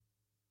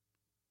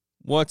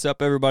What's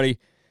up, everybody?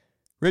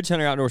 Ridge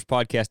Hunter Outdoors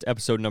Podcast,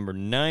 episode number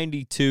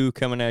 92,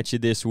 coming at you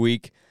this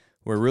week.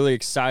 We're really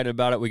excited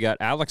about it. We got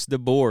Alex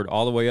DeBord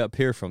all the way up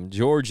here from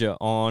Georgia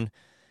on.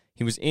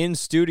 He was in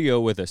studio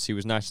with us. He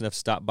was nice enough to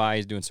stop by.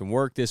 He's doing some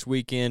work this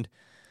weekend,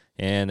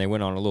 and they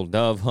went on a little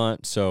dove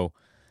hunt, so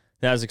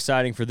that was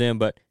exciting for them.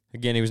 But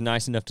again, he was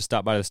nice enough to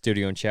stop by the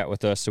studio and chat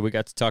with us, so we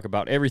got to talk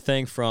about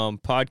everything from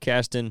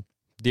podcasting,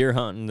 deer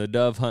hunting, the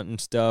dove hunting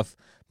stuff,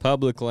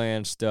 public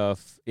land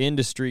stuff,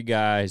 industry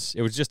guys.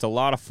 It was just a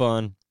lot of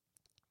fun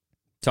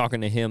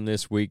talking to him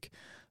this week.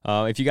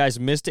 If you guys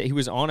missed it, he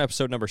was on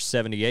episode number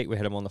 78. We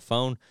had him on the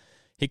phone.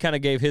 He kind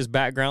of gave his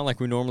background like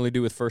we normally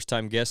do with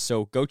first-time guests,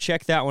 so go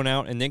check that one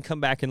out and then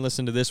come back and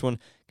listen to this one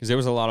because it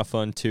was a lot of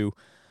fun too.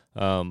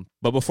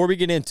 But before we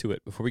get into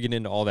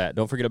all that,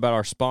 don't forget about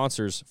our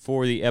sponsors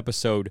for the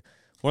episode,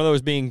 one of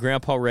those being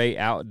Grandpa Ray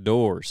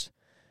Outdoors.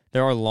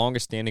 They're our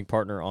longest-standing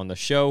partner on the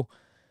show.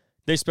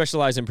 They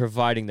specialize in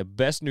providing the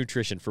best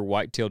nutrition for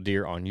whitetail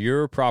deer on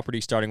your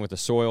property, starting with the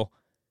soil.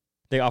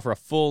 They offer a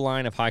full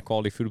line of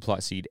high-quality food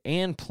plot seed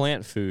and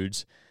plant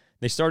foods.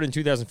 They started in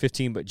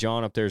 2015, but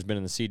John up there has been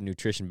in the seed and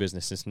nutrition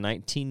business since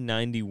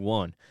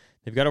 1991.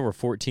 They've got over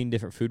 14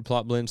 different food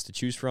plot blends to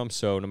choose from,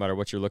 so no matter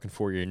what you're looking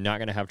for, you're not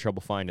going to have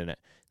trouble finding it.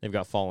 They've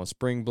got fall and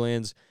spring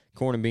blends,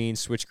 corn and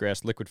beans,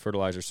 switchgrass, liquid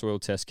fertilizer, soil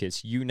test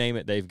kits, you name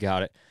it, they've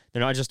got it.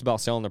 They're not just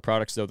about selling their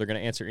products, though. They're going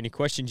to answer any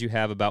questions you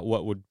have about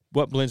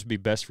what blends would be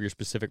best for your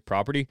specific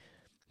property.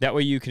 That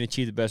way you can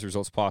achieve the best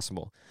results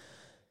possible.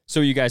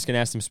 So you guys can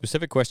ask them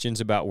specific questions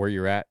about where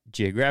you're at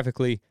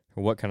geographically,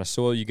 or what kind of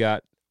soil you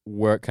got,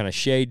 what kind of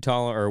shade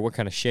what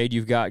kind of shade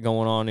you've got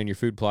going on in your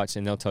food plots,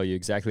 and they'll tell you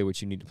exactly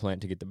what you need to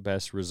plant to get the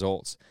best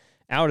results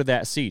out of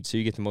that seed, so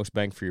you get the most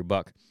bang for your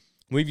buck.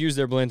 We've used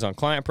their blends on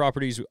client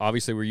properties.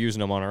 Obviously, we're using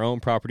them on our own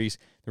properties.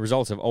 The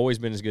results have always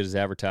been as good as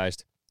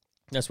advertised.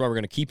 That's why we're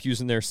going to keep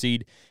using their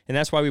seed, and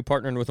that's why we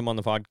partnered with them on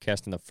the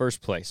podcast in the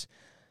first place.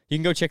 You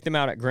can go check them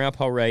out at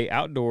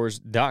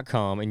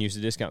grandparrayoutdoors.com and use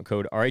the discount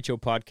code RHO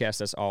Podcast.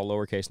 That's all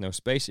lowercase, no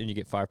space, and you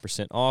get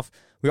 5% off.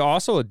 We are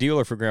also a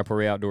dealer for Grandpa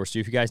Ray Outdoors, so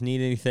if you guys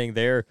need anything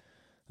there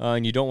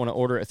and you don't want to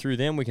order it through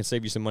them, we can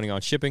save you some money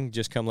on shipping.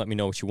 Just come let me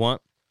know what you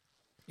want,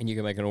 and you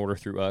can make an order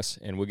through us,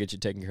 and we'll get you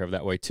taken care of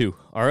that way too.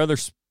 Our other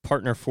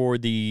partner for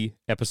the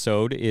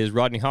episode is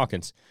Rodney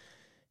Hawkins.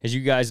 As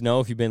you guys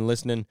know, if you've been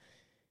listening,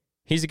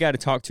 he's the guy to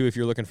talk to if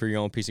you're looking for your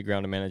own piece of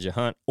ground to manage a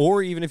hunt,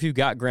 or even if you've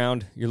got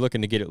ground, you're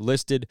looking to get it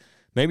listed.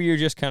 Maybe you're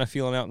just kind of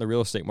feeling out in the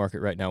real estate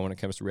market right now when it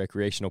comes to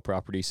recreational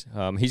properties.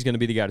 He's going to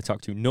be the guy to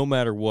talk to no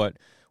matter what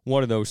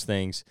one of those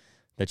things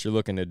that you're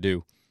looking to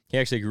do. He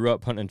actually grew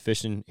up hunting and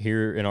fishing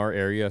here in our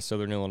area,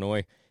 Southern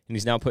Illinois, and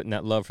he's now putting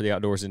that love for the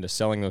outdoors into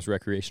selling those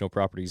recreational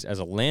properties as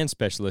a land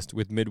specialist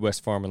with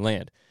Midwest Farm and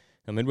Land.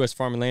 Now, Midwest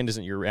Farm and Land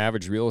isn't your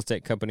average real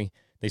estate company.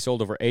 They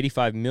sold over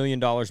 $85 million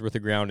worth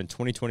of ground in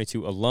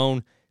 2022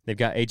 alone. They've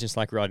got agents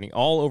like Rodney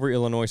all over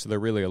Illinois, so they're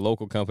really a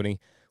local company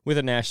with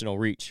a national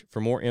reach.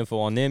 For more info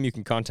on them, you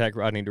can contact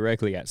Rodney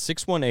directly at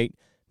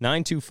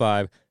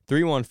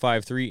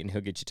 618-925-3153, and he'll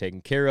get you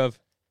taken care of.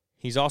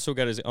 He's also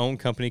got his own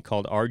company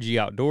called RG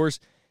Outdoors.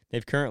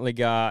 They've currently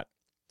got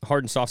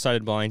hard and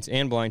soft-sided blinds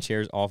and blind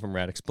chairs, all from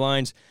Radix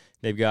Blinds.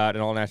 They've got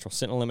an all-natural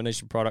scent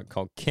elimination product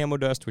called Camo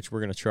Dust, which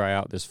we're going to try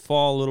out this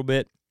fall a little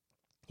bit.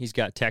 He's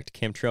got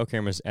Tacticam trail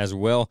cameras as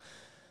well.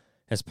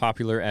 As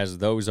popular as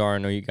those are, I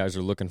know you guys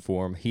are looking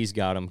for them. He's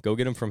got them. Go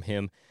get them from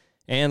him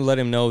and let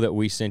him know that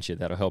we sent you.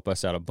 That'll help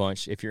us out a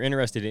bunch. If you're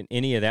interested in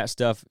any of that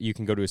stuff, you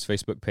can go to his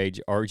Facebook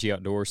page, RG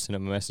Outdoors, send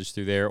him a message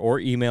through there, or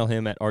email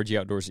him at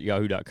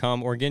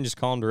rgoutdoors@yahoo.com, or again, just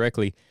call him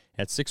directly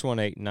at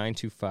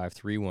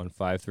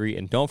 618-925-3153.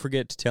 And don't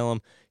forget to tell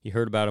him you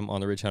heard about him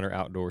on the Ridge Hunter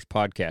Outdoors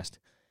podcast.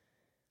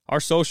 Our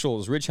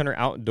socials, Ridge Hunter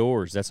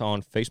Outdoors, that's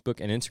on Facebook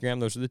and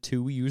Instagram. Those are the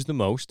two we use the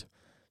most.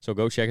 So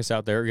go check us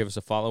out there. Give us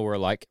a follow or a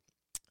like.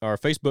 Our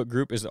Facebook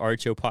group is the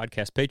RHO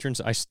Podcast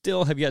Patrons. I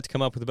still have yet to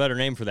come up with a better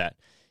name for that.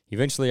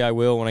 Eventually I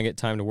will when I get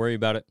time to worry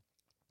about it.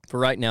 For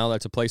right now,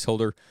 that's a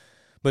placeholder.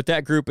 But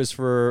that group is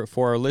for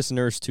our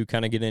listeners to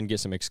kind of get in,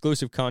 get some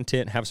exclusive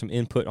content, have some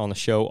input on the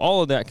show,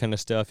 all of that kind of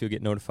stuff. You'll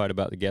get notified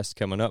about the guests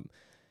coming up.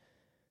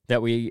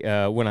 That way,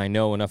 when I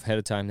know enough ahead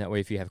of time, that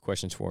way if you have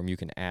questions for them, you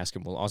can ask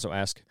them. We'll also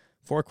ask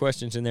 4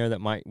 questions in there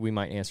that we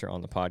might answer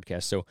on the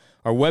podcast. So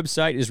our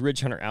website is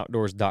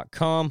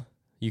ridgehunteroutdoors.com.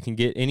 You can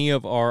get any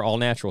of our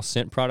all-natural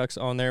scent products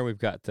on there. We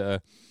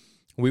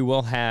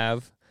will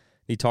have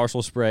the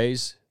tarsal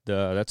sprays.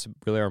 That's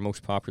really our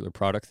most popular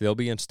product. They'll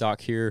be in stock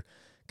here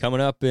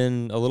coming up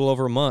in a little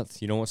over a month.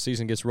 Once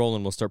season gets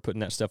rolling, we'll start putting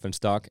that stuff in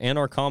stock. And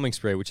our calming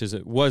spray, which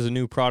was a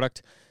new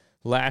product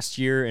last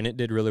year, and it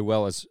did really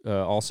well.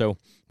 Also,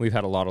 we've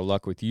had a lot of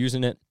luck with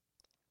using it.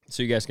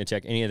 So you guys can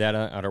check any of that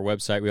out at our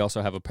website. We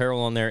also have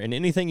apparel on there. And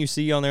anything you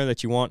see on there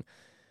that you want,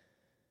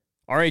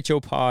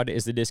 RHO Pod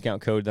is the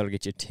discount code. That'll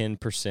get you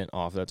 10%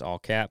 off. That's all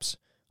caps.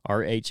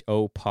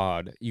 RHO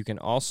Pod. You can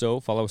also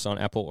follow us on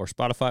Apple or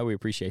Spotify. We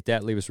appreciate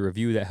that. Leave us a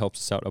review. That helps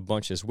us out a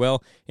bunch as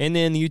well. And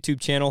then the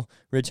YouTube channel,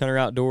 Ridge Hunter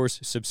Outdoors.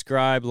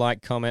 Subscribe,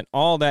 like, comment,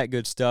 all that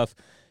good stuff.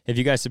 If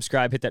you guys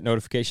subscribe, hit that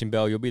notification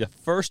bell, you'll be the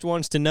first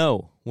ones to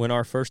know when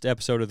our first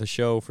episode of the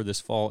show for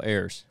this fall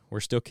airs.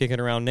 We're still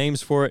kicking around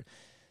names for it.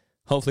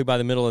 Hopefully by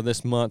the middle of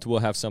this month, we'll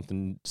have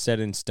something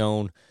set in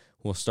stone.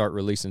 We'll start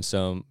releasing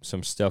some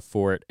stuff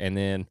for it, and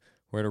then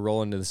we're going to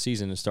roll into the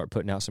season and start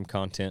putting out some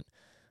content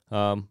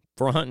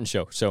for a hunting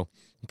show. So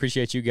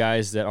appreciate you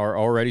guys that are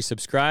already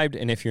subscribed,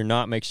 and if you're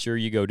not, make sure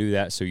you go do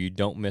that so you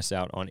don't miss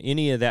out on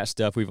any of that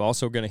stuff. We've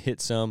also going to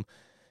hit some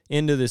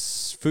into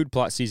this food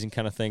plot season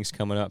kind of things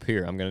coming up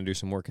here. I'm going to do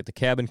some work at the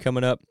cabin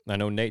coming up. I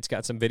know Nate's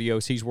got some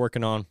videos he's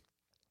working on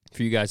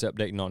for you guys,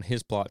 updating on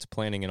his plots,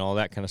 planning, and all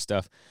that kind of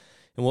stuff,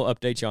 and we'll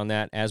update you on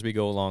that as we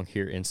go along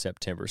here in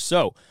September.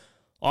 So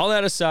all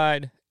that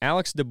aside,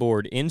 Alex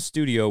DeBord in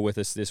studio with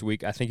us this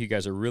week. I think you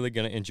guys are really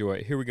going to enjoy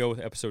it. Here we go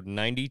with episode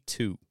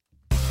 92.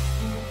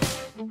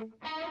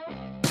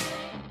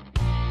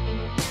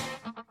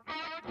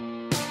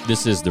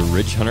 This is the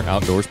Ridge Hunter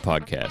Outdoors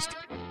Podcast.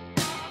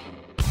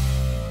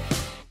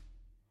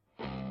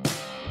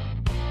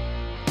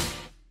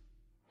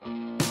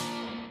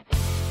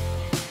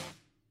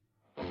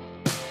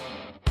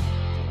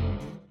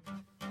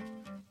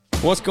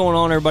 What's going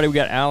on, everybody? We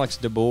got Alex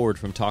DeBord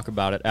from Talk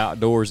About It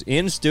Outdoors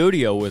in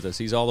studio with us.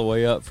 He's all the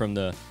way up from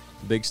the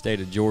big state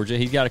of Georgia.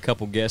 He's got a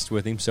couple guests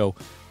with him. So,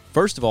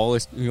 first of all,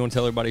 you want to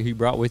tell everybody who you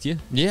brought with you?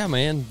 Yeah,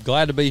 man.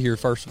 Glad to be here,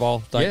 first of all.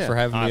 Thanks for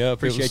having me up.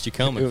 Appreciate you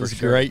coming. It was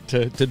great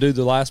to do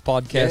the last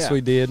podcast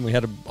we did, and we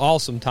had an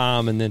awesome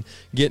time, and then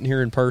getting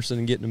here in person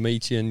and getting to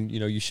meet you, and,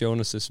 you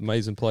showing us this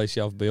amazing place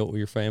y'all have built with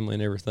your family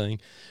and everything.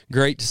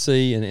 Great to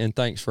see, and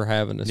thanks for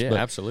having us. Yeah,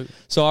 absolutely.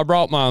 So I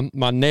brought my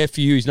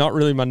nephew. He's not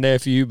really my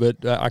nephew,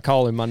 but I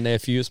call him my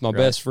nephew. It's my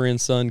best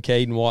friend's son,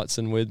 Caden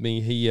Watson, with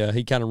me.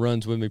 He kind of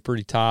runs with me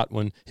pretty tight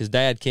when his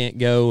dad can't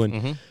go,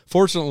 and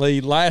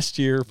fortunately, last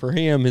year for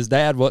him, his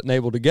dad wasn't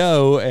able to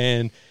go,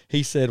 and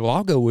he said, well,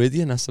 I'll go with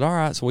you. And I said, all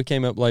right. So we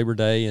came up Labor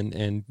Day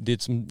and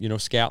did some,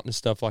 scouting and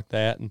stuff like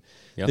that. And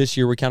this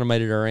year we kind of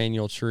made it our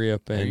annual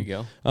trip. And, there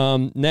you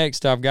go.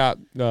 Next, I've got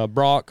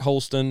Brock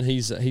Holston.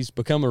 He's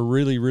become a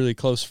really, really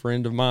close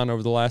friend of mine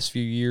over the last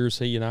few years.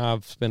 He and I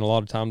have spent a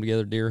lot of time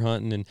together deer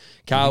hunting and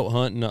coyote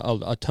hunting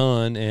a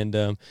ton.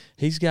 And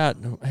he's got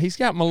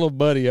my little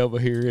buddy over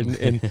here.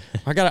 And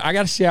I got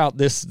to shout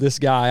this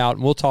guy out,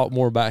 and we'll talk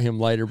more about him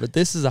later. But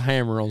this is a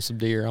hammer on some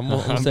deer. I'm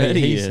gonna say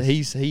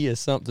he is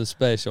something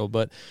special.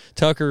 But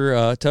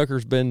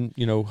Tucker's been,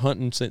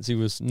 hunting since he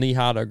was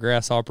knee-high to a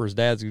grasshopper. His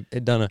dad's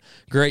had done a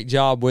great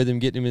job with him,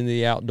 getting him into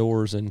the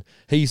outdoors. And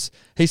he's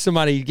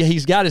somebody,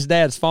 he's got his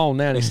dad's phone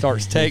now, and he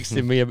starts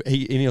texting me, and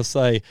he'll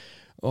say,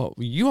 oh,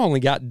 you only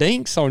got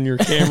dinks on your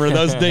camera,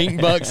 those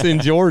dink bucks in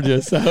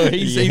Georgia. So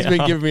he's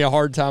been giving me a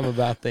hard time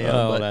about them.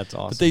 Oh, that's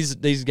awesome.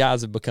 But these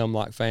guys have become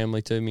like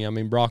family to me. I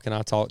mean, Brock and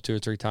I talk 2 or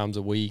 3 times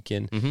a week,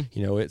 and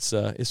it's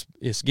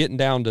getting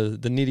down to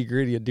the nitty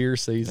gritty of deer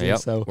season. Yep,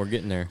 so we're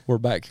getting there. We're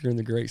back here in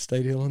the great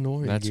state of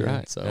Illinois. That's again,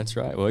 right. So. That's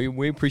right. Well,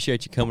 we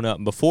appreciate you coming up.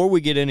 And before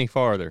we get any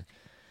farther,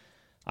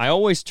 I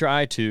always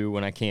try to,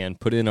 when I can,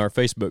 put in our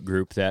Facebook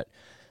group that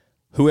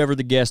whoever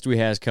the guest we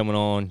have coming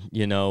on,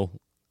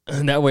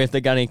 and that way, if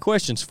they got any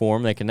questions for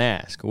him, they can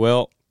ask.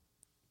 Well,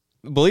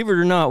 believe it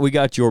or not, we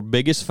got your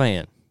biggest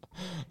fan.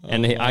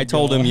 And I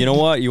told him, you know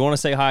what? You want to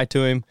say hi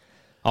to him?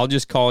 I'll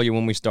just call you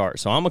when we start.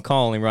 So I'm going to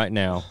call him right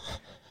now.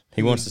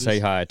 He wants to say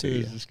hi to you. Who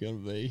is this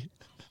going to be?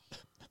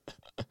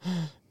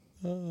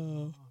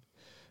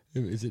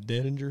 Is it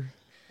Dedinger?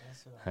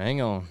 Hang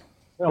on.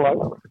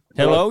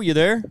 Hello, you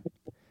there?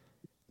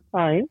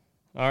 I am.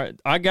 All right.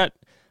 I got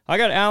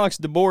Alex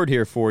DeBord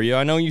here for you.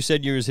 I know you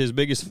said you was his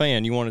biggest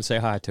fan. You wanted to say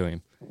hi to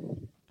him.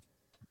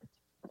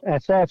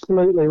 That's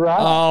absolutely right.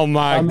 Oh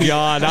my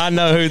God! I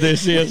know who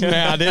this is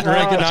now. I didn't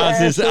recognize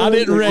this. I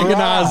didn't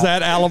recognize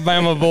that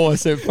Alabama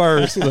voice at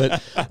first. But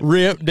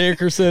Rip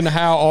Dickerson,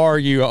 how are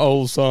you,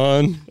 old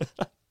son?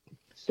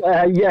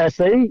 Yeah.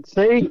 See.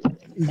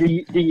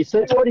 Do you see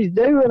what he's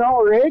doing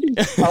already?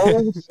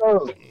 Old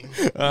son.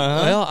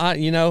 Well,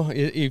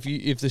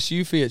 if the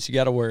shoe fits, you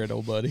got to wear it,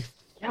 old buddy.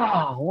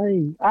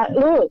 Golly! I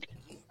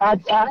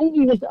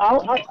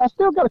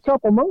still got a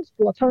couple months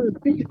till I turn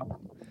 50.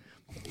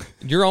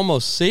 You're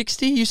almost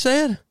 60, you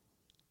said?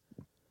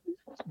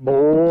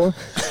 Boy.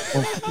 See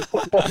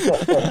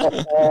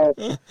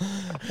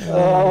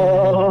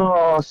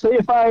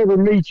if I ever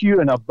meet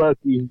you in a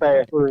Buc-ee's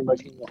bathroom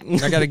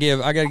again. I gotta give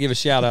a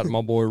shout out to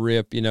my boy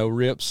Rip.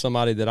 Rip's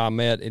somebody that I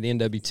met at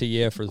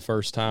NWTF for the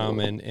first time,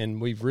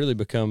 and we've really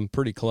become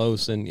pretty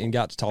close and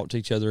got to talk to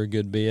each other a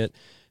good bit.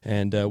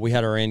 And we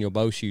had our annual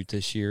bow shoot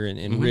this year,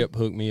 and Rip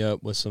hooked me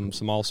up with some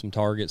awesome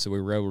targets that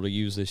we were able to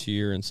use this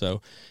year. And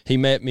so he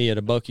met me at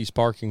a Buc-ee's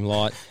parking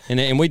lot,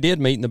 and we did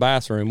meet in the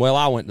bathroom. Well,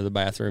 I went to the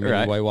bathroom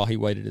anyway while he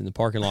waited in the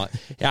parking lot.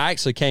 I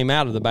actually came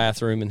out of the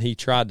bathroom, and he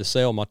tried to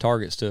sell my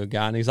targets to a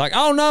guy, and he's like,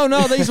 "Oh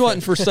no, these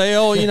wasn't for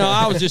sale.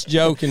 I was just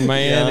joking,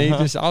 man.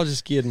 Yeah. I was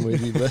just kidding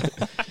with you."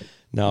 But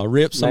no,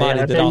 Rip, somebody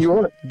man, that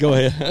I'll go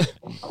ahead.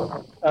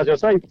 I was gonna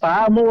say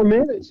 5 more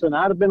minutes, and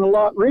I'd have been a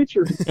lot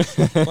richer.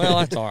 Well,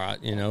 that's all right.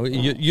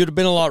 You'd have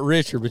been a lot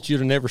richer, but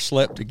you'd have never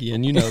slept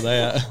again. You know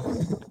that.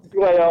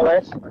 Well,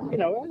 that's,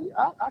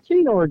 I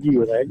can't argue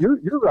with that.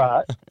 You're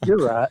right. You're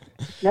right.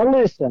 Now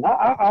listen,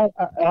 I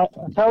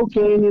told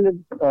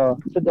Canyon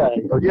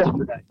today or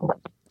yesterday.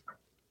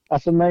 I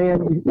said,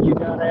 man, you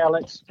got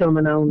Alex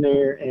coming on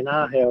there, and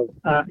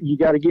you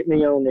got to get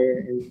me on there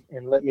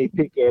and let me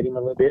pick at him a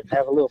little bit,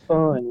 have a little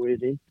fun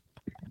with him.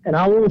 And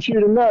I want you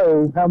to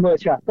know how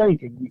much I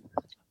think of you.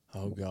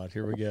 Oh, God,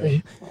 here we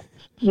go.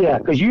 Yeah,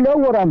 because you know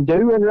what I'm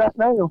doing right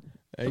now.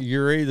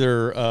 You're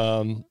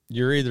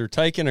either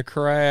taking a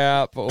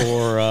crap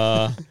or,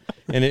 and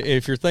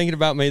if you're thinking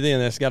about me then,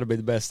 that's got to be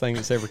the best thing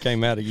that's ever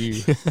came out of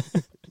you.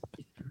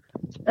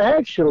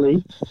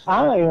 Actually,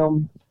 I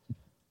am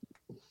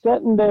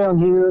sitting down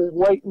here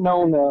waiting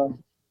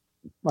on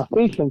my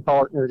fishing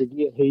partner to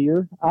get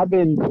here. I've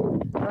been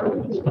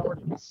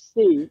started at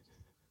 6,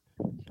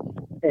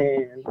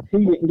 and he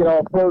didn't get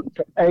off work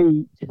till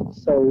 8,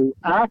 so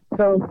I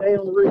come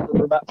down the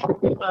river about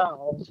 50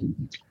 miles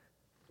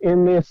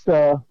in this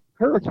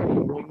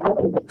hurricane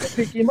to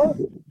pick him up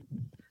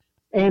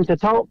and to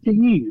talk to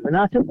you. And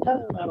I took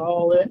time out of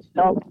all that to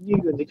talk to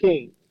you and the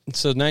king.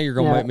 So now you're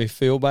going to make me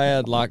feel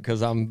bad, like,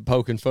 because I'm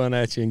poking fun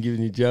at you and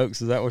giving you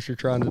jokes. Is that what you're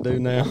trying to do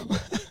now?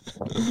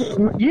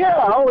 Yeah,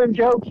 all them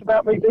jokes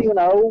about me being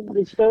old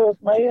and stuff,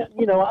 man.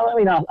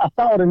 I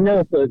thought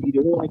enough of you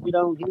to want to get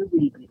on here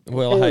with you.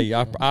 Well, hey,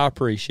 I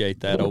appreciate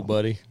that, old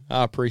buddy.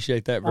 I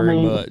appreciate that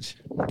very much.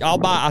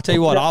 I'll tell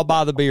you what, I'll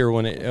buy the beer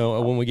when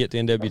we get to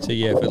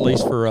NWTF, at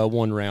least for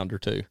 1 round or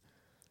 2.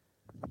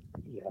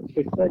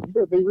 You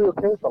better be real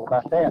careful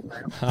about that,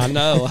 man. I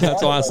know.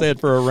 That's why I said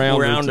for a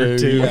round or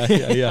two.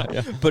 Yeah.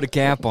 Put a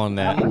cap on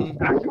that. I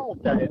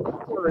caught that.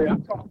 Don't worry, I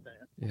caught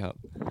that. Yep.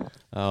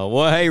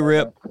 Well, hey,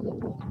 Rip,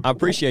 I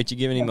appreciate you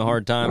giving him a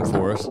hard time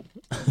for us.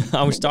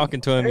 I was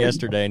talking to him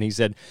yesterday, and he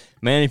said,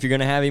 man, if you're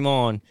going to have him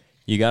on,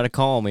 you got to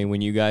call me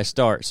when you guys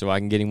start so I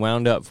can get him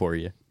wound up for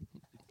you.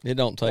 It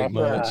don't take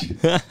much.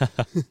 Yeah.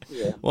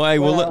 Well, hey,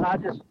 well,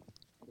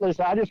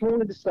 I just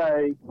wanted to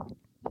say,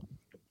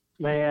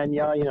 man,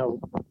 y'all,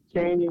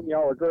 Canyon,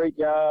 y'all are great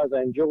guys.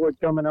 I enjoyed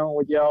coming on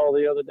with y'all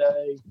the other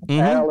day. Mm-hmm.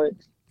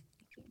 Alex,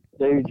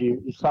 dude, you're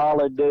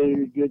solid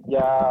dude, good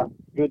guy,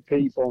 good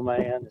people,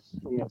 man.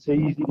 It's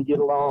easy to get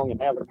along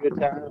and have a good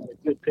time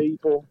with good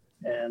people.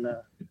 And,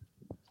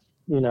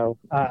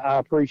 I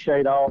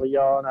appreciate all of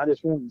y'all. And I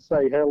just wanted to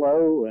say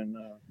hello. And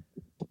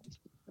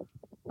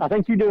I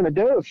think you're doing a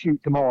dove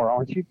shoot tomorrow,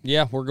 aren't you?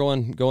 Yeah, we're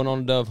going on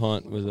a dove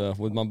hunt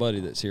with my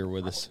buddy that's here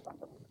with us.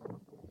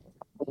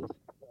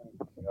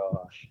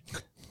 Gosh.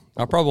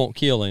 I probably won't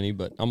kill any,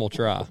 but I'm going to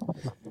try.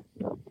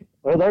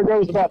 Well, there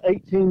goes about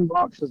 18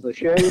 boxes of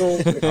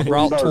shells. I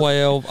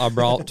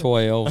brought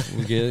 12.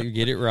 We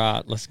get it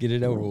right. Let's get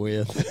it over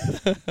with.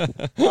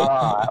 All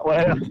right.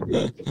 Well,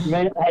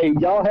 man, hey,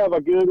 y'all have a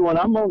good one.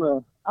 I'm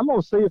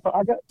gonna see if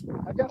I got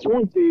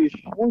one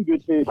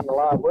good fish in the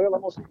live well.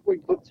 I'm gonna see if we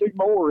can put 2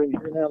 more in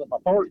here now that my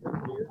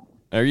partner's here.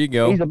 There you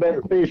go. He's a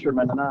better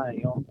fisherman than I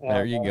am.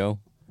 There you go.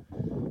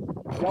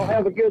 Y'all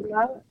have a good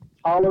night.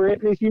 Holler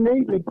at me if you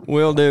need me.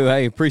 Will do.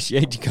 Hey,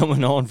 appreciate you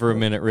coming on for a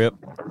minute, Rip.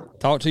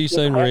 Talk to you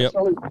soon, Rip.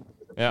 Absolutely.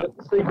 Yeah.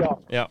 See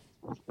y'all. Yeah.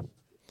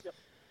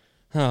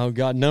 Oh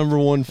God,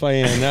 #1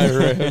 fan.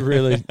 That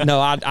really. No,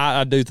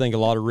 I do think a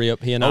lot of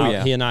Rip. He and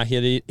I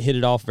hit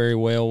it off very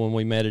well when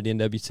we met at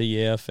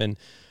NWTF, and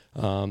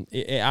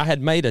I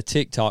had made a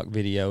TikTok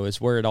video. Is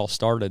where it all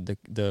started.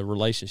 The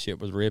relationship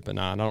with Rip and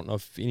I. And I don't know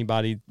if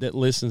anybody that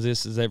listens to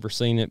this has ever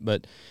seen it,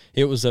 but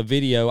it was a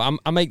video.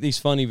 I make these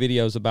funny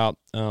videos about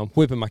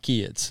whipping my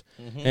kids,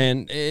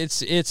 and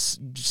it's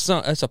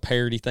a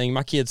parody thing.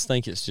 My kids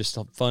think it's just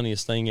the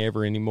funniest thing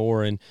ever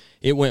anymore, and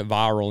it went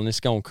viral, and it's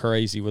gone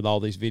crazy with all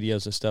these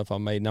videos and stuff I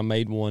made. And I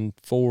made one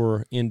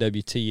for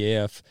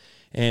NWTF.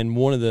 And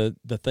one of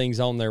the things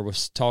on there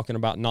was talking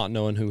about not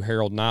knowing who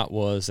Harold Knight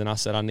was. And I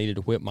said I needed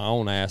to whip my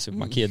own ass if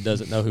my kid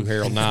doesn't know who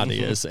Harold Knight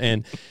is.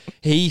 And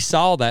he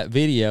saw that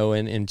video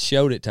and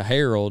showed it to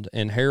Harold.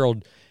 And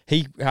Harold,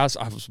 I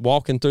was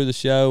walking through the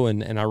show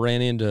and I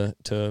ran into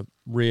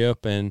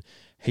Rip, and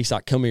he's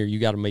like, come here, you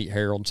got to meet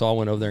Harold. So I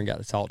went over there and got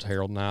to talk to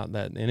Harold Knight,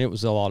 and it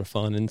was a lot of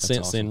fun. And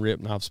since then, Rip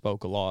and I've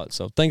spoke a lot.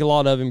 So think a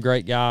lot of him,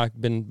 great guy,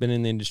 been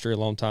in the industry a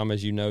long time.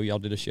 As you know, y'all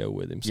did a show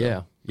with him.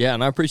 So. Yeah,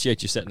 and I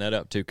appreciate you setting that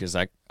up, too, because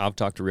I've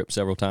talked to Rip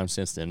several times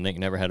since then, and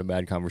never had a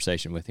bad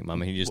conversation with him. I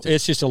mean,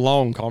 it's just a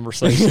long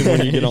conversation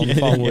when you get on the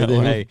phone with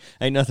him. Hey,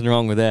 ain't nothing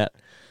wrong with that.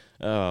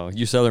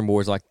 You Southern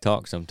boys like to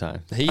talk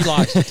sometimes. He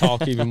likes to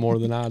talk even more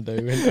than I do.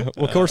 And,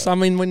 of course, I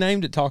mean, we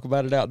named it Talk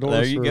About It Outdoors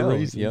there you for go. a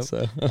reason. Yep.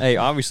 So. Hey,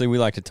 obviously, we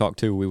like to talk,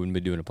 too. We wouldn't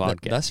be doing a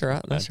podcast. That's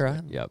right. That's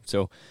right. Yep.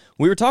 So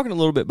we were talking a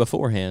little bit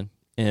beforehand,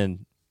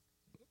 and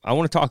I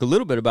want to talk a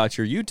little bit about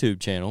your YouTube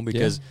channel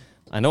because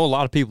I know a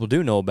lot of people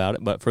do know about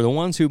it, but for the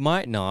ones who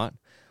might not,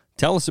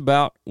 tell us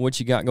about what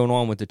you got going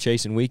on with the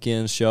Chasing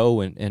Weekends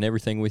show and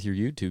everything with your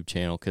YouTube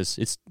channel, because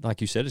it's, like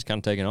you said, it's kind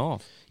of taking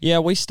off. Yeah,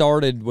 we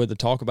started with the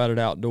Talk About It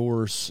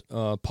Outdoors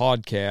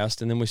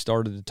podcast, and then we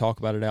started to Talk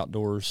About It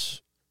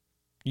Outdoors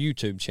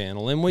YouTube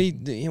channel, and we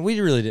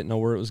really didn't know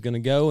where it was going to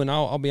go. And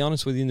I'll be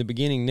honest with you, in the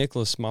beginning,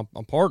 Nicholas, my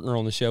partner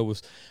on the show,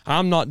 was,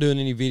 I'm not doing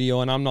any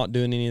video and I'm not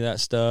doing any of that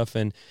stuff.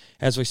 And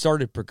as we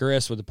started to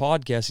progress with the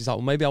podcast, he's like,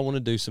 well, maybe I want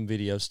to do some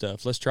video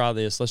stuff. Let's try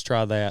this. Let's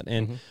try that.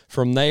 And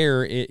from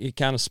there, it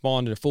kind of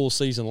spawned a full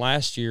season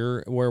last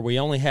year where we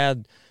only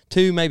had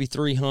 2, maybe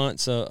 3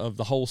 hunts of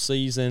the whole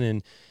season.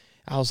 And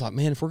I was like,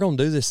 man, if we're going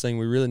to do this thing,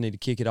 we really need to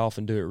kick it off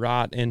and do it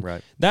right.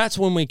 And that's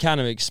when we kind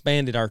of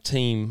expanded our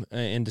team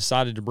and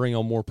decided to bring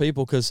on more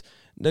people because,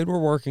 dude, we're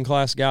working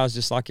class guys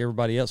just like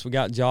everybody else. We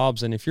got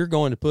jobs, and if you're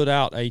going to put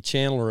out a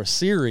channel or a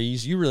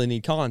series, you really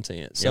need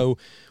content. So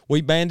we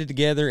banded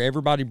together.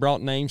 Everybody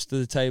brought names to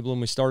the table, and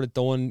we started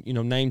throwing,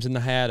 names in the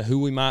hat of who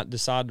we might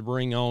decide to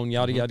bring on,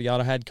 yada, yada,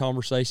 yada. Had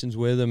conversations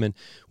with them, and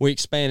we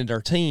expanded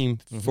our team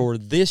for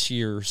this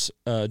year's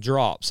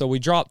drop. So we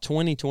dropped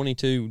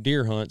 2022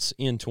 deer hunts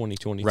in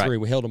 2023. Right.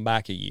 We held them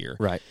back a year.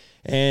 Right.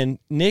 And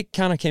Nick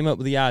kind of came up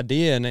with the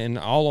idea, and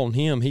all on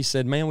him. He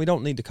said, man, we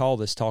don't need to call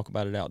this Talk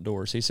About It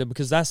Outdoors. He said,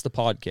 because that's the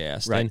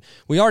podcast. Right. And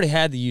we already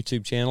had the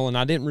YouTube channel, and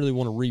I didn't really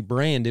want to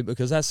rebrand it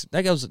because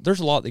there's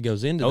a lot that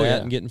goes into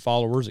that and getting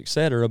followers, et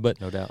cetera.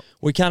 But no doubt,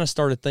 we kind of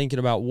started thinking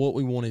about what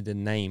we wanted to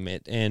name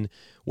it. And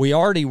we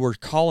already were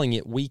calling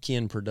it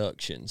Weekend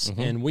Productions.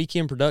 And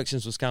Weekend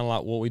Productions was kind of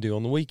like what we do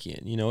on the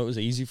weekend. It was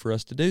easy for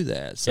us to do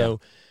that. So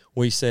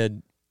we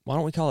said, why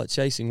don't we call it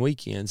Chasing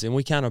Weekends? And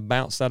we kind of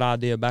bounced that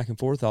idea back and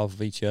forth off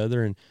of each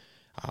other. And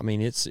I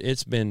mean,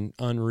 it's been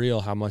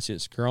unreal how much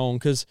it's grown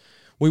because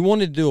we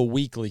wanted to do a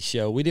weekly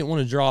show. We didn't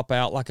want to drop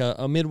out like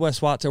a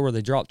Midwest Whitetail where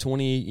they drop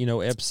 20,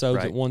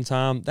 episodes at one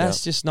time.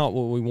 That's just not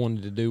what we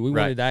wanted to do. We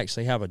wanted to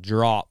actually have a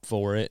drop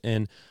for it.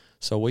 And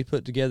so we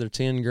put together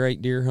 10 great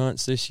deer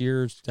hunts this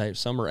year.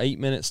 Some are 8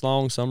 minutes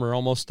long, some are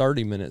almost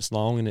 30 minutes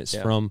long, and it's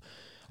from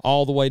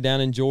all the way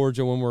down in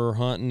Georgia when we're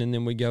hunting, and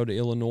then we go to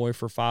Illinois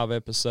for 5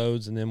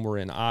 episodes, and then we're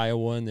in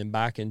Iowa, and then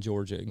back in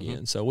Georgia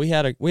again. So we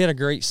had a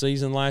great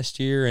season last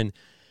year, and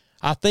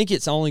I think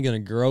it's only going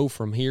to grow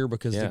from here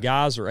because the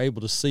guys are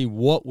able to see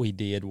what we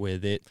did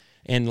with it,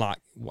 and like,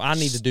 I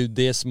need to do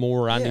this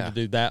more, I need to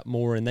do that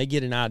more, and they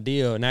get an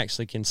idea and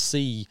actually can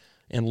see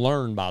and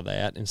learn by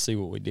that and see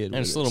what we did with it.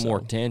 And it's a little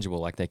more tangible,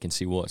 like they can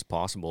see what's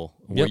possible,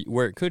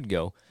 where it could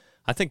go.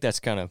 I think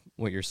that's kind of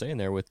what you're saying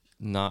there with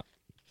not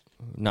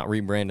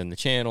rebranding the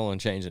channel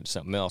and changing it to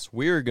something else.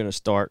 We're going to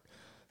start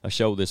a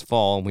show this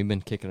fall, and we've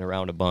been kicking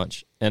around a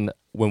bunch. And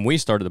when we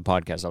started the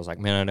podcast, I was like,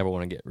 man, I never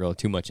want to get really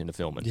too much into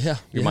filming.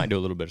 We might do a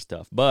little bit of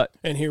stuff.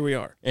 And here we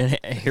are. And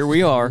here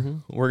we are.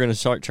 We're going to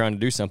start trying to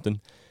do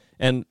something.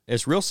 And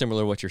it's real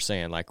similar to what you're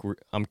saying. Like,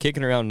 I'm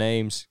kicking around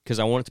names because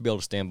I want it to be able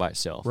to stand by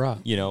itself. Right.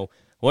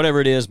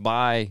 Whatever it is,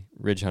 by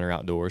Ridge Hunter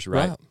Outdoors,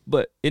 right?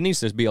 But it needs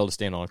to be able to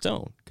stand on its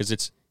own because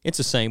it's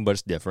the same, but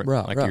it's different,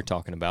 you're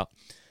talking about.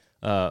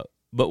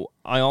 But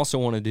I also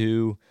want to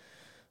do,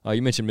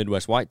 you mentioned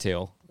Midwest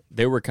Whitetail.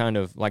 They were kind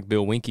of, like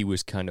Bill Winke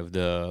was kind of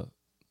the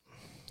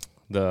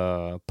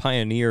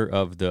pioneer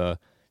of the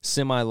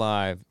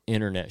semi-live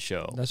internet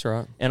show. That's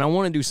right. And I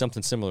want to do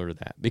something similar to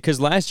that.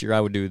 Because last year I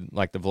would do,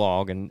 like, the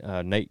vlog,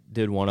 and Nate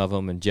did one of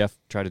them, and Jeff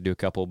tried to do a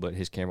couple, but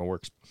his camera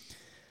works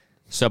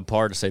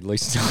subpar, to say the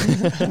least.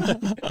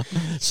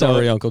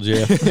 Sorry, Uncle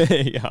Jeff.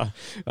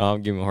 I'll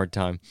give him a hard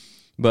time.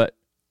 But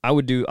I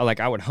would do,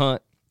 I would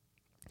hunt,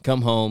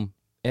 come home,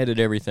 edit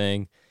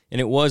everything, and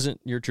it wasn't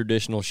your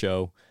traditional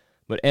show,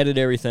 but edit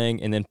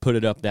everything and then put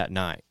it up that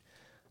night.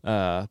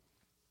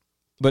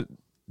 But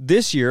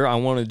this year I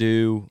want to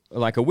do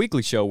like a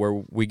weekly show where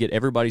we get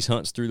everybody's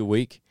hunts through the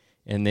week,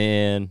 and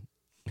then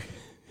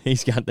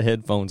he's got the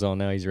headphones on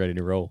now, he's ready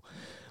to roll.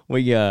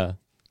 I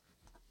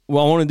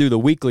want to do the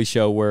weekly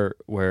show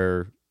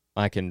where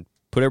I can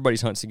put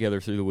everybody's hunts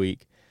together through the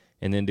week,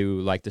 and then do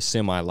like the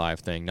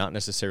semi-live thing, not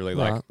necessarily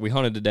like we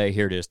hunted today,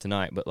 here it is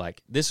tonight, but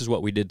like this is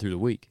what we did through the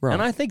week. Right.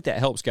 And I think that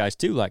helps guys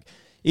too. Like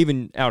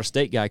even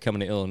out-of-state guy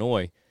coming to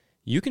Illinois,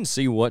 you can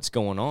see what's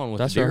going on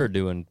with the deer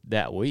doing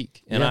that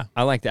week. And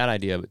I like that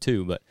idea of it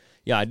too. But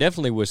yeah, I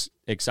definitely was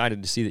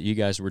excited to see that you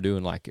guys were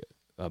doing like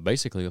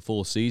basically a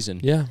full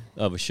season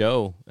of a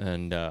show.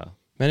 And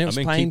man, it was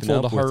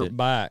painful to hurt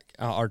back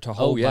or to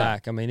hold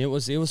back. I mean, it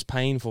was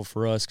painful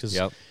for us because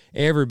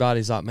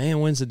everybody's like, man,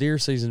 when's the deer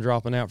season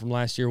dropping out from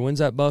last year? When's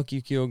that buck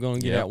you killed going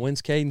to get out?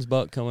 When's Caden's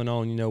buck coming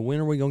on? When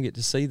are we going to get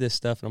to see this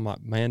stuff? And I'm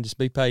like, man, just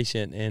be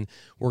patient, and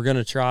we're going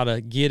to try to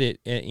get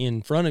it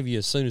in front of you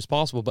as soon as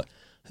possible. But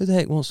who the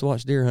heck wants to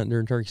watch deer hunt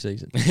during turkey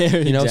season?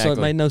 Exactly. So it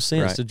made no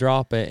sense to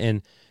drop it.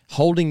 And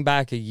holding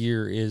back a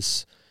year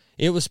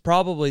it was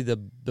probably the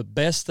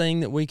best thing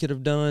that we could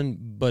have done,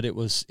 but it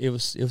was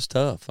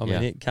tough. I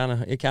mean, it kind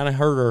of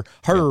hurt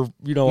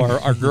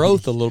our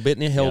growth a little bit,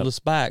 and it held us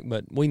back.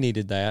 But we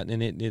needed that,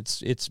 and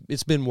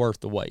it's been worth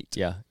the wait.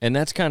 Yeah, and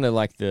that's kind of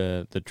like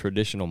the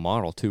traditional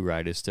model too,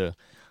 right? Is to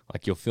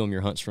like you'll film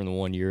your hunts from the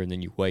one year, and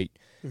then you wait,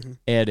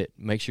 edit,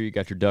 make sure you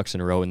got your ducks in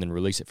a row, and then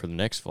release it for the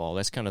next fall.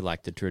 That's kind of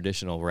like the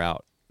traditional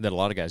route that a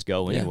lot of guys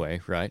go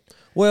anyway, right?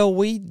 Well,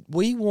 we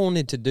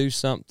wanted to do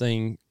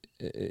something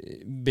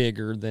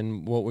bigger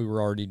than what we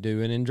were already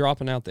doing, and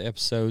dropping out the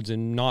episodes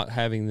and not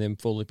having them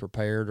fully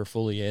prepared or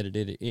fully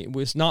edited. It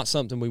was not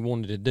something we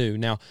wanted to do.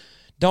 Now,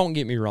 don't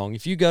get me wrong.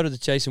 If you go to the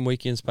Chasing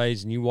Weekends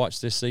page and you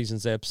watch this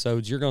season's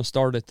episodes, you're going to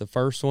start at the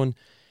first one,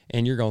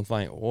 and you're going to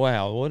think,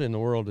 wow, what in the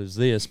world is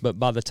this? But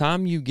by the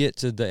time you get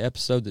to the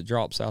episode that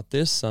drops out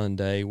this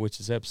Sunday, which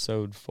is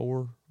episode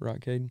 4, right,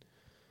 Caden?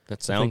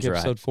 That sounds right.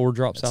 Episode 4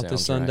 drops out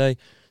this Sunday. Right.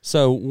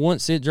 So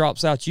once it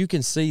drops out, you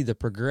can see the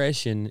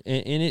progression,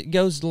 and it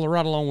goes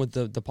right along with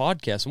the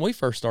podcast. When we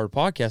first started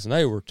podcasting,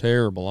 they were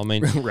terrible. I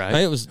mean, right?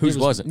 Whose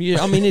wasn't?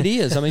 Yeah, I mean, it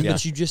is. I mean, yeah.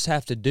 But you just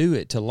have to do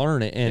it to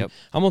learn it. And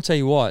I'm gonna tell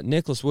you what,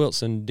 Nicholas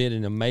Wilson did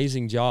an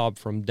amazing job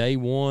from day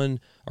one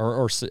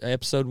or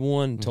episode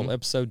 1 until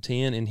episode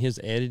 10 in his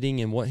editing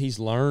and what he's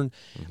learned.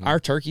 Our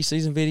turkey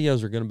season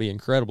videos are going to be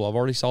incredible. I've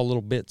already saw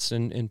little bits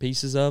and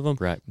pieces of them.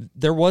 Right.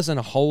 There wasn't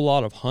a whole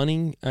lot of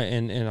hunting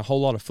and a whole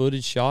lot of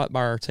footage shot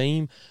by our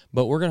team,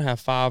 but we're going to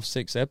have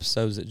 5-6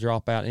 episodes that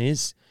drop out, and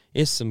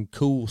it's some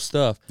cool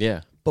stuff.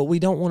 Yeah. But we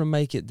don't want to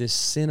make it this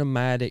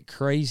cinematic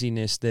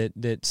craziness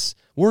that's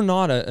we're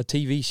not a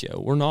TV show.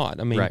 We're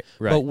not. I mean, right.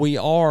 But we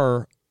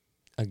are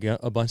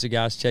a bunch of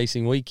guys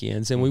chasing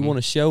weekends, and we want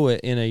to show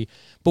it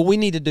but we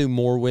need to do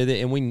more with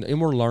it, and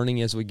we're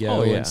learning as we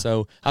go. Oh, yeah. And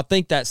so I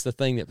think that's the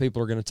thing that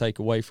people are going to take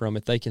away from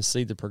it. They can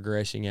see the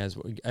progression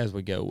as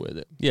we go with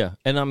it. Yeah,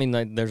 and I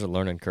mean, there's a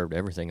learning curve to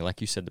everything.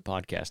 Like you said, the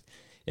podcast.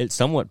 It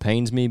somewhat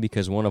pains me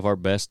because one of our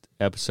best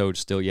episodes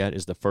still yet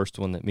is the first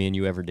one that me and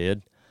you ever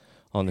did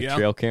on the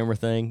trail camera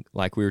thing,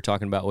 like we were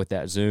talking about with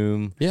that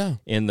Zoom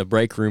in the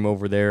break room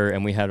over there,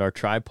 and we had our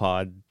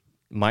tripod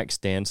mic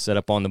stand set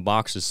up on the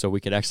boxes so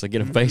we could actually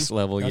get a face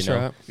level, That's you know.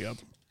 Right. Yep.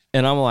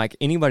 And I'm like,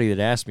 anybody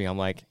that asks me, I'm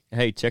like,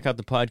 hey, check out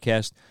the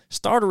podcast.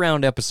 Start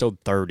around episode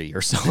 30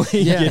 or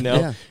something, you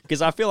know?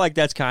 Because I feel like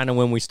that's kind of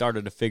when we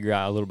started to figure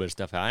out a little bit of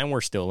stuff out, and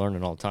we're still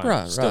learning all the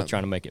time. Still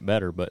trying to make it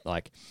better, but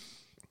like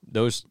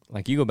those,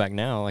 like you go back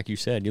now, like you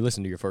said, you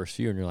listen to your first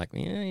few, and you're like,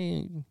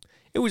 yeah,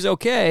 it was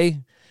okay.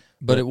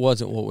 But it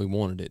wasn't what we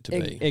wanted it to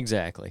be.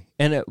 Exactly.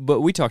 And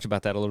but we talked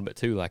about that a little bit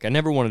too. Like I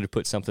never wanted to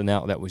put something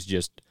out that was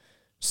just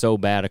so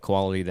bad a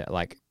quality that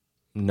like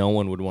no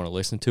one would want to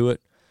listen to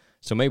it.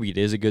 So maybe it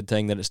is a good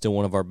thing that it's still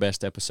one of our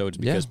best episodes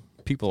because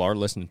people are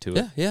listening to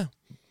it. Yeah.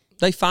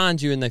 They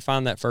find you and they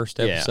find that first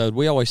episode.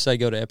 We always say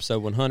go to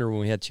episode 100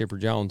 when we had Chipper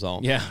Jones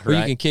on. Yeah, where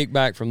you can kick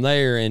back from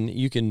there, and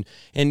you can.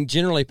 And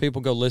generally,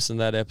 people go listen to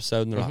that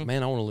episode, and they're like,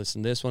 "Man, I want to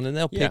listen to this one." And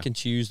they'll pick and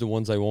choose the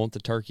ones they want. The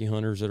turkey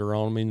hunters that are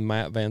on. I mean,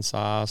 Matt Van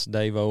Sice,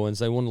 Dave Owens.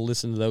 They want to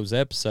listen to those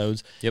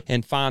episodes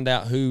and find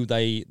out who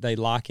they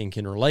like and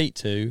can relate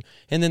to.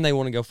 And then they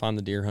want to go find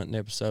the deer hunting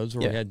episodes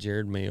where we had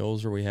Jared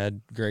Mills or we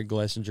had Greg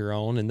Glessinger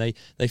on, and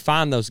they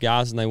find those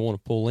guys and they want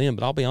to pull in.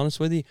 But I'll be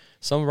honest with you,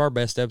 some of our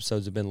best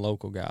episodes have been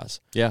local guys.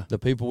 Yeah. The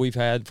people we've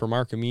had from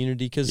our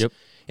community.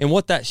 And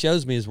what that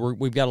shows me is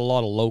we've got a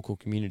lot of local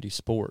community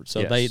support.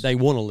 So they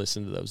want to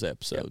listen to those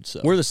episodes. So.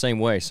 We're the same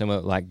way. Some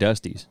of like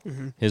Dusty's.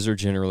 His are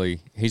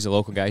generally, he's a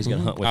local guy. He's going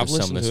to hunt with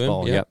us some this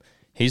fall. Yep.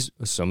 He's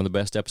some of the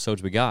best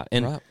episodes we got.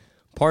 And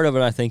part of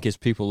it, I think, is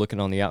people looking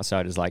on the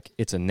outside is like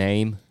it's a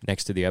name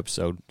next to the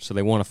episode. So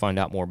they want to find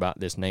out more about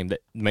this name that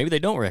maybe they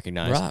don't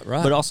recognize.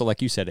 Right. But also,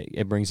 like you said,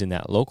 it brings in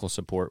that local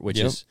support, which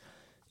is,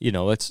 you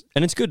know, it's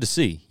good to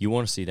see. You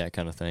want to see that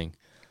kind of thing.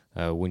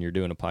 When you're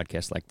doing a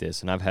podcast like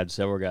this. And I've had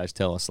several guys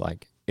tell us,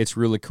 like, it's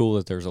really cool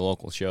that there's a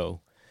local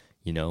show,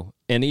 you know.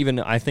 And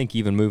I think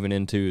even moving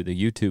into the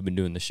YouTube and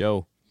doing the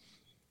show,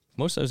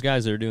 most of those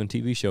guys that are doing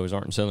TV shows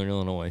aren't in Southern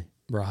Illinois.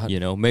 Right.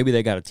 You know, maybe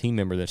they got a team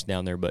member that's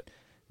down there, but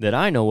that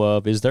I know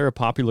of, is there a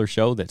popular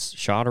show that's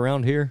shot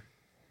around here?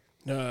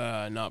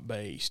 Not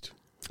based.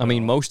 I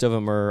mean, most of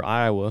them are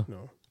Iowa.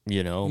 No.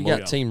 You know, you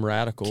got Team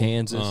Radical,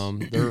 Kansas.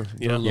 They're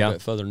a little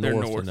bit further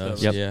north than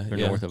us. They're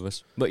north of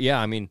us. But yeah,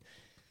 I mean,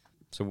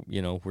 so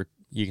you know,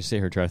 you can sit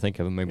here and try to think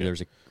of them. Maybe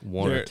there's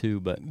one or two,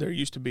 but there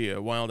used to be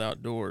a Wild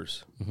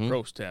Outdoors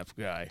pro staff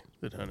guy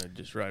that hunted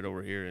just right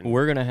over here. And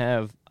we're gonna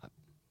have.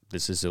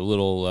 This is a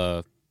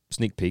little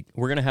sneak peek.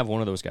 We're gonna have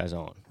one of those guys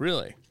on.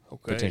 Really?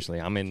 Okay.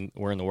 Potentially.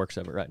 We're in the works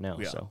of it right now.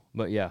 Yeah. So,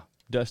 but yeah,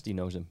 Dusty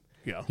knows him.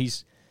 Yeah.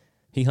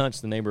 He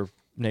hunts the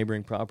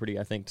neighboring property.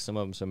 I think some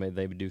of them, so maybe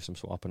they would do some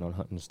swapping on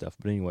hunting and stuff.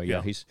 But anyway,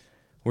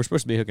 we're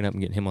supposed to be hooking up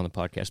and getting him on the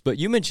podcast. But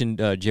you mentioned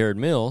Jared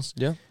Mills,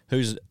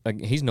 who's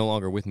he's no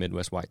longer with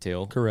Midwest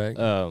Whitetail. Correct.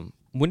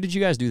 When did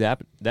you guys do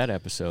that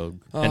episode?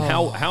 And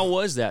how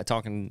was that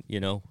talking, you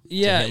know, to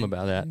him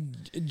about that?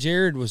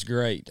 Jared was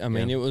great. I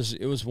mean, it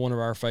was one of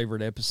our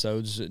favorite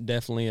episodes.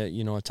 Definitely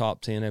a top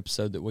 10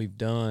 episode that we've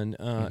done.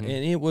 And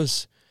it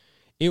was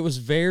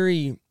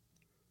very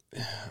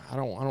I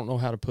don't know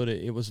how to put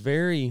it. It was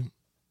very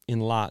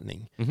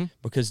enlightening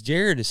because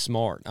Jared is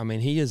smart. I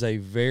mean, he is a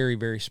very,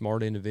 very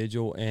smart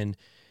individual. And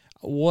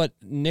what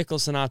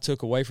Nicholas and I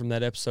took away from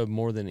that episode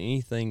more than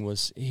anything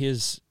was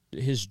his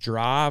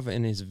drive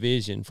and his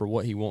vision for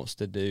what he wants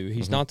to do.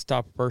 He's not the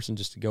type of person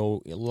just to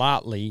go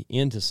lightly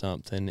into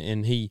something.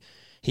 And he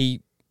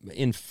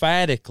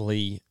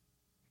emphatically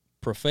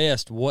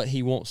professed what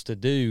he wants to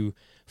do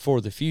for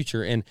the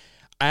future. And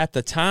at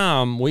the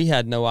time, we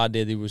had no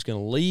idea that he was going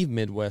to leave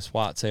Midwest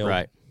Whitetail.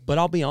 Right. But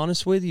I'll be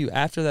honest with you,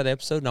 after that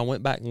episode, and I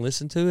went back and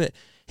listened to it,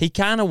 he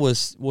kind of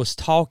was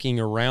talking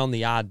around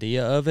the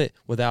idea of it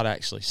without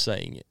actually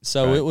saying it.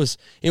 So Right.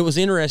 it was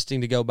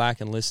interesting to go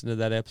back and listen to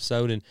that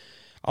episode. And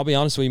I'll be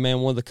honest with you, man,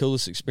 one of the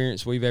coolest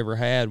experience we've ever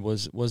had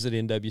was at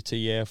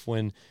NWTF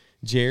when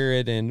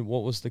Jared and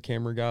what was the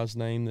camera guy's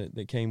name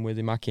that came with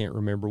him? I can't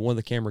remember. One of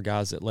the camera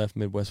guys that left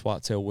Midwest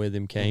Whitetail with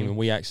him came, and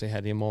we actually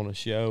had him on a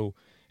show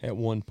at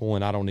one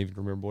point. I don't even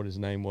remember what his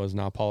name was, and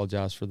I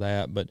apologize for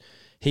that. But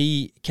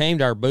he came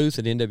to our booth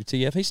at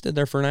NWTF. He stood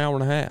there for an hour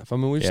and a half. I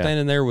mean, we were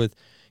standing there with,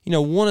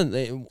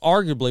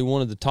 arguably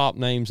one of the top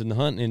names in the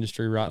hunting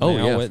industry right now.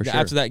 Yeah, for sure.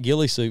 After that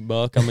ghillie suit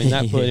buck, I mean,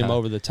 that put him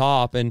over the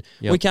top. And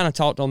we kind of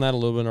talked on that a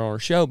little bit on our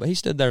show. But he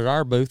stood there at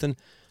our booth, and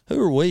who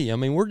are we? I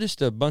mean, we're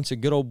just a bunch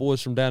of good old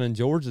boys from down in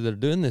Georgia that are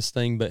doing this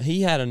thing. But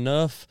he had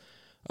enough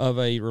of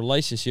a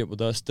relationship with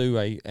us through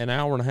an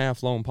hour and a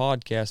half long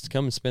podcast to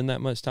come and spend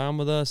that much time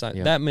with us.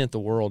 That meant the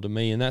world to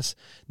me. And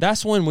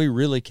that's when we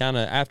really kind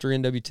of, after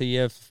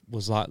NWTF,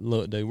 was like,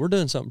 look, dude, we're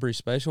doing something pretty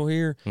special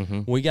here.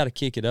 We got to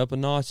kick it up a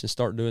notch and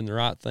start doing the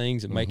right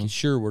things and making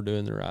sure we're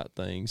doing the right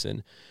things.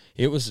 And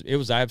it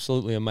was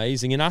absolutely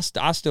amazing. And I've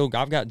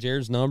got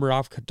Jared's number.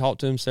 I've talked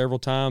to him several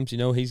times.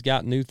 He's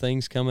got new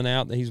things coming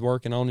out that he's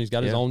working on. He's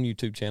got his own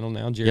YouTube channel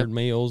now, Jared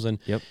Mills, and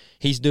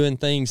he's doing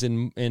things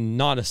in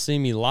not a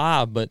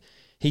semi-live, but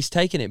he's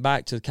taking it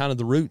back to kind of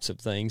the roots of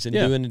things and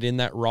doing it in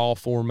that raw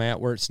format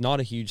where it's not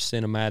a huge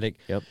cinematic,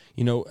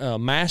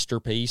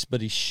 masterpiece,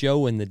 but he's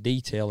showing the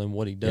detail in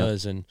what he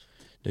does. And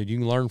dude, you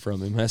can learn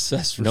from him.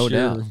 That's for no sure.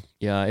 doubt.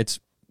 Yeah, it's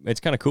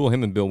kind of cool.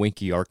 Him and Bill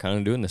Winke are kind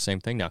of doing the same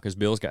thing now because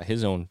Bill's got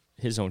his own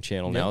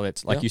channel now.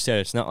 That's like you said,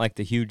 it's not like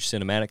the huge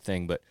cinematic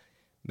thing, but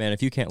man,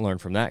 if you can't learn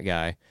from that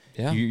guy,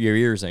 your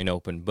ears ain't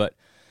open. But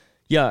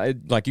yeah,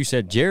 like you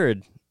said,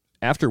 Jared,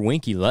 after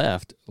Winke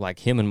left, like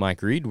him and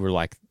Mike Reed were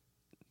like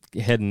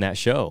heading that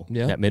show,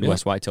 that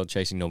Midwest Whitetail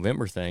Chasing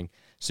November thing.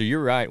 So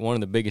you're right, one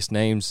of the biggest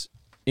names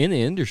in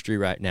the industry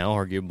right now,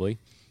 arguably.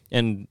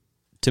 And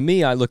to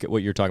me, I look at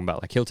what you're talking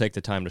about. Like he'll take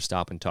the time to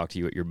stop and talk to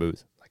you at your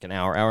booth. An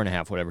hour and a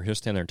half, whatever. He'll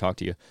stand there and talk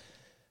to you.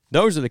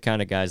 Those are the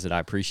kind of guys that I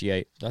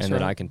appreciate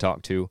that I can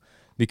talk to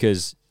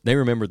because they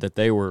remember that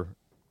they were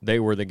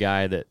the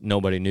guy that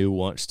nobody knew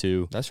wants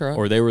to. That's right.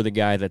 Or they were the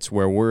guy that's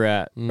where we're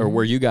at or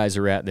where you guys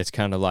are at that's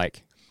kind of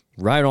like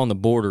right on the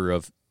border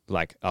of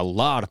like a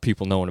lot of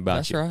people knowing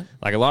about you. That's right.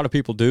 Like a lot of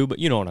people do, but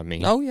you know what I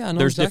mean. Oh, yeah, I know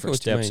There's exactly different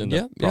what you steps mean.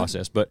 in the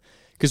process. But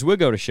because we'll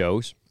go to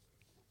shows,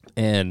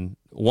 and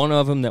one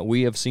of them that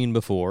we have seen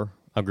before,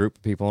 a group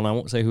of people, and I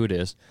won't say who it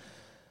is,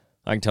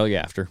 I can tell you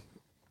after.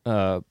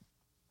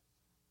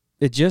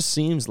 It just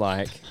seems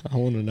like I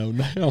want to know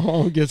now. I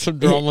want to get some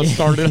drama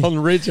started on the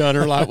Ridge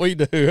Hunter like we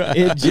do.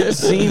 It just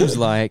seems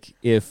like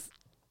if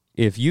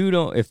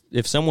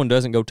someone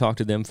doesn't go talk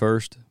to them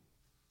first,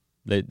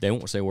 they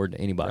won't say a word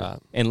to anybody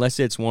unless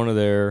it's one of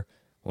their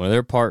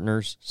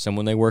partners,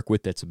 someone they work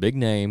with that's a big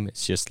name.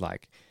 It's just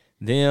like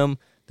them,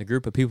 the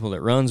group of people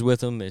that runs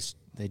with them.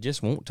 They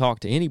just won't talk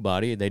to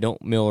anybody. They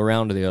don't mill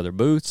around to the other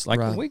booths. Like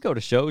when we go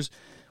to shows,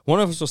 one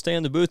of us will stay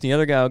in the booth, and the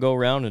other guy will go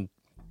around and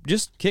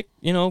just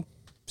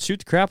shoot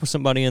the crap with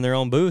somebody in their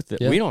own booth that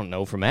we don't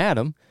know from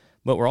Adam,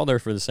 but we're all there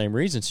for the same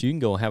reason. So you can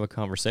go have a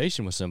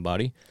conversation with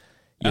somebody.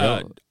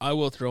 I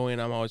will throw in,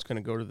 I'm always going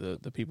to go to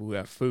the people who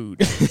have food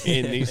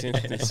in these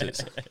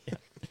instances.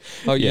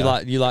 Oh, you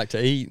like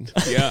to eat?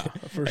 Yeah,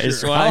 for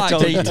sure. I like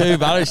to eat too,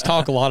 but I just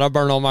talk a lot. I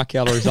burn all my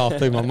calories off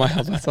through my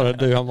mouth. That's what I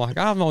do.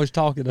 I'm always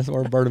talking. That's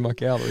where I'm burning my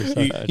calories.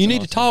 So you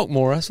need to talk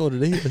more. That's what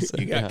it is.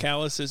 You got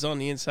calluses on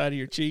the inside of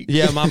your cheeks.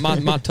 Yeah,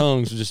 my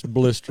tongue's just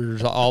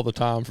blisters all the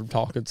time from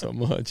talking so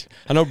much.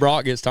 I know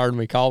Brock gets tired of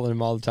me calling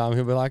him all the time.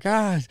 He'll be like,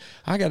 I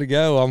got to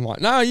go. I'm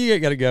like, no, you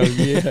got to go.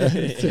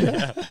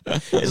 Yeah.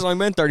 It's only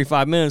been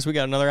 35 minutes. We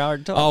got another hour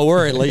to talk. Oh,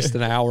 we're at least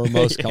an hour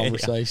most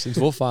conversations.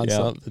 We'll find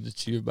something to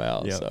chew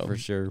about. Yeah, so. for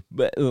sure.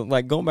 But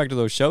like going back to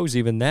those shows,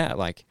 even that,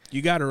 like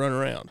you got to run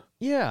around.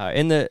 Yeah,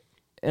 and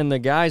the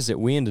guys that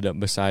we ended up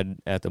beside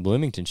at the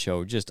Bloomington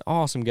show, just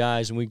awesome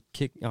guys, and we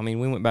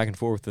went back and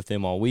forth with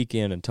them all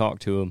weekend and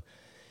talked to them.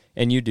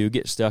 And you do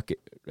get stuck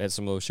at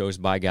some of those shows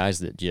by guys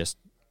that just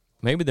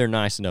maybe they're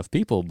nice enough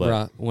people,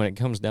 but when it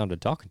comes down to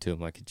talking to them,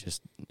 like it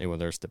just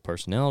whether it's the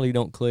personality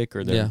don't click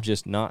or they're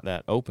just not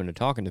that open to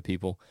talking to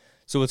people.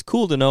 So it's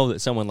cool to know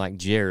that someone like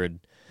Jared,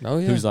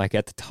 who's like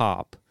at the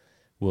top,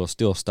 will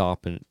still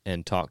stop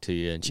and talk to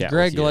you and chat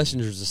Greg with you.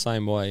 Glesinger's the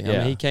same way. I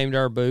mean, he came to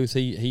our booth.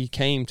 He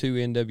came to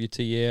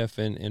NWTF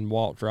and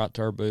walked right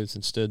to our booth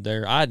and stood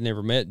there. I'd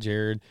never met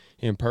Jared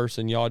in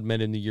person. Y'all had met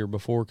him the year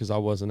before because I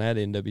wasn't at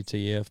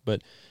NWTF,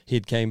 but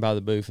he'd came by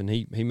the booth and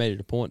he made it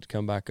a point to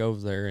come back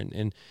over there.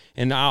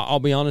 And I'll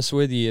be honest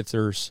with you,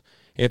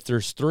 if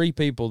there's three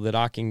people that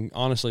I can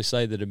honestly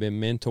say that have been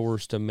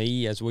mentors to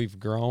me as we've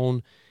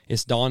grown,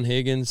 it's Don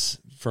Higgins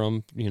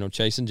from,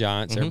 Chasing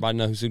Giants. Everybody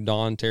knows who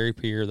Don, Terry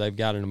Peer. They've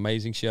got an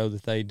amazing show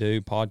that they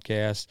do,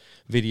 podcast,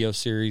 video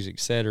series,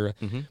 etc.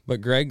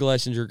 But Greg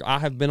Glessinger, I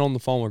have been on the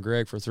phone with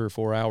Greg for 3 or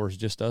 4 hours,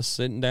 just us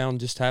sitting down,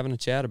 just having a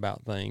chat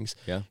about things.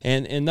 Yeah.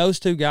 And those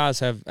two guys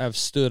have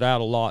stood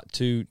out a lot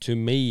to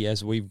me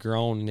as we've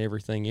grown and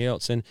everything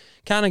else, and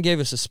kind of gave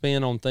us a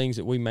spin on things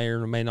that we may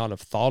or may not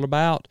have thought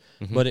about,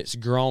 but it's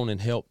grown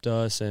and helped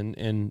us.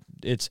 And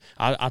it's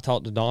I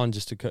talked to Don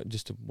just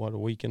a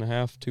week and a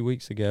half, 2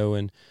 weeks ago,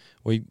 and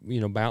we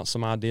bounced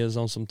some ideas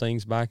on some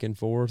things back and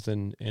forth,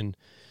 and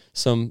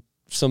some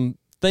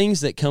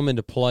things that come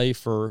into play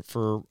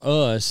for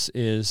us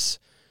is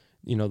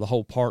the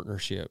whole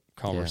partnership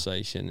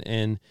conversation.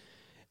 And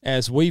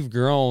as we've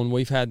grown,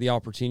 we've had the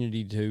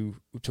opportunity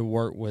to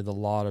work with a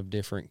lot of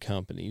different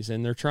companies,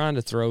 and they're trying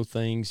to throw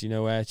things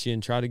at you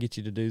and try to get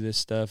you to do this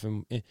stuff,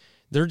 and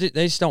they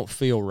just don't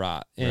feel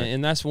right.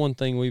 And that's one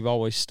thing we've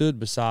always stood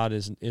beside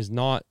is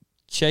not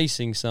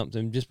chasing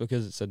something just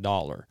because it's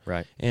 $1.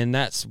 Right. And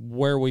that's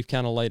where we've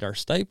kind of laid our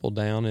staple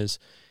down is,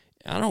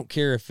 I don't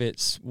care if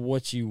it's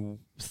what you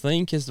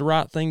think is the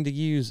right thing to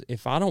use.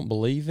 If I don't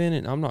believe in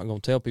it, I'm not going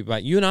to tell people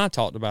about it. You and I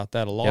talked about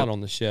that a lot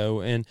on the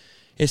show, and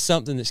it's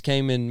something that's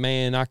came in,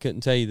 man, I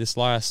couldn't tell you this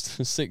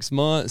last 6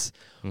 months.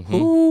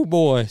 Oh,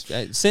 boy.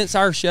 Since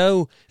our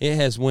show, it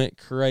has went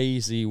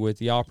crazy with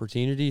the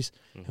opportunities,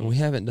 and we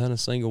haven't done a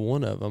single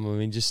one of them. I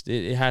mean, just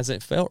it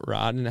hasn't felt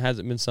right, and it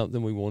hasn't been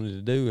something we wanted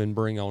to do and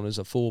bring on as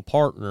a full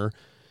partner.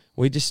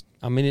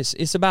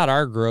 It's about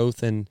our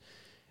growth, and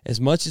as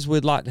much as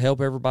we'd like to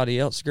help everybody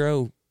else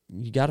grow,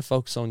 you got to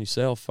focus on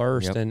yourself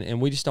first,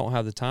 and we just don't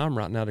have the time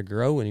right now to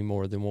grow any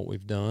more than what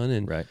we've done.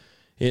 And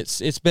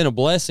it's been a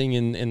blessing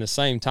in the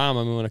same time.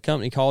 I mean, when a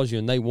company calls you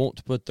and they want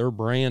to put their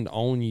brand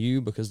on you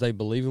because they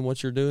believe in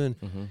what you're doing,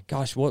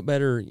 gosh, what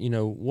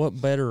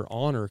better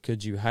honor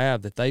could you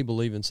have that they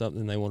believe in something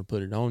and they want to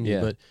put it on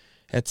you? But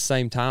at the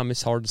same time,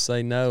 it's hard to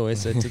say no.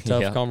 It's a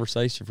tough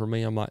conversation for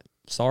me. I'm like,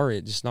 sorry,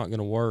 it's just not going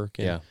to work.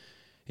 And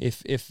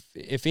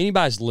if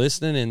anybody's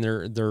listening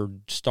and they're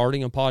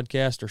starting a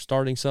podcast or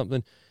starting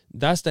something,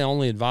 that's the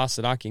only advice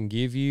that I can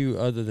give you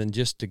other than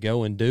just to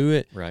go and do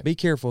it. Right. Be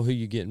careful who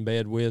you get in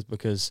bed with,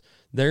 because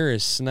there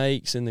is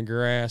snakes in the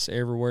grass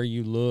everywhere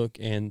you look,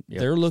 and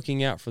they're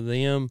looking out for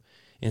them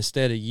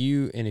instead of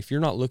you. And if you're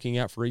not looking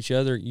out for each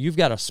other, you've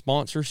got a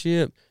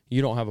sponsorship,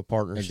 you don't have a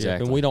partnership.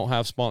 Exactly. And we don't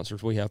have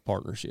sponsors, we have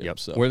partnerships. Yep.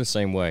 So. We're the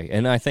same way.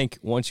 And I think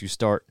once you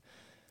start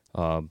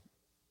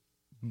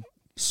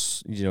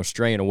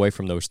straying away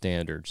from those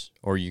standards,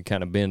 or you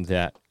kind of bend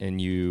that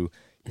and you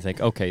think,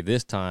 okay,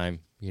 this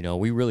time,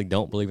 we really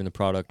don't believe in the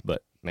product,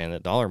 but man,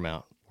 that dollar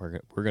amount, we're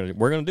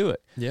gonna do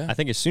it. Yeah. I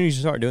think as soon as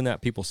you start doing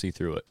that, people see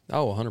through it.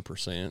 Oh,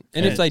 100%.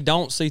 And if they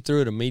don't see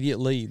through it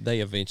immediately, they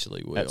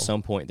eventually will. At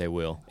some point, they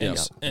will.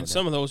 And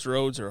some of those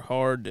roads are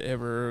hard to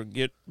ever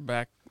get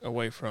back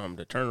away from,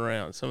 to turn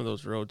around. Some of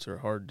those roads are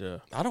hard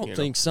to. I don't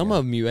think some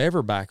of them you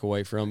ever back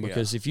away from,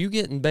 because if you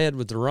get in bed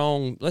with the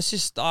wrong, let's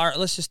just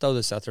throw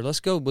this out there.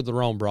 Let's go with the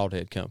wrong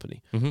broadhead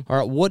company. All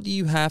right, what do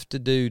you have to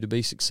do to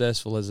be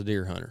successful as a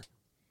deer hunter?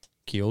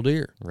 Kill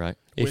deer. Right.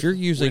 If you're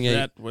using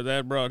with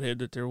that broadhead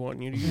that they're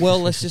wanting you to use.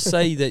 Well, let's just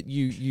say that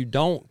you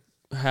don't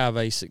have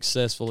a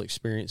successful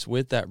experience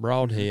with that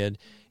broadhead,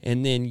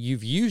 and then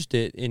you've used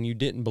it and you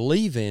didn't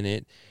believe in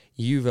it,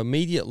 you've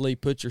immediately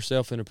put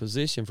yourself in a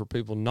position for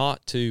people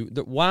not to.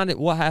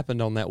 What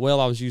happened on that?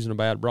 Well, I was using a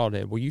bad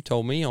broadhead. Well, you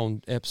told me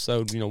on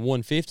episode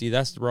 150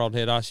 that's the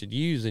broadhead I should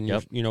use, and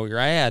your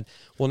ad.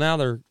 Well, now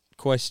they're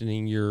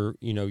questioning your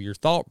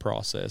thought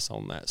process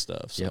on that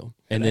stuff. So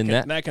and then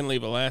then that can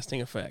leave a lasting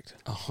effect.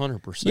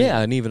 100%. Yeah,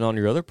 and even on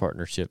your other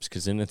partnerships,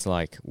 because then it's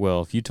like,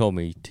 well, if you told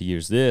me to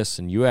use this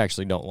and you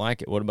actually don't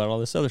like it, what about all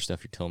this other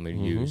stuff you're telling me to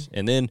use?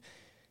 And then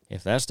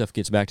if that stuff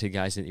gets back to the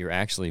guys that you're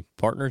actually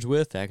partners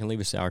with, that can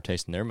leave a sour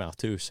taste in their mouth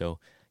too. So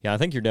yeah, I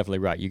think you're definitely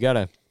right. You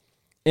gotta,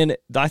 and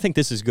I think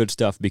this is good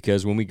stuff,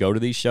 because when we go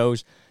to these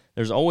shows,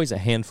 there's always a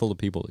handful of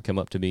people that come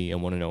up to me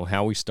and want to know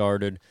how we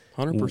started,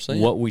 100%,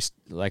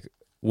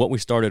 what we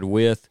started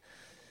with,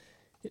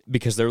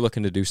 because they're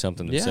looking to do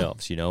something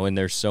themselves, and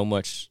there's so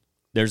much,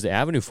 there's the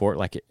avenue for it.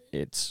 Like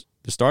it's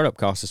the startup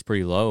cost is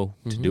pretty low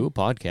to do a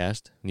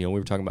podcast. We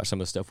were talking about some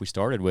of the stuff we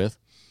started with.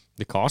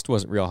 The cost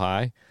wasn't real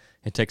high.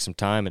 It takes some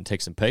time and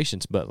takes some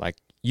patience, but like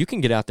you can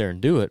get out there and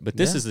do it. But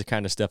this is the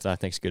kind of stuff that I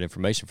think is good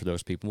information for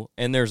those people.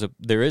 And there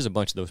is a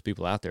bunch of those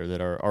people out there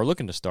that are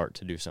looking to start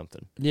to do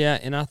something. Yeah,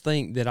 and I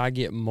think that I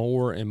get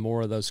more and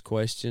more of those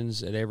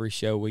questions at every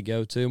show we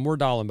go to, and we're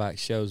dialing back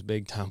shows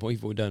big time.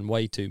 We've done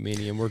way too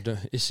many, and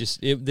it's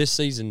just this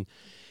season.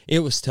 It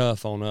was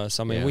tough on us.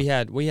 I mean, we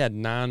had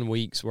 9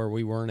 weeks where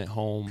we weren't at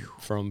home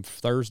from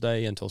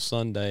Thursday until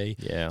Sunday.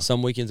 Yeah,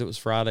 some weekends it was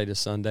Friday to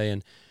Sunday,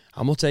 and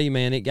I'm going to tell you,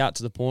 man, it got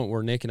to the point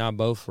where Nick and I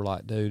both were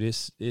like, dude,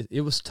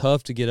 it was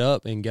tough to get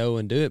up and go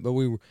and do it. But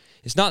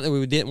it's not that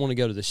we didn't want to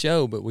go to the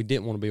show, but we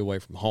didn't want to be away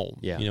from home.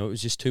 Yeah. It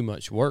was just too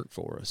much work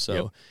for us.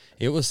 So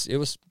it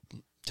was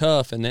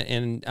tough,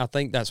 and I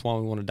think that's why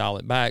we want to dial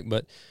it back.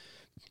 But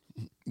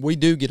we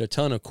do get a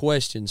ton of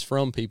questions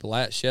from people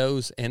at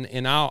shows,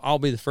 and I'll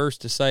be the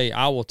first to say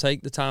I will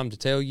take the time to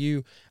tell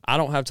you I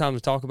don't have time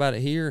to talk about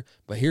it here,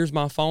 but here's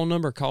my phone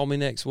number. Call me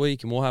next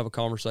week, and we'll have a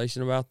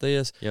conversation about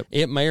this. Yep.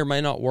 It may or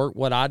may not work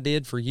what I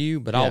did for you,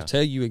 but I'll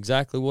tell you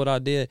exactly what I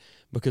did,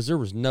 because there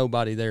was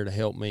nobody there to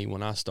help me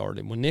when I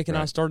started. When Nick and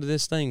I started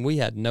this thing, we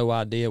had no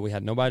idea. We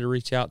had nobody to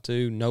reach out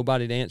to,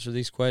 nobody to answer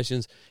these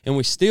questions, and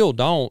we still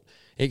don't,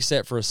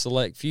 except for a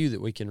select few that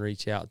we can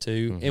reach out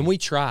to. And we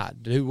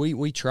tried. Dude,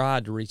 we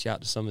tried to reach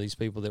out to some of these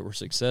people that were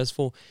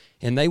successful,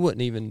 and they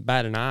wouldn't even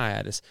bat an eye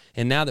at us.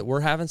 And now that we're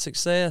having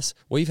success,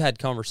 we've had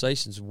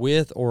conversations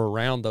with or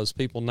around those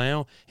people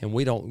now, and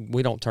we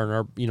don't turn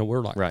our,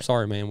 we're like,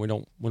 sorry, man, we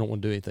don't want to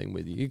do anything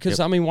with you. Because,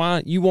 I mean,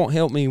 why? You won't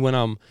help me when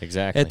I'm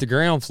at the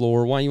ground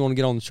floor. Why you want to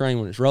get on the train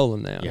when it's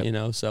rolling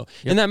now, So,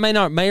 and that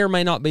may or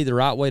may not be the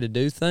right way to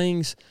do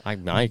things.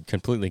 I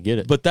completely get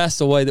it. But that's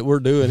the way that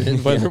we're doing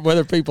it,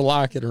 whether people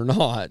like it or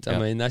not. I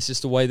mean, that's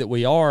just the way that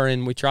we are,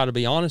 and we try to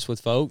be honest with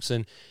folks.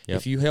 And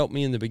if you help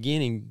me in the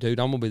beginning, dude,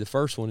 I'm going to be the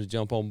first one to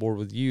jump on board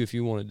with you if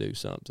you want to do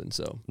something.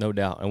 So no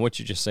doubt. And what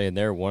you just said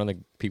there, one of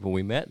the people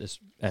we met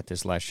at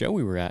this last show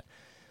we were at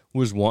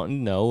was wanting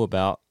to know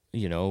about,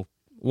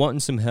 wanting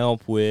some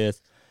help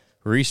with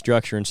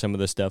restructuring some of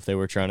the stuff they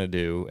were trying to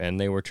do, and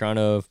they were trying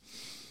to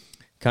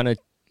kind of,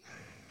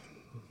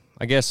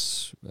 I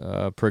guess,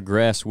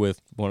 progress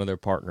with one of their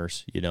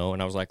partners, and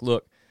I was like,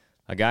 look,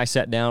 a guy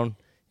sat down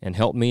and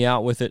helped me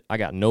out with it. I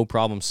got no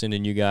problem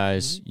sending you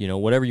guys,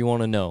 whatever you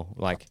want to know.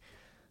 Like,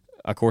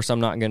 of course, I'm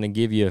not going to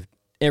give you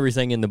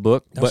everything in the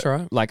book,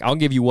 but like, I'll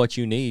give you what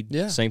you need.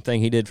 Yeah. Same thing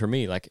he did for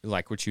me, like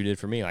what you did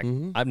for me. Like,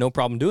 I have no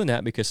problem doing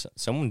that because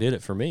someone did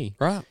it for me.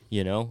 Right.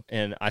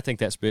 And I think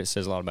that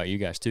says a lot about you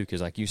guys too,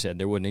 because like you said,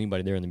 there wasn't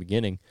anybody there in the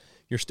beginning.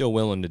 You're still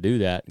willing to do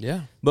that.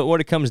 Yeah. But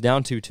what it comes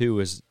down to too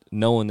is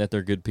knowing that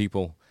they're good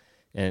people,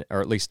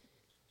 or at least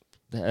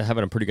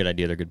having a pretty good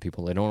idea they're good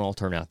people. They don't all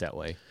turn out that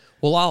way.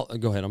 Well, I'll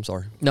go ahead. I'm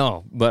sorry.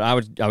 No, but I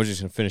was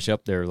just going to finish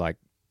up there. Like,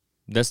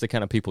 that's the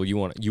kind of people you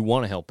want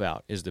to help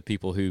out, is the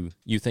people who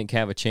you think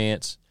have a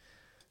chance,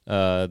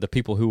 the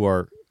people who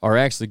are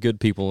actually good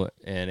people,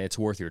 and it's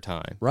worth your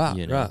time.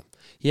 Right, right.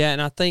 Yeah,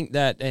 and I think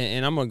that,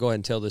 and I'm going to go ahead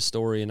and tell this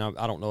story, and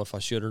I don't know if I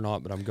should or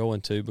not, but I'm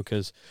going to,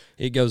 because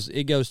it goes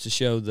to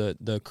show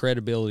the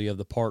credibility of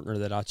the partner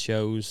that I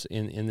chose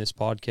in this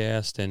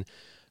podcast. And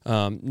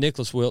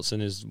Nicholas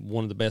Wilson is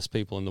one of the best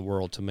people in the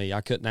world to me.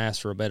 I couldn't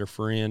ask for a better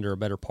friend or a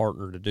better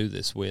partner to do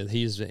this with.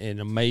 He's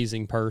an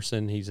amazing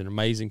person. He's an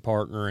amazing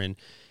partner, and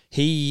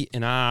he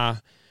and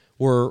I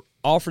were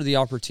offered the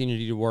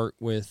opportunity to work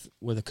with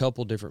a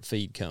couple different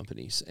feed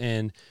companies.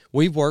 And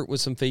we've worked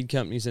with some feed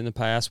companies in the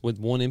past, with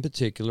one in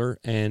particular,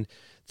 and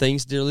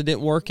things really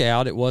didn't work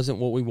out. It wasn't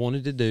what we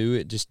wanted to do.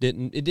 It just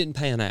didn't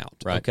pan out.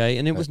 Right. Okay.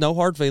 And it was no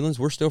hard feelings.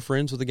 We're still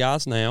friends with the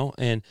guys now.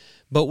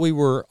 But we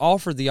were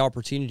offered the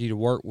opportunity to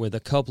work with a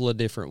couple of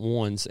different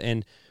ones,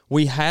 and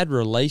we had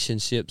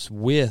relationships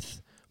with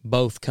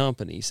both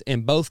companies,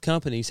 and both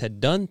companies had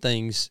done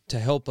things to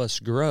help us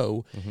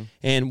grow.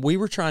 And we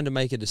were trying to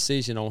make a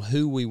decision on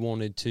who we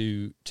wanted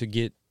to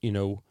get,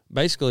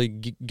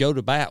 basically go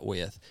to bat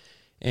with.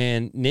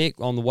 And Nick,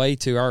 on the way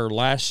to our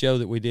last show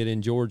that we did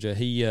in Georgia,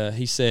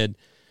 he said,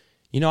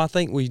 I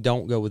think we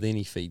don't go with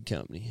any feed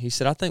company. He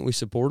said, I think we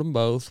support them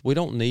both. We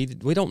don't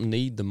need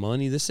the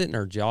money. This isn't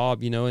our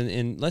job,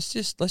 and let's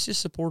just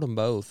support them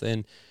both.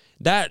 And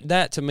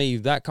that to me,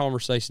 that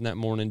conversation that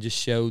morning just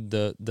showed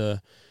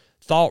the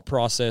thought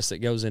process that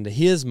goes into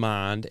his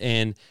mind.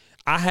 And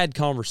I had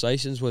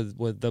conversations with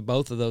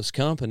both of those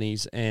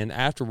companies, and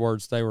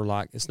afterwards they were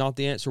like, it's not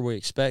the answer we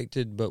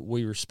expected, but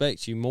we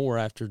respect you more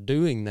after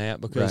doing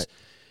that, because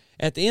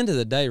at the end of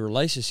the day,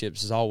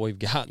 relationships is all we've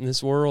got in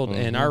this world,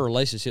 and our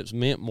relationships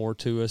meant more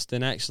to us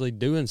than actually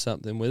doing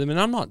something with them. And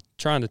I'm not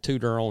trying to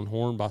toot our own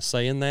horn by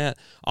saying that.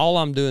 All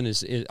I'm doing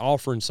is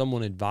offering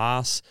someone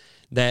advice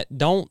that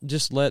don't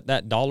just let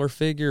that dollar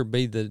figure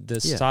be the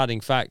deciding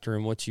factor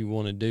in what you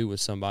want to do with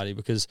somebody.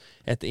 Because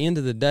at the end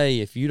of the day,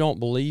 if you don't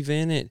believe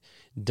in it,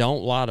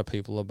 don't lie to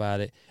people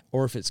about it.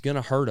 Or if it's going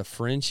to hurt a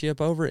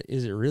friendship over it,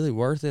 is it really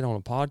worth it on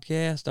a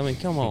podcast? I mean,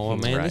 come on,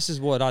 man. Right. This is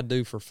what I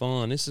do for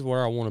fun. This is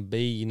where I want to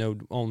be,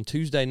 on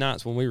Tuesday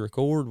nights when we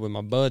record with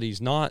my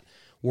buddies, not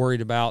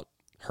worried about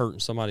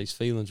hurting somebody's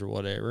feelings or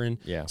whatever. And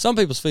some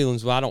people's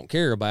feelings, I don't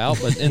care about,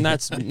 and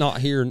that's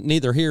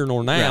neither here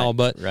nor now. Right,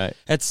 but right.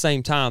 At the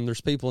same time,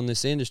 there's people in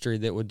this industry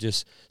that would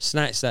just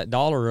snatch that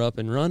dollar up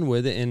and run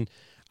with it. And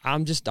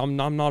I'm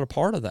not a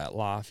part of that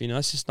life.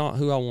 It's just not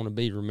who I want to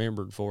be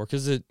remembered for.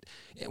 Because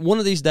one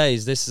of these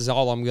days, this is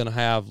all I'm going to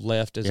have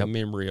left as a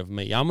memory of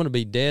me. I'm going to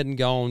be dead and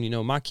gone.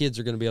 My kids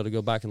are going to be able to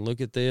go back and look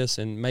at this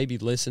and maybe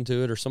listen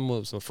to it, or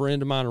someone's a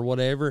friend of mine or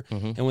whatever.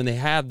 And when they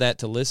have that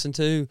to listen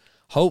to,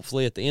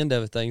 hopefully at the end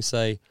of it, they can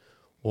say,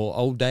 well,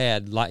 old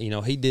Dad,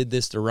 he did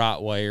this the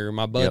right way, or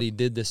my buddy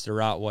did this the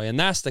right way. And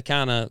that's the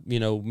kind of,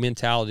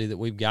 mentality that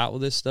we've got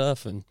with this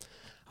stuff. And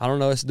I don't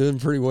know, it's doing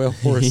pretty well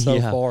for us so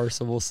far,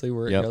 so we'll see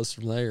where it goes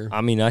from there.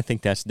 I mean, I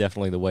think that's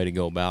definitely the way to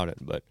go about it.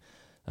 But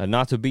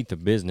not to beat the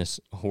business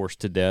horse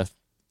to death,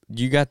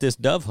 you got this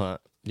dove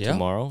hunt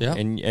tomorrow. Yeah.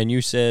 And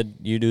you said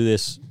you do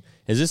this.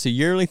 Is this a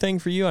yearly thing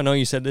for you? I know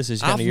you said this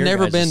is kind of your I've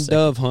never guys' been second.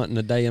 dove hunting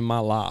a day in my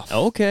life.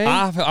 Okay.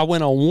 I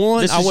went on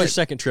one. This I is went, your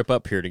second trip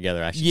up here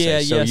together, I should Yeah,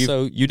 say. So yeah, you,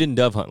 so- you didn't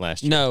dove hunt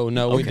last year? No,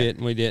 Okay.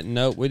 we didn't.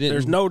 No, we didn't.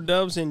 There's no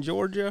doves in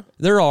Georgia?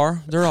 There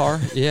are,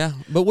 yeah.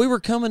 But we were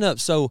coming up,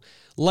 so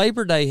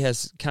Labor Day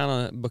has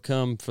kind of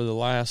become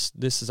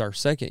this is our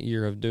second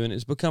year of doing it.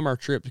 It's become our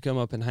trip to come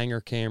up and hang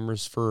our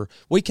cameras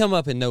we come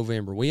up in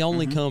November. We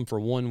only come for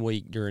 1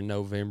 week during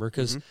November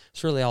because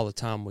it's really all the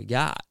time we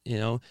got,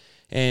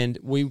 And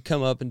we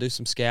come up and do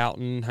some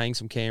scouting, hang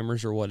some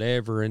cameras or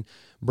whatever. And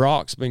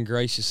Brock's been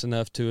gracious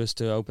enough to us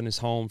to open his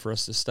home for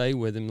us to stay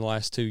with him the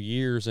last 2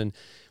 years. And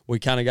we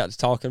kind of got to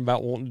talking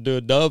about wanting to do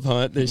a dove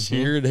hunt this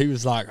year. And he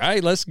was like,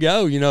 hey, let's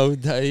go.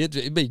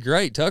 It'd be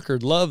great.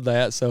 Tucker'd love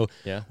that. So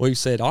we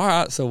said, all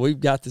right. So we've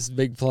got this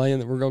big plan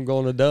that we're going to go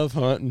on a dove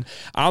hunt. And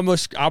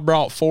I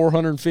brought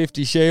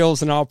 450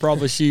 shells, and I'll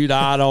probably shoot,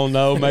 I don't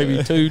know,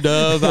 maybe 2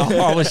 dove. I'll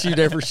probably shoot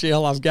every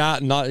shell I've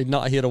got and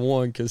not hit a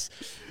one because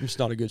I'm just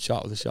not a good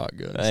shot with a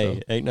shotgun.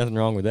 Hey, ain't nothing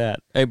wrong with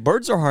that. Hey,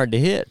 birds are hard to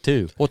hit,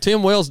 too. Well,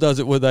 Tim Wells does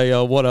it with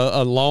a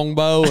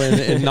longbow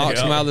and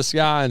knocks them out of the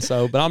sky. And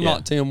so, but I'm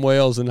not Tim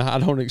Wells, and I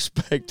don't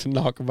expect to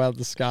knock them out of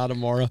the sky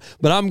tomorrow.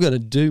 But I'm going to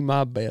do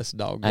my best,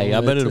 dog. Hey,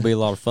 I bet it'll be a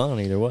lot of fun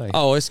either way.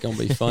 Oh, it's going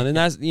to be fun. And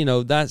that's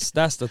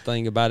the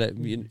thing about it.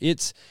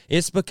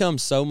 It's become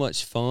so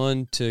much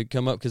fun to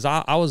come up because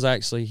I was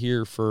actually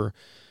here for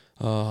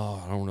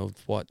I don't know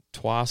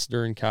twice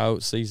during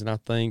coyote season. I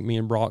think me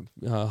and Brock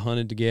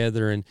hunted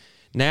together, and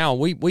now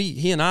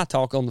he and I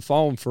talk on the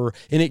phone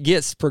and it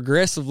gets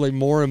progressively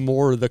more and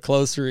more the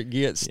closer it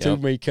gets to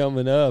me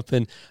coming up.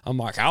 And I'm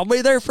like, I'll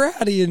be there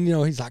Friday. And,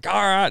 he's like, all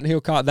right. And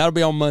he'll call, that'll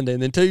be on Monday.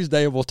 And then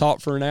Tuesday we'll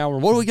talk for an hour.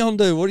 What are we going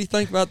to do? What do you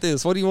think about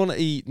this? What do you want to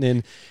eat? And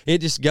then it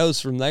just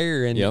goes from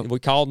there. And we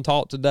called and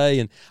talked today.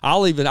 And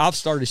I've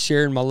started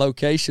sharing my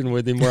location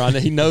with him where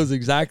he knows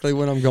exactly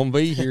when I'm going to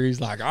be here. He's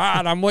like, all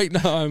right, I'm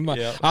waiting on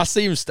him. I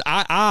see him.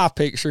 I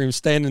picture him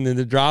standing in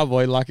the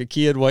driveway like a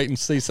kid waiting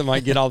to see somebody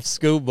get off the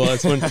school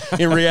bus. When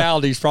in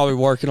reality he's probably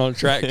working on a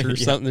tractor or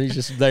something. He's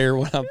just there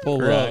when I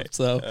pull up.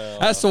 So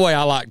that's the way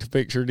I like to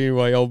picture it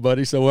anyway, old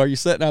buddy. So while you're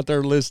sitting out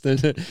there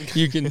listening,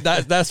 you can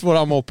that's what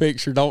I'm gonna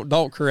picture.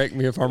 Don't correct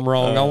me if I'm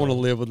wrong. I want to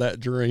live with that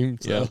dream.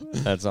 So.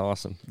 Yeah, that's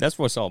awesome. That's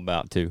what it's all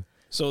about too.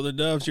 So the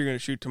doves you're going to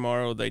shoot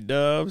tomorrow, are they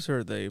doves or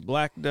are they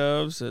black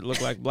doves that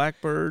look like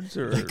blackbirds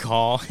or They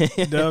call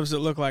doves that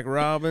look like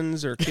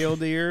robins or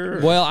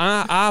killdeer? Well,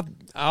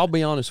 I'll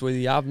be honest with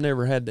you. I've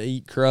never had to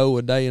eat crow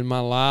a day in my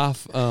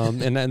life,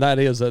 and that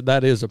is a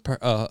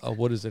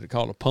what is it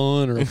called, a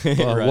pun or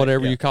Right,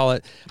 whatever you call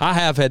it. I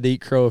have had to eat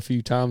crow a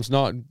few times,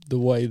 not the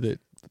way that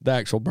the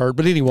actual bird,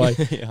 but anyway,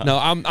 no,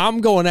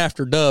 I'm going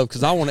after dove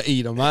because I want to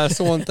eat them. That's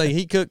the one thing.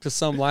 He cooked us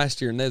some last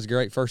year, and that's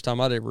great. First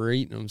time I'd ever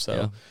eaten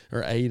them,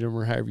 or ate them,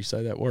 or however you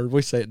say that word.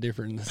 We say it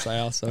different in the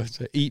South, so it's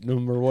eating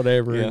them or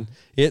whatever. Yeah. And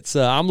it's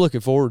I'm looking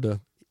forward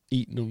to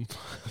eating them.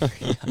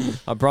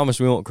 I promise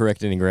we won't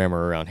correct any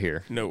grammar around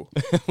here. No,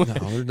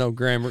 there's no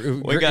grammar.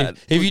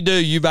 If you do,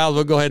 you might as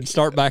well go ahead and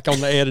start back on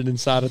the editing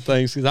side of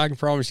things because I can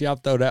promise you I've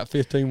thrown out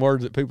 15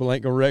 words that people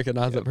ain't gonna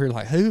recognize up here.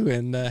 Like, who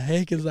in the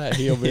heck is that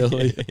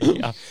hillbilly?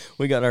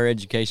 We got our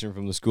education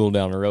from the school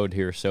down the road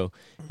here, so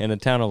in a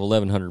town of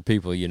 1,100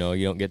 people, you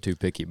don't get too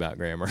picky about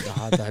grammar.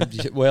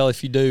 Well,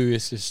 if you do,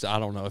 it's just I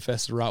don't know if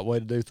that's the right way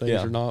to do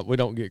things or not. We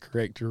don't get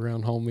corrected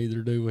around home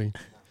either, do we?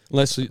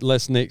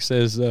 Unless Nick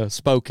says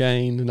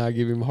Spokane, and I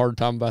give him a hard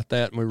time about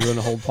that, and we run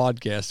a whole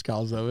podcast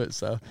because of it.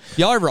 So,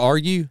 y'all ever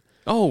argue?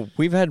 Oh,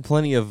 we've had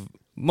plenty of,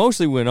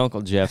 mostly when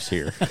Uncle Jeff's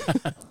here.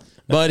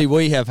 Buddy,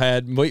 we have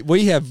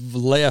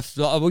left.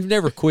 We've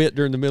never quit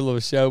during the middle of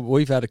a show, but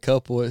we've had a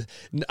couple of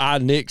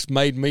Nick's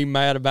made me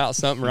mad about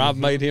something, or I've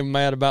made him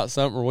mad about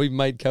something, or we've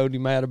made Cody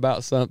mad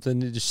about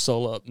something. And just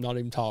soul up, not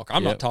even talk.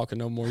 I'm not talking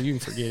no more. You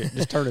can forget it.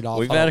 Just turn it off.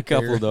 We've had a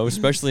couple of those,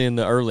 especially in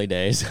the early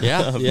days.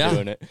 Of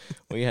doing it.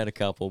 We had a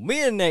couple.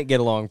 Me and Nate get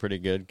along pretty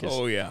good.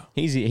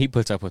 He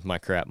puts up with my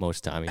crap most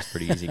of the time. He's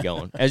pretty easy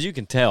going. As you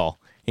can tell,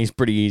 he's a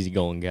pretty easy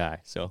going guy.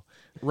 So.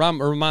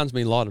 Reminds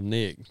me a lot of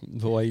Nick,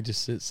 the way he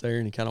just sits there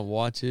and he kind of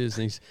watches.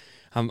 And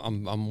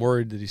I'm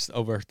worried that he's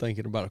over there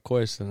thinking about a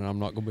question and I'm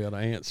not going to be able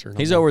to answer.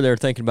 He's over there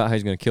thinking about how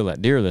he's going to kill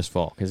that deer this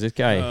fall because this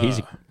guy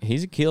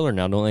he's a killer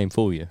now. Don't let him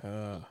fool you.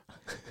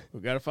 We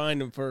got to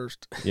find him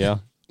first. Yeah,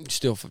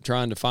 still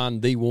trying to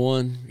find the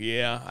one.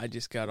 Yeah, I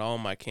just got all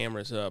my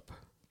cameras up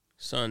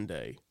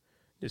Sunday.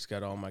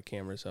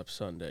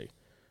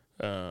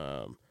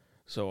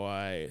 So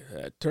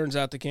turns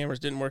out the cameras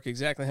didn't work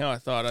exactly how I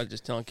thought. I was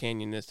just telling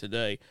Canyon this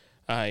today.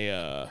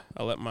 I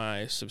let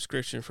my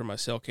subscription for my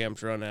cell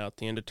cams run out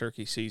the end of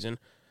turkey season.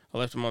 I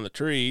left them on the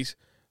trees.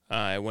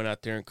 I went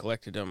out there and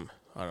collected them,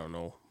 I don't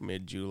know,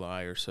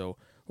 mid-July or so.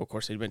 Well, of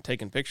course, they'd been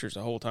taking pictures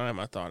the whole time.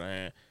 I thought,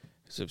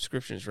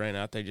 subscriptions ran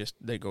out.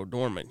 They go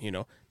dormant,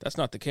 That's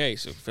not the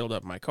case. It filled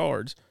up my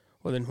cards.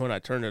 Well, then when I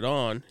turned it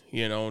on,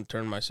 and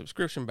turned my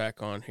subscription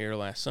back on here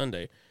last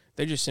Sunday,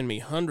 they just send me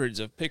hundreds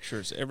of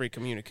pictures every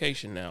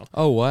communication now.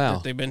 Oh, wow.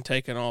 That they've been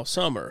taking all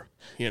summer,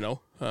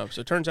 So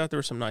it turns out there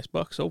were some nice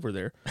bucks over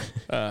there.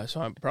 So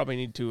I probably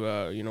need to,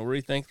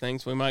 rethink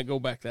things. We might go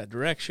back that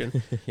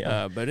direction.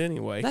 Yeah. But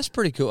anyway. That's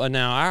pretty cool.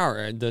 Now,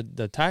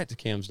 the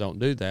Tacticams don't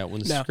do that. When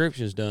the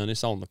subscription's done,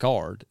 it's on the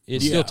card.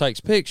 It still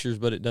takes pictures,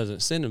 but it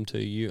doesn't send them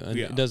to you, and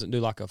it doesn't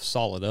do like a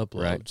solid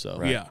upload. Right. So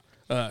Yeah.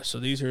 So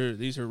these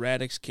are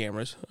Radix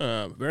cameras.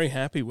 Very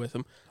happy with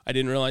them. I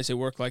didn't realize they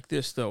work like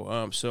this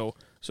though.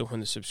 So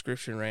when the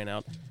subscription ran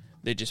out,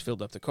 they just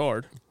filled up the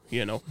card,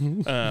 and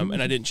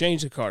I didn't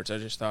change the cards. I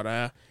just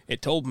thought,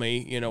 it told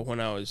me, when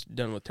I was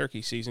done with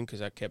turkey season,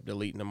 because I kept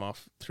deleting them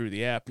off through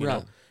the app, you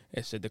know,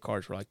 it said the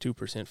cards were like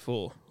 2%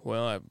 full.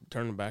 Well, I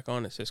turned them back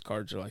on. It says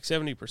cards are like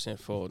 70%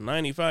 full,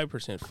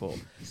 95% full.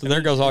 So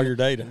there goes all your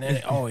data. And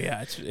then,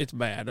 it's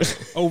bad.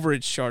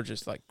 Overage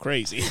charges like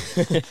crazy.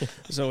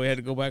 So we had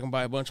to go back and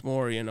buy a bunch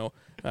more,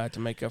 to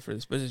make up for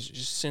this. But it's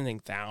just sending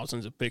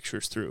thousands of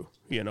pictures through,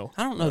 I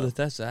don't know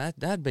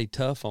that'd be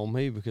tough on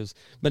me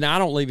but now I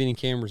don't leave any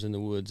cameras in the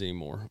woods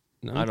anymore.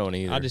 No, I don't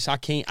either.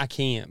 I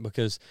can't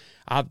because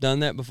I've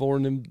done that before.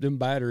 And them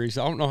batteries,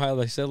 I don't know how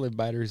they sell them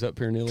batteries up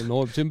here in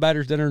Illinois. But them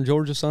batteries that are in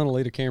Georgia, son, will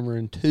leave a camera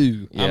in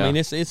 2. Yeah. I mean,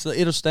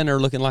 it'll stand there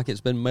looking like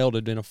it's been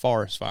melted in a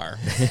forest fire.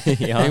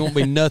 Yeah. There won't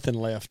be nothing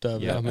left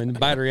of it. Yeah. I mean,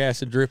 battery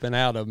acid dripping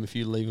out of them if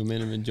you leave them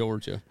in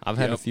Georgia. I've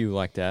had a few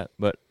like that,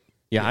 but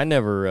I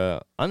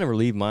never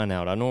leave mine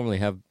out.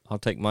 I'll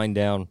take mine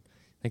down.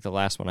 I think the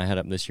last one I had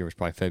up this year was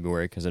probably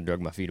February because I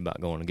drug my feet about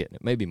going and getting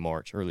it. Maybe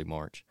March, early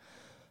March.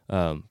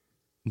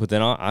 But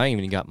then I ain't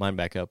even got mine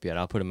back up yet.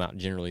 I'll put them out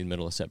generally in the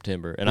middle of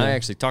September. And I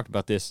actually talked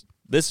about this.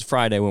 This is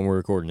Friday when we're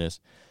recording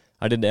this.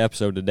 I did the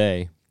episode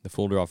today, the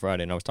Full Draw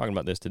Friday, and I was talking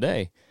about this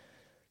today.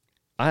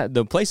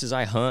 The places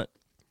I hunt,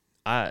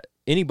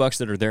 any bucks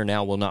that are there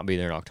now will not be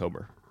there in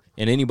October.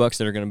 And any bucks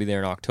that are going to be there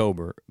in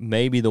October,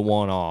 maybe the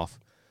one-off,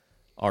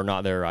 are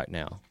not there right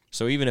now.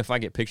 So even if I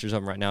get pictures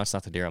of them right now, it's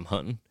not the deer I'm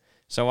hunting.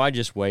 So I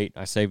just wait.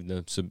 I save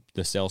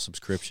the sell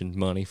subscription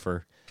money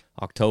for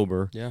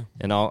October,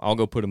 and I'll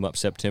go put them up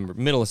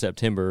middle of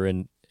September,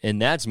 and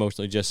that's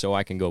mostly just so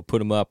I can go put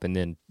them up, and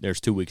then there's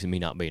 2 weeks of me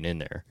not being in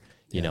there.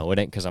 You know, it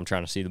ain't because I'm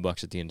trying to see the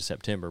bucks at the end of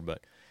September,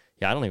 but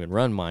I don't even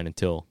run mine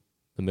until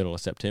the middle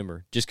of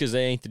September, just because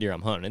they ain't the deer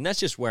I'm hunting, and that's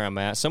just where I'm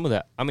at. Some of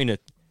that, I mean,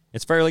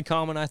 it's fairly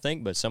common, I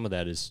think, but some of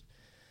that is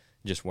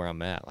just where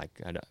I'm at. Like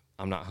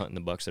I'm not hunting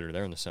the bucks that are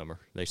there in the summer;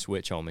 they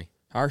switch on me.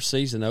 Our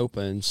season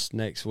opens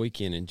next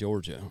weekend in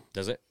Georgia.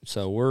 Does it?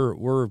 So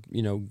we're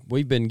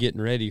we've been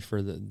getting ready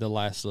for the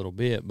last little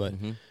bit, but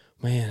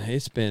man,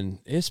 it's been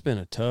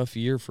a tough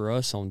year for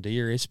us on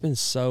deer. It's been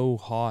so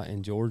hot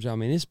in Georgia. I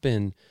mean, it's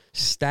been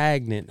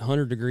stagnant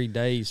 100-degree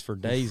days for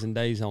days and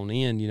days on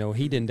end.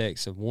 Heat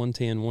index of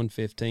 110,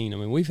 115. I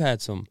mean, we've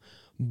had some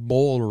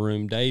boiler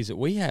room days that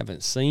we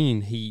haven't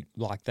seen heat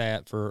like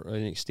that for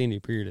an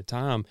extended period of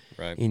time.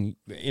 Right.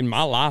 In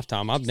my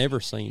lifetime, I've never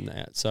seen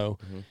that. So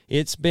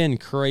it's been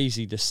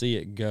crazy to see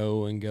it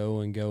go and go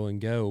and go and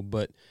go.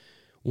 But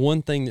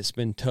one thing that's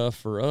been tough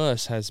for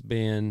us has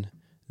been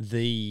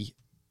the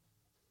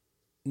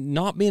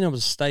not being able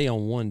to stay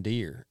on one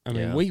deer. I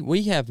mean,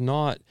 we have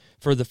not,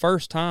 for the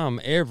first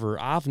time ever,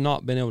 I've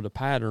not been able to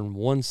pattern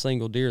one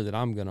single deer that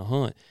I'm going to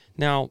hunt.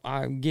 Now,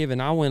 I went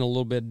a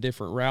little bit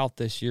different route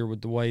this year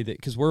with the way that,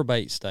 because we're a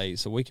bait state,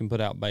 so we can put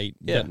out bait.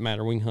 It doesn't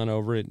matter. We can hunt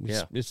over it.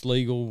 It's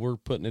legal. We're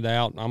putting it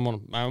out. I'm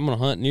gonna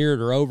hunt near it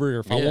or over it, or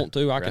if I want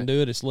to, I can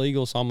do it. It's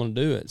legal, so I'm gonna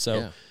do it.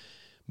 So,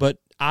 but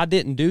I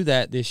didn't do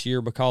that this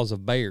year because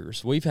of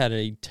bears. We've had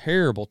a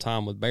terrible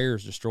time with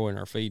bears destroying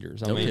our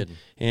feeders. I mean,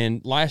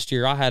 and last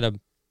year I had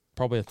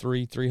probably a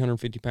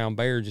 350-pound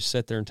bear just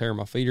sit there and tear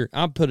my feeder.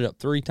 I put it up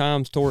 3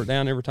 times, tore it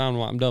down every time.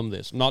 I'm done with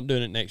this. I'm not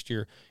doing it next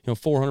year.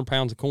 400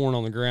 pounds of corn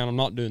on the ground. I'm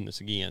not doing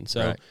this again.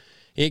 So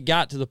it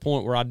got to the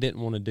point where I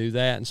didn't want to do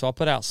that. And so I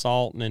put out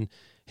salt, and then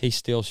he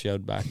still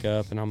showed back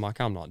up. And I'm like,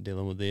 I'm not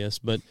dealing with this.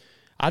 But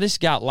I just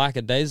got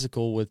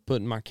lackadaisical with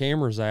putting my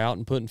cameras out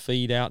and putting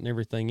feed out and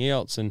everything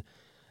else. And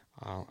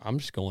I'm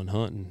just going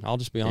hunting. I'll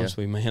just be honest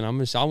with you, man.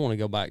 I want to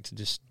go back to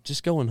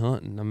just going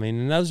hunting. I mean,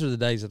 and those are the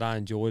days that I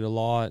enjoyed a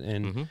lot,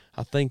 and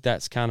I think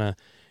that's kind of,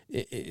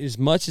 as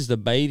much as the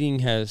baiting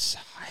has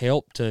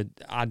helped to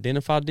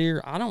identify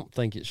deer, I don't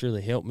think it's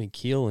really helped me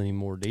kill any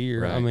more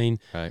deer. I mean,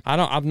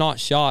 I've not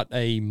shot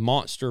a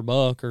monster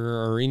buck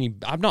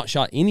I've not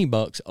shot any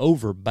bucks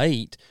over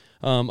bait.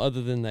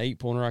 Other than the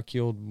 8-pointer I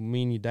killed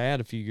me and your dad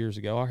a few years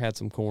ago. I had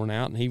some corn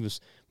out, and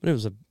but it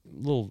was a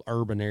little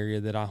urban area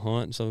that I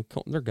hunt, so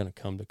they're going to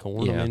come to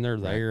corn. I mean, they're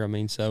there. I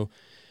mean, so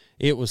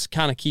it was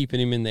kind of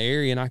keeping him in the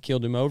area, and I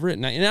killed him over it.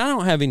 And I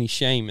don't have any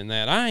shame in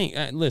that.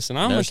 Listen,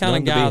 I'm the kind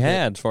of guy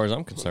as far as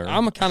I'm concerned.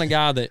 I'm a kind of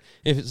guy that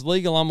if it's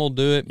legal, I'm going to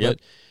do it. But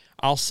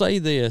I'll say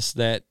this,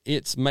 that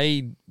it's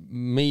made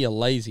me a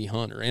lazy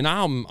hunter, and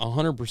I'm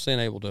 100%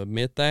 able to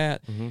admit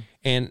that.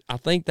 And I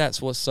think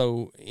that's what's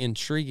so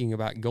intriguing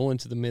about going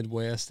to the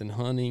Midwest and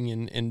hunting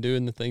and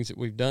doing the things that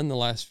we've done the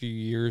last few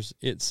years.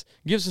 It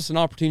gives us an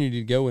opportunity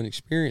to go and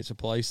experience a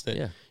place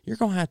that you're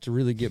going to have to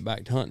really get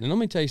back to hunting. And let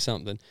me tell you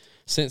something.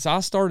 since I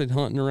started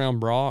hunting around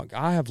Brock,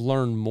 I have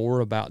learned more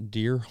about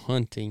deer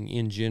hunting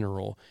in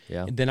general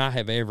than I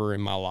have ever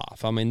in my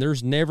life. I mean,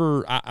 there's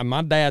never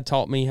my dad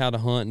taught me how to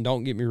hunt, and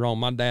don't get me wrong,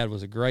 my dad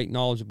was a great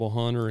knowledgeable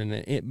hunter,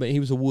 but he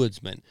was a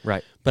woodsman.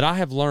 Right. But I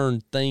have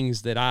learned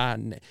things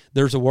that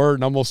there's a word,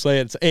 and I'm going to say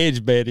it's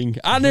edge bedding.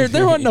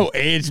 There wasn't no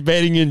edge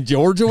bedding in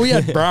Georgia. We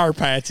had briar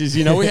patches,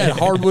 we had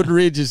hardwood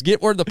ridges.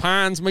 Get where the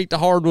pines meet the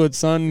hardwood,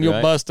 son, and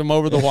you'll bust them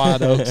over the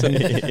white oaks. And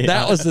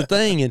that was the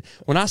thing. And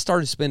when I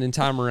started spending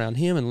time around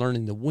him and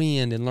learning the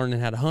wind and learning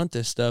how to hunt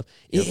this stuff,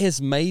 it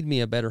has made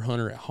me a better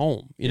hunter at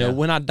home.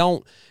 When I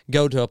don't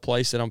go to a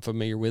place that I'm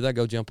familiar with, I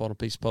go jump on a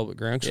piece of public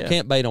ground, because you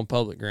can't bait on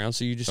public ground,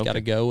 so you just got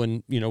to go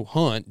and,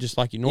 hunt just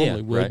like you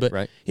normally would.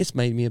 But it's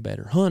made me a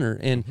better hunter.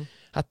 And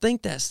I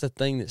think that's the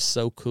thing that's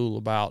so cool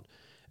about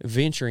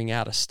venturing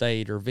out of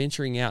state or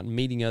venturing out and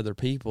meeting other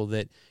people,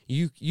 that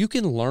you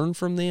can learn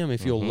from them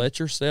if you'll let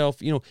yourself,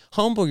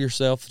 humble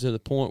yourself to the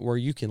point where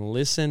you can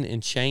listen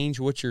and change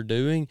what you're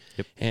doing.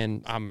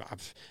 And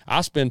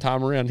I spend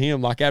time around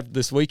him. Like after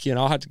this weekend,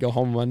 I'll have to go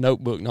home with my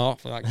notebook and I'll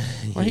like,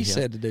 well, he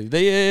said to do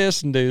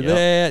this and do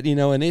that,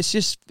 and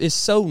it's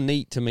so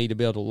neat to me to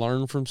be able to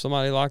learn from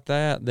somebody like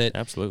that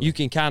Absolutely. You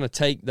can kind of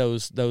take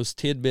those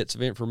tidbits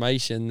of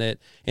information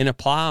and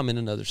apply them in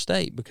another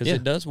state, because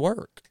it does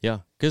work. Yeah,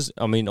 because,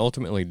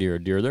 ultimately deer,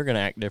 they're going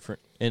to act different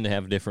and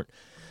have different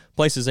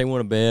places they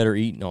want to bed or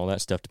eat and all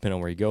that stuff depending on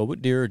where you go. But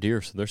deer are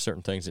deer, so there's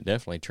certain things that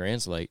definitely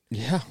translate.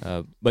 Yeah.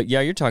 But,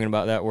 you're talking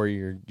about that where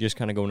you're just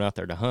kind of going out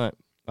there to hunt.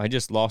 I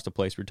just lost a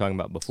place we were talking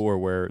about before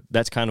where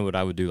that's kind of what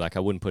I would do. Like I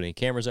wouldn't put any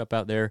cameras up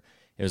out there.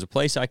 It was a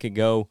place I could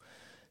go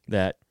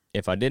that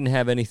if I didn't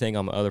have anything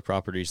on my other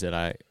properties that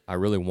I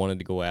really wanted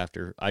to go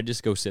after, I'd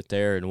just go sit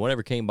there, and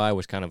whatever came by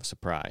was kind of a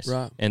surprise.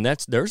 Right. And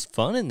there's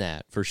fun in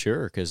that for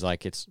sure, because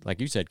it's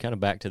like you said, kind of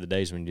back to the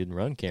days when you didn't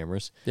run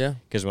cameras. Yeah.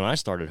 Because when I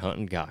started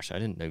hunting, gosh, I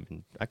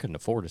couldn't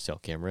afford a cell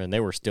camera, and they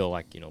were still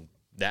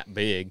that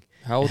big.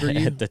 How old are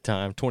you at the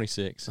time?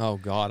 26. Oh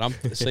God, I'm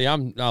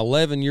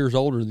 11 years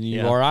older than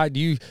you are. Do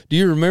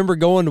you remember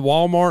going to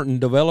Walmart and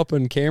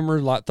developing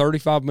cameras like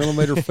 35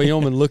 millimeter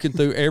film and looking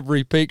through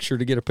every picture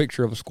to get a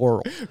picture of a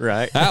squirrel?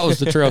 Right. That was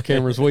the trail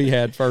cameras we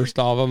had first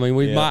off.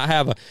 We might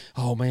have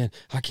oh man,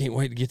 I can't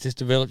wait to get this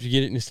developed. You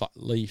get it, and it's like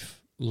leaf,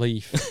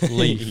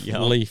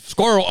 leaf,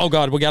 squirrel. Oh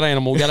God, we got an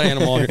animal here.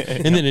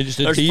 And then it's just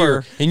a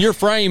deer, and you're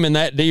framing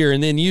that deer,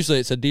 and then usually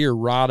it's a deer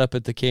right up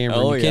at the camera.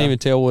 You can't even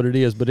tell what it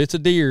is, but it's a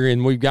deer,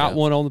 and we've got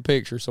one on the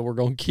picture, so we're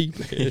gonna keep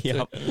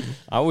it.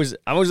 I was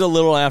a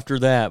little after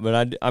that,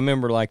 but I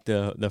remember like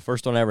the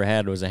first one I ever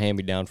had was a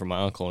hand-me-down from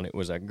my uncle, and it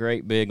was a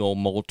great big old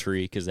mole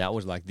tree, because that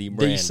was like the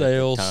brand at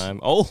the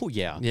time. Oh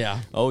yeah.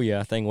 Oh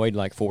yeah, thing weighed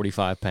like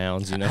 45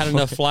 pounds. Had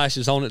enough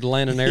flashes on it to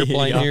land an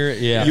airplane here.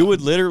 Yeah, you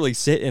would literally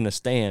sit in a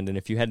stand, and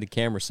if you had the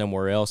camera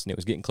somewhere else and it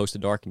was getting close to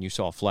dark and you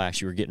saw a flash,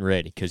 you were getting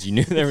ready because you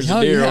knew there was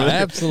a deer on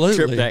there. Absolutely.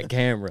 Trip that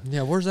camera.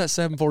 Yeah, where's that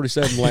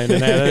 747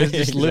 landing at? It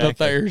just lit up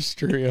the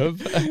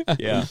airstrip.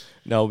 Yeah.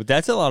 No, but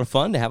that's a lot of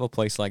fun to have a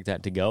place like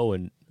that to go,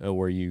 and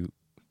where you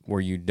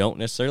don't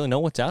necessarily know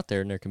what's out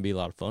there, and there can be a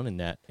lot of fun in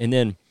that. And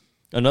then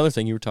another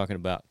thing you were talking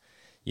about,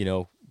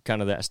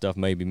 kind of that stuff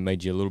maybe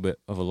made you a little bit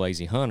of a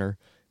lazy hunter,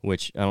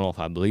 which I don't know if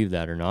I believe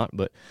that or not,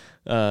 but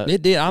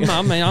it did.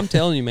 I'm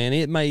telling you, man,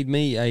 it made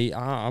me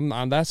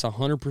that's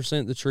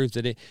 100% the truth.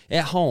 That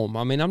at home,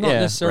 I'm not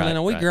necessarily.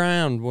 We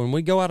grind when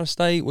we go out of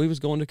state. We was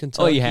going to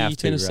Kentucky,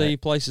 Tennessee,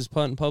 places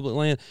hunting public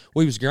land.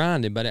 We was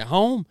grinding, but at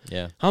home,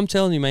 I'm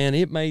telling you, man,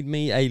 it made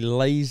me a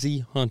lazy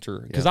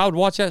hunter, because I would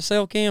watch that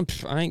cell cam.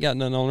 I ain't got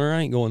nothing on there.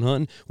 I ain't going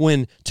hunting.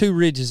 When 2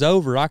 ridges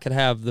over, I could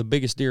have the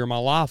biggest deer of my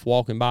life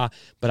walking by,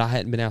 but I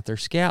hadn't been out there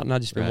scouting. I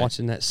just been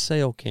watching that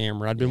cell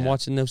camera. I'd been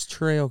watching those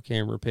trail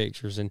camera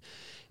pictures, and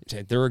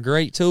they're a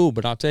great tool,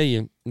 but I'll tell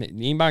you,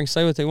 anybody can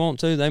say what they want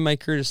to. They may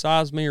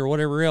criticize me or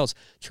whatever else.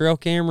 Trail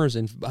cameras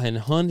and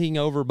hunting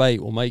over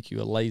bait will make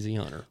you a lazy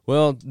hunter.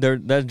 Well,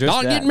 that's just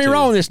not getting me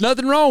wrong. There's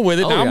nothing wrong with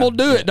it. I'm going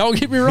to do it. Don't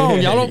get me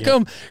wrong. Y'all don't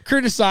come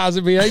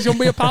criticizing me. There's going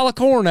to be a pile of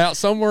corn out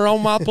somewhere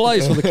on my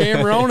place with a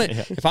camera on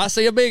it. If I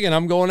see a big one,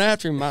 I'm going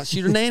after him. I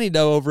shoot a nanny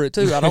doe over it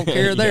too. I don't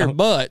care there.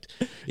 But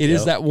it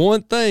is that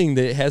one thing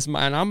that has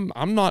my, and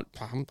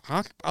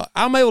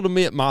I'm able to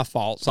admit my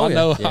faults. I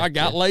know I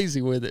got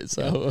lazy with it.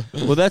 So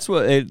well, that's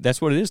what it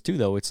is too,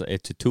 though. It's a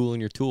tool in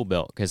your tool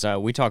belt, because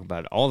we talk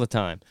about it all the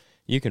time.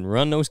 You can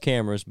run those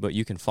cameras, but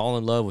you can fall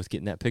in love with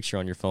getting that picture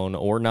on your phone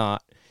or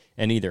not,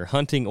 and either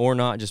hunting or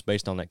not just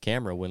based on that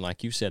camera, when,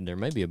 like you said, there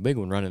may be a big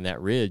one running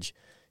that ridge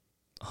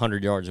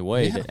 100 yards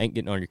away that ain't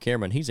getting on your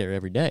camera, and he's there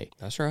every day.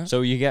 That's right.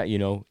 So you got,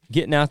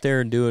 getting out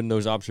there and doing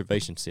those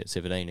observation sits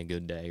if it ain't a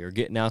good day, or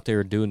getting out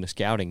there and doing the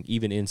scouting,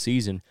 even in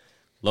season,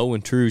 low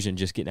intrusion,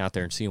 just getting out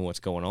there and seeing what's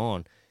going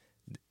on.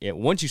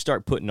 Once you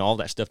start putting all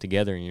that stuff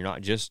together, and you're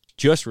not just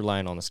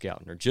relying on the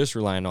scouting, or just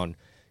relying on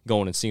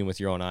going and seeing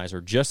with your own eyes,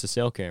 or just the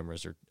cell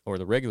cameras or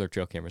the regular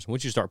trail cameras,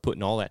 once you start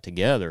putting all that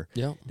together,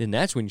 then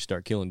that's when you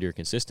start killing deer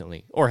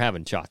consistently, or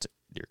having shots at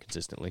deer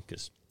consistently,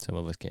 because some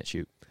of us can't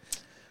shoot.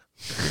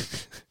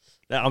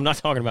 I'm not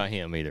talking about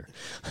him either.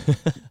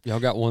 Y'all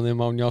got one of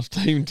them on y'all's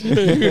team too.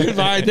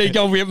 He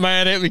gonna get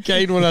mad at me,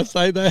 Caden, when I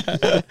say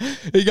that.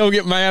 He gonna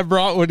get mad,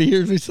 Brock, when he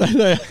hears me say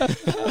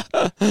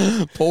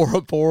that.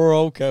 Poor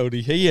old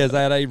Cody. He has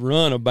had a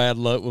run of bad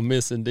luck with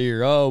missing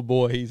deer. Oh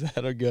boy, he's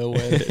had a go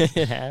at it.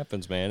 It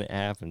happens, man. It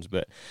happens.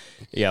 But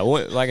yeah,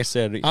 like I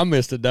said, I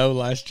missed a doe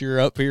last year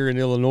up here in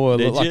Illinois.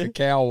 It looked like a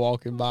cow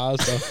walking by.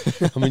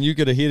 So I mean, you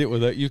could have hit it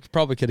with a. You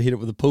probably could have hit it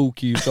with a pool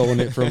cue, throwing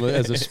it from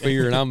as a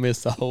spear, and I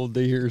missed the whole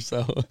deer.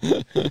 So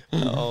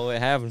oh, it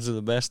happens to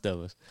the best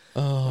of us.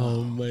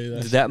 Oh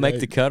man, did that make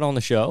the cut on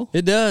the show?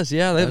 It does.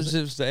 Yeah, it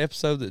was the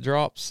episode that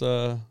drops.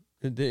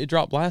 It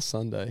dropped last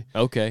Sunday.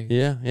 Okay.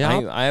 Yeah.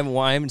 I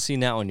haven't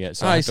seen that one yet.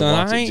 So hey,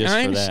 son, I ain't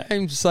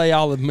ashamed to say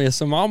I'll miss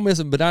them. I'll miss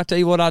them, but I tell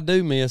you what I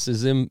do miss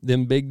is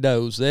them big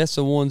does. That's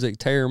the ones that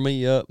tear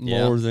me up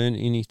more than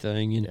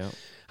anything. And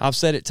I've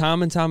said it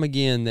time and time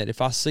again that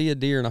if I see a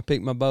deer and I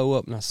pick my bow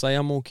up and I say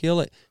I'm gonna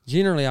kill it,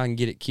 generally I can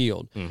get it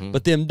killed. Mm-hmm.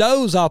 But them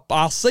does,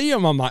 I see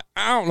them, I'm like,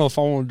 I don't know if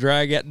I want to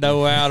drag that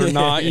doe out or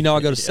not. I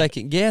go to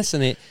second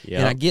guessing it,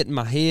 and I get in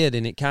my head,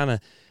 and it kind of.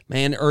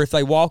 Man, or if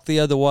they walk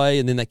the other way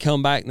and then they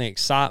come back and they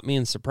excite me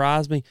and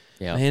surprise me,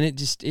 man,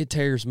 it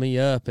tears me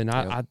up. And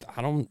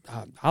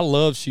I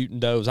love shooting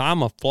does.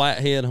 I'm a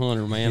flathead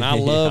hunter, man. I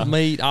love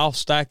meat. I'll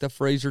stack the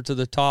freezer to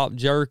the top,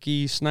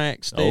 jerky,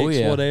 snack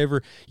sticks,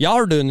 whatever. Y'all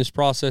are doing this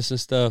processing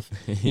stuff,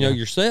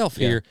 yourself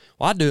here.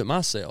 Well, I do it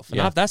myself,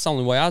 and that's the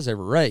only way I was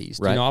ever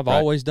raised. Right, I've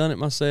always done it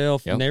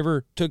myself.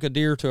 Never took a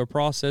deer to a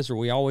processor.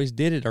 We always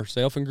did it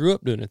ourselves and grew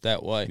up doing it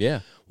that way.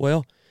 Yeah.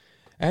 Well,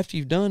 after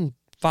you've done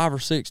 5 or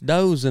 6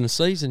 does in a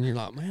season, you're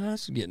like, man,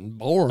 that's getting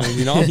boring.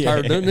 I'm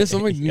tired of doing this.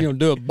 I'm gonna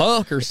do a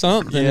buck or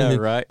something. Yeah, and then,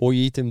 right. Boy,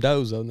 you eat them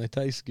does though, and they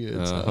taste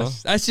good. So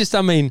that's just,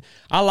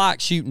 I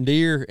like shooting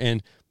deer,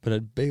 but a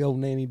big old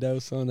nanny doe,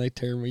 son, they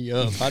tear me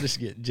up. I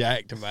just get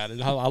jacked about it.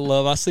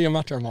 I see them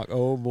out there. I'm like,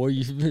 oh boy,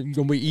 you're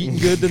gonna be eating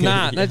good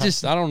tonight. That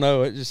just, I don't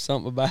know. It's just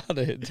something about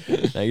it.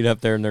 They get up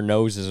there in their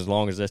noses as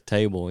long as that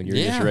table, and you're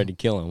just ready to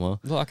kill them, huh?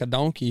 Look like a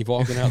donkey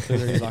walking out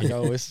there. He's like,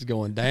 oh, this is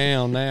going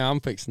down now.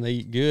 I'm fixing to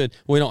eat good.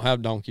 We don't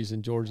have donkeys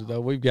in Georgia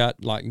though. We've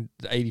got like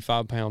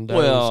 85-pound does.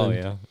 Well,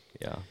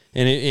 yeah.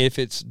 And if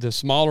it's the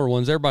smaller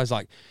ones, everybody's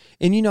like.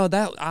 And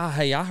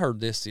I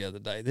heard this the other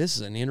day. This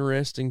is an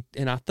interesting,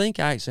 and I think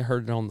I actually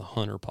heard it on the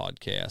Hunter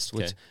podcast,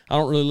 which I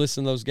don't really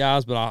listen to those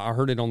guys, but I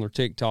heard it on their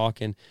TikTok,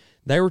 and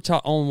they were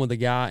on with a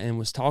guy and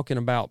was talking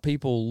about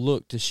people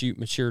look to shoot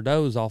mature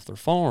does off their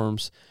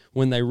farms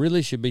when they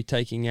really should be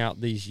taking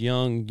out these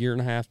young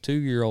 1.5,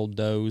 2-year-old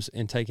does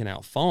and taking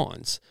out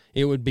fawns.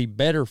 It would be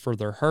better for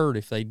their herd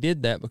if they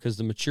did that, because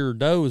the mature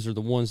does are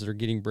the ones that are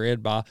getting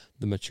bred by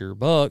the mature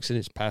bucks, and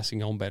it's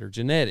passing on better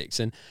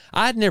genetics. And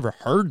I'd never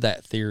heard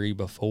that theory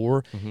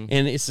before,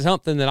 and it's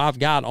something that I've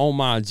got on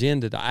my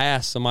agenda to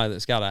ask somebody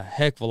that's got a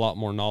heck of a lot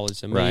more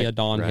knowledge than me, a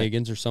Don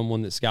Higgins, or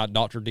someone that's got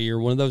Dr. D, or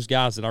one of those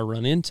guys that I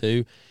run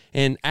into,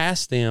 and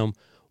ask them,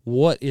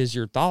 what is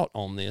your thought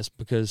on this?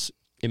 Because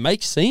it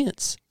makes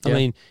sense. I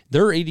mean,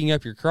 they're eating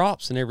up your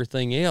crops and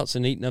everything else,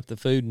 and eating up the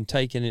food and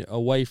taking it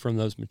away from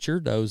those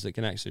mature does that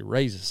can actually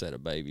raise a set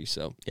of babies.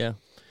 So yeah.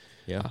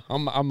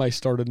 I may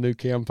start a new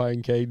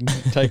campaign,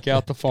 Caden. Take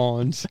out the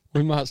fawns.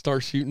 We might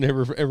start shooting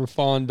every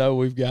fawn doe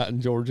we've got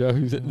in Georgia.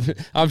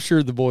 I'm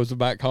sure the boys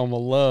back home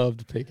will love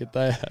to pick at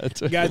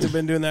that. You guys have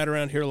been doing that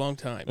around here a long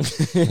time.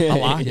 I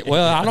like it.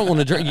 Well, I don't want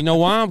to drink. You know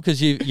why?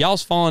 Because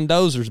y'all's fawn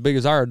does are as big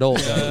as our adult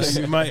does.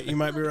 You might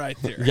be right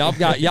there.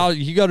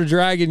 You go to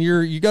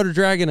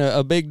dragging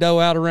a big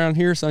doe out around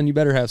here, son. You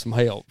better have some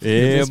help.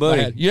 Yeah,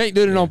 buddy. Bad. You ain't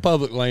doing it on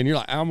public land. You're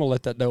like, I'm gonna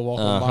let that doe walk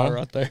on by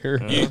right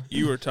there.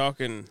 You were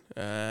talking.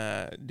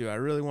 Do I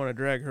really want to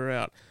drag her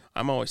out?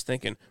 I'm always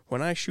thinking,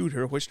 when I shoot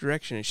her, which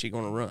direction is she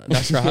going to run?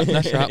 That's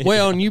right.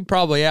 Well, and you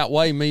probably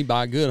outweigh me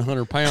by a good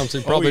 100 pounds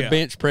and probably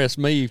bench press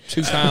me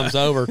 2 times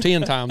over,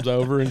 10 times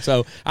over. And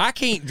so I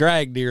can't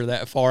drag deer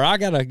that far. I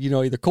got to,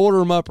 either quarter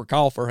them up or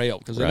call for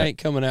help, because it ain't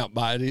coming out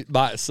by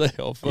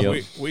itself.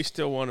 Yep. We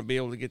still want to be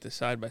able to get the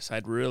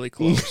side-by-side really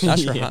close.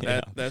 That's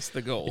right. That's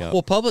the goal. Yep.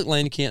 Well, public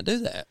land, you can't do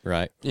that.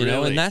 Right. You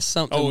know, and that's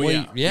something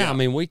I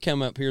mean, we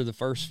come up here the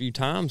first few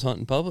times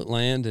hunting public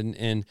land,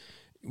 and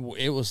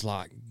it was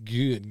like,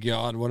 good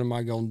God, what am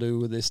I going to do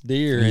with this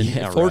deer?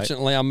 And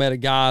fortunately, I met a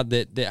guy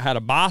that had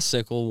a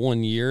bicycle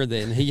one year,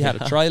 and he had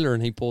a trailer,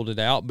 and he pulled it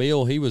out.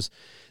 Bill,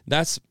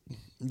 that's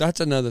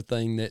another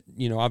thing that,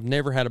 I've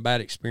never had a bad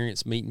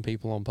experience meeting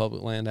people on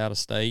public land out of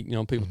state.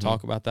 People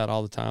talk about that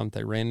all the time, if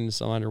they ran into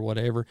somebody or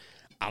whatever.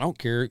 I don't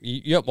care.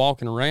 You're up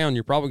walking around,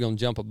 you're probably going to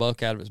jump a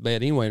buck out of its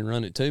bed anyway and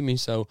run it to me.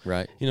 So,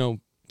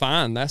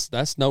 fine.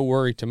 That's no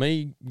worry to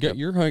me. Yep.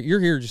 You're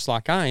here just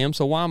like I am,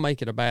 so why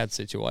make it a bad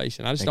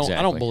situation? I just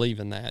don't believe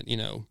in that,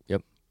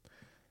 Yep.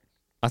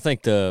 I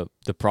think the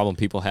problem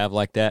people have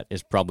like that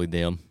is probably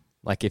them.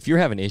 Like, if you're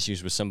having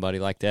issues with somebody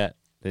like that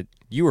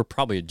you were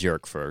probably a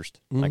jerk first.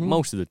 Like,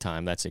 most of the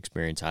time, that's the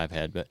experience I've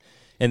had.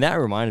 And that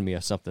reminded me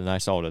of something I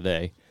saw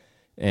today.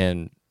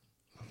 And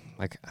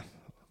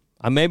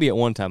maybe at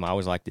one time I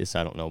was like this,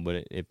 I don't know,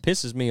 but it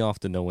pisses me off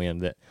to no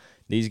end that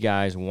these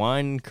guys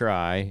whine and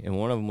cry, and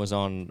one of them was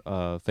on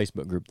a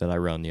Facebook group that I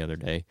run the other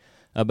day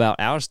about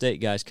out-of-state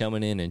guys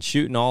coming in and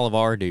shooting all of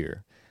our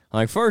deer.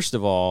 Like, first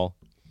of all,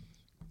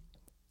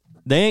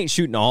 they ain't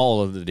shooting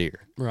all of the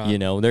deer, right? You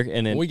know,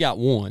 and then, we got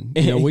one.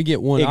 You know, we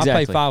get one. Exactly.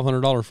 I pay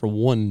 $500 for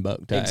one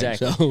buck tag.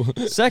 Exactly.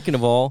 So. Second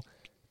of all,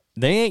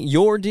 they ain't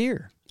your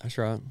deer. That's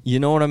right. You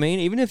know what I mean?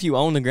 Even if you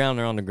own the ground,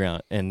 they're on the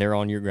ground, and they're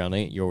on your ground, they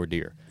ain't your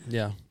deer.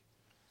 Yeah.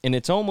 And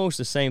it's almost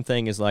the same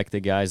thing as like the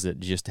guys that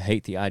just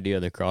hate the idea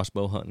of the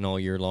crossbow hunting all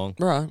year long.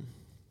 Right.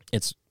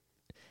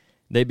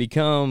 They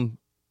become,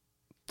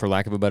 for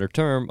lack of a better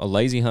term, a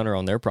lazy hunter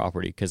on their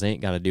property because they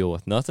ain't got to deal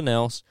with nothing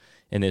else.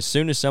 And as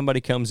soon as somebody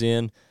comes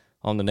in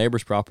on the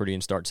neighbor's property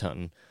and starts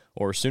hunting,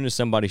 or as soon as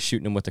somebody's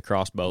shooting them with a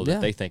crossbow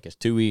that they think is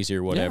too easy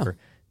or whatever,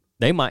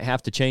 they might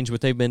have to change what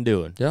they've been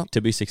doing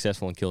to be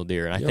successful and kill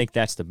deer. And I think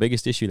that's the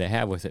biggest issue they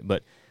have with it.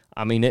 But,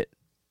 I mean,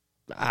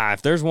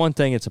 if there's one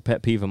thing it's a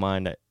pet peeve of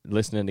mine, that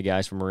listening to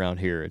guys from around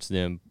here, it's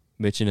them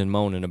bitching and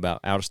moaning about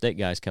out-of-state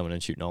guys coming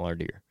and shooting all our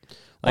deer.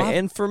 Like,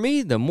 and for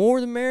me, the more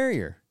the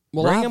merrier.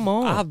 Well, bring them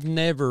on. I've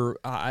never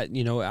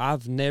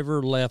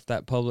left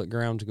that public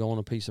ground to go on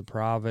a piece of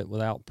private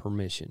without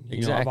permission.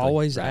 You know, I've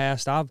always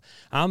asked.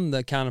 I'm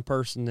the kind of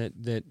person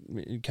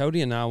that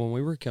Cody and I, when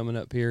we were coming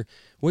up here,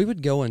 we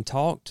would go and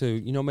talk to,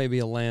 you know, maybe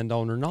a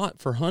landowner,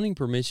 not for hunting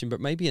permission, but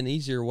maybe an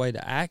easier way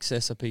to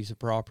access a piece of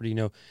property, you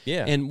know.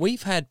 Yeah. And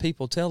we've had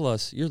people tell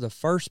us, you're the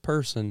first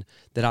person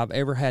that I've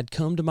ever had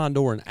come to my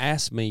door and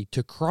ask me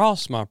to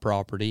cross my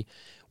property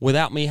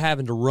without me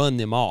having to run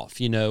them off,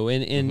 you know.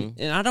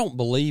 And I don't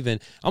believe in,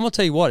 I'm going to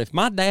tell you what, if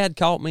my dad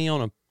caught me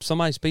on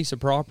somebody's piece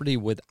of property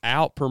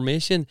without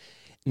permission,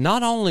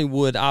 not only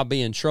would I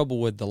be in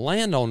trouble with the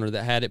landowner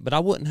that had it, but I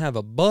wouldn't have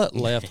a butt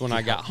left when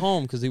I got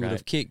home because he would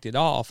have kicked it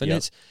off.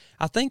 And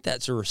I think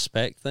that's a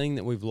respect thing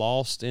that we've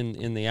lost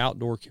in the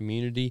outdoor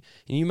community.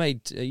 And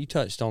you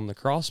touched on the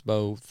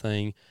crossbow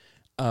thing.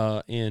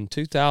 In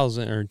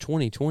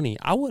 2020,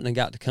 I wouldn't have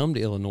got to come to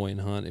Illinois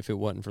and hunt if it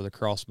wasn't for the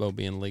crossbow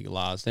being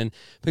legalized. And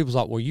people's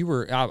like,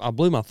 well, I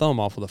blew my thumb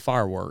off with a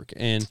firework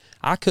and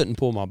I couldn't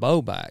pull my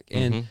bow back.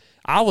 And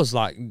I was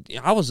like,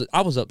 I was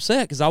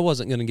upset because I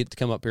wasn't going to get to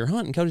come up here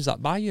hunting. Cody's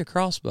like, buy you a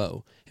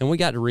crossbow. And we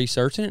got to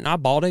researching it, and I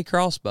bought a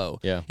crossbow.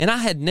 Yeah. And I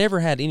had never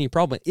had any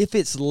problem. If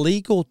it's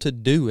legal to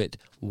do it,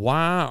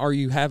 why are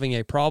you having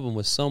a problem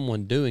with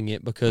someone doing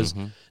it? Because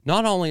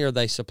not only are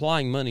they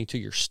supplying money to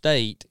your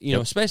state, you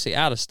know, especially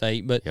out of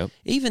state, but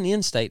even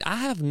in state, I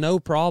have no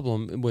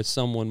problem with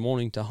someone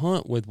wanting to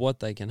hunt with what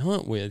they can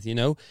hunt with, you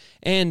know.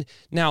 And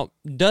now,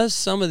 does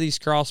some of these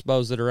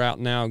crossbows that are out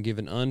now give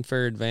an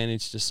unfair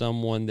advantage to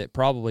someone that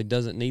probably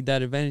doesn't need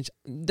that advantage?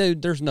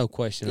 Dude, there's no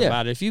question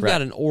about it. If you've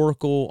got an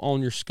Oracle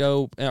on your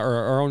scope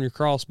or on your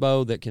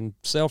crossbow that can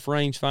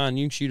self-range fine,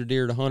 you can shoot a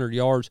deer at 100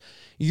 yards,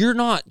 you're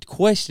not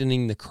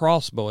questioning the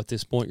crossbow at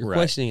this point. You're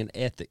questioning an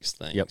ethics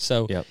thing.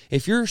 So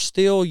if you're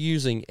still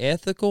using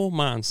ethical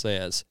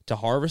mindsets to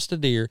harvest a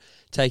deer,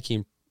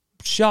 taking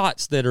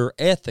shots that are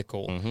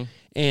ethical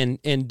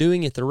and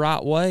doing it the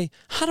right way,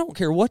 I don't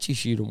care what you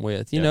shoot them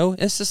with. You know,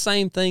 it's the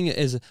same thing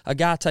as a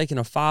guy taking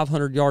a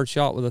 500-yard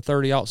shot with a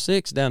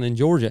 30-06 down in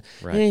Georgia.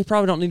 And you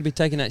probably don't need to be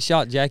taking that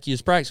shot, Jack. You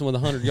was practicing with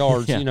 100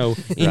 yards, you know,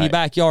 in your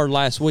backyard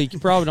last week. You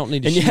probably don't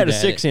need to shoot And you had a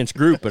at 6-inch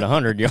group at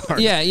 100 yards.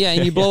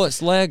 And you blow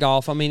its leg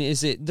off. I mean,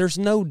 there's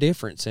no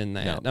difference in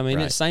that. No, I mean,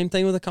 it's the same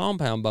thing with a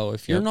compound bow.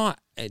 If you're not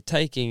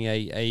taking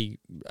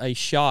a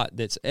shot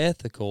that's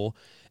ethical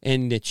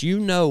and that you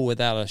know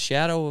without a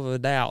shadow of a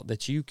doubt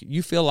that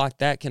you feel like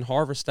that can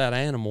harvest that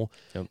animal,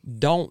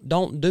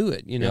 don't do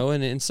it, you know.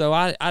 And so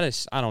I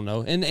don't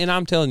know. And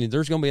I'm telling you,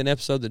 there's going to be an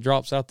episode that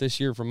drops out this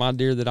year from my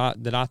deer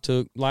that I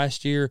took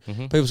last year.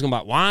 People's going to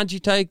be like, why'd you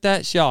take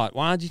that shot?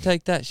 Why'd you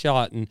take that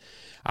shot? And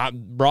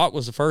Brock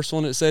was the first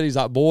one that said, he's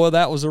like, boy,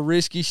 that was a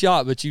risky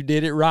shot, but you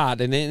did it right.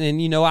 And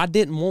you know, I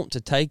didn't want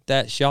to take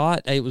that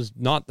shot. It was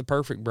not the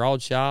perfect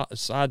broadside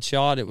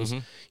shot. It was,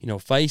 you know,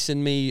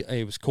 facing me.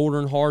 It was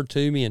quartering hard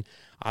to me. And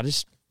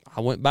I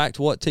went back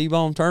to what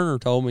T-Bone Turner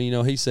told me. You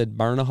know, he said,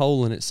 burn a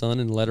hole in it, son,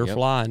 and let her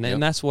fly.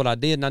 And that's what I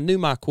did. And I knew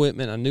my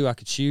equipment. I knew I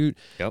could shoot.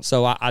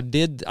 So I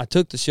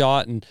took the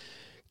shot, and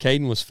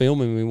Caden was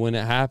filming me when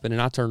it happened,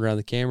 and I turned around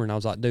the camera, and I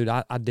was like, dude,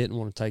 I didn't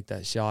want to take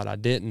that shot. I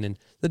didn't. And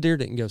the deer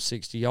didn't go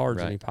 60 yards,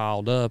 and he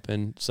piled up.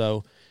 And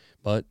so,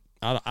 but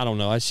I don't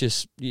know. It's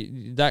just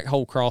that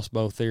whole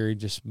crossbow theory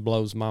just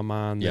blows my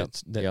mind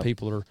that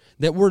people are,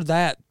 that we're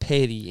that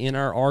petty in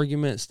our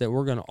arguments that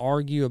we're going to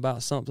argue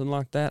about something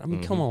like that. I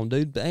mean, come on,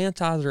 dude. The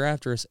antis are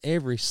after us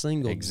every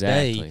single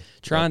day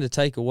trying to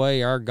take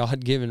away our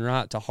God-given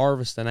right to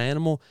harvest an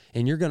animal,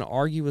 and you're going to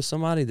argue with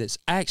somebody that's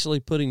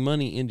actually putting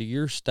money into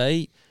your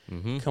state.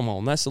 Come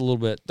on, that's a little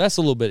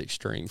bit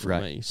extreme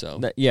for me.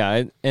 So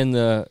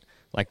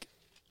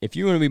if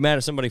you want to be mad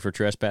at somebody for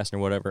trespassing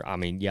or whatever, I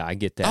mean, I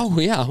get that. Oh,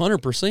 yeah,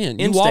 100%.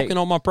 You walking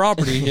on my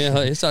property,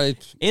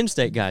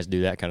 in-state guys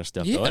do that kind of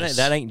stuff, though. And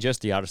that ain't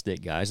just the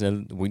out-of-state guys.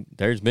 And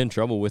there's been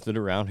trouble with it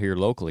around here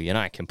locally, and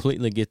I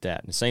completely get that.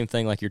 And the same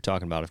thing like you're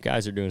talking about. If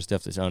guys are doing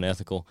stuff that's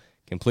unethical,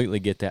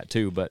 completely get that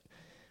too. But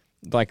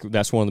like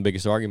that's one of the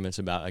biggest arguments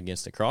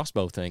against the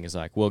crossbow thing is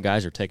like, well,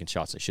 guys are taking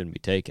shots that shouldn't be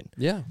taken.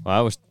 Yeah. Well,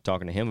 I was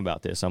talking to him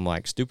about this. I'm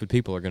like, stupid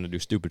people are going to do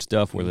stupid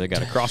stuff, whether they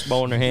got a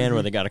crossbow in their hand,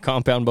 or they got a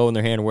compound bow in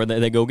their hand, or where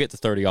they go get the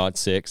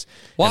 30-06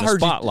 and a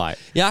spotlight.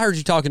 I heard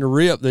you talking to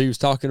Rip that he was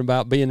talking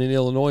about being in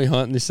Illinois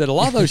hunting. He said a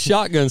lot of those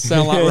shotguns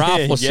sound like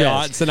rifle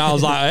shots, and I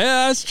was like,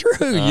 yeah, that's true.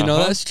 You know,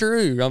 that's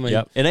true. I mean,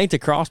 it ain't the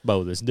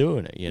crossbow that's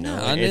doing it. You know,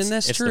 no, and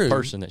that's it's true. the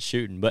person that's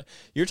shooting. But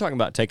you're talking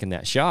about taking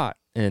that shot,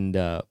 and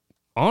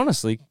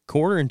honestly,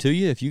 quartering to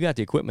you, if you got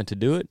the equipment to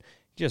do it,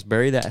 just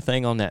bury that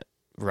thing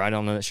right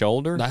on that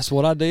shoulder. That's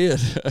what I did.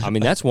 I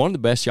mean, that's one of the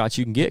best shots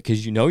you can get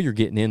because you know you're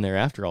getting in there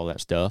after all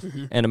that stuff.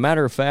 Mm-hmm. And a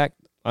matter of fact,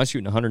 I was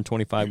shooting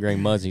 125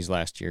 grain muzzies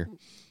last year,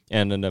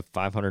 and then a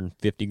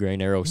 550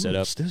 grain arrow set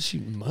up. Still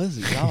shooting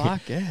muzzies. I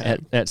like that.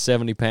 at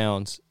 70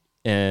 pounds.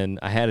 And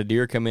I had a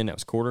deer come in that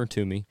was quartering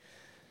to me.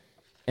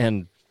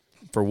 And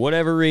for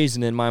whatever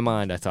reason in my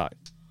mind, I thought,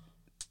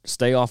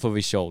 stay off of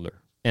his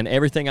shoulder. And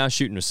everything I was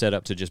shooting was set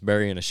up to just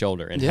bury in his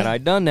shoulder. And had I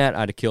done that,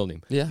 I'd have killed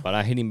him. Yeah. But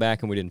I hit him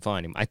back and we didn't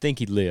find him. I think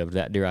he lived.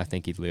 That deer, I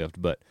think he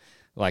lived. But,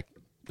 like,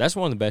 that's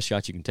one of the best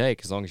shots you can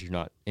take as long as you're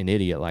not an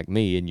idiot like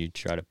me and you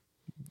try to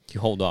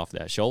hold off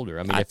that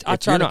shoulder. I mean, if I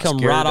try you're to not come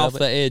scared right off of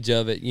the edge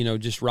of it, you know,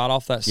 just right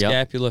off that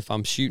scapula. If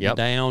I'm shooting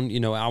down, you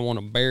know, I want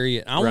to bury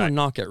it. I want to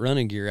knock that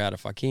running gear out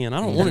if I can.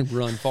 I don't want him to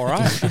run far.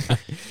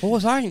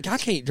 I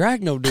can't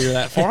drag no deer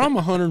that far. I'm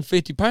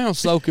 150 pounds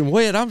soaking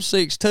wet. I'm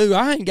 6'2".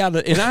 I ain't got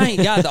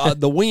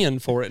the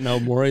wind for it no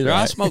more either.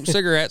 I smoked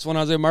cigarettes when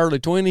I was in my early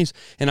 20s,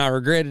 and I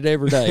regret it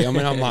every day. I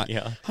mean, I'm like,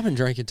 I've been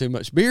drinking too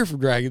much beer for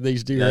dragging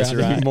these deer out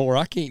anymore.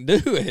 I can't do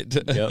it.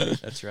 Yep,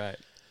 that's right.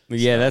 But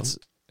yeah, that's.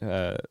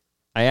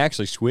 I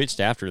actually switched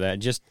after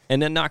that,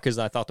 and then not because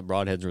I thought the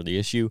broadheads were the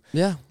issue.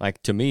 Yeah.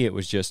 Like, to me, it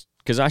was just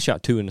because I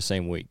shot 2 in the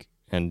same week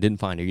and didn't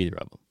find either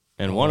of them.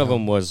 And one of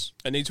them was...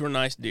 And these were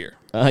nice deer.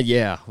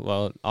 Yeah.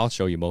 Well, I'll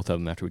show you both of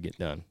them after we get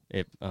done.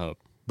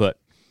 But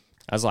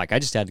I was like, I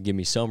just had to give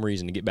me some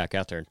reason to get back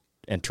out there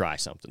and try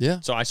something. Yeah.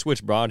 So I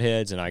switched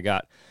broadheads, and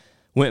I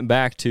went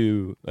back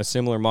to a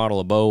similar model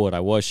of bow that I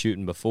was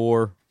shooting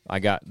before. I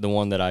got the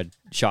one that I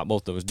shot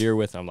both those deer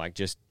with. I'm like,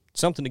 just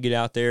something to get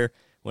out there.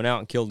 Went out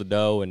and killed the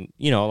doe, and,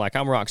 you know, like,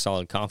 I'm rock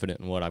solid confident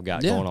in what I've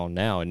got going on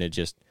now, and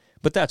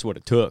but that's what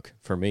it took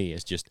for me,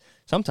 is just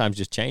sometimes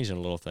just changing a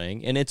little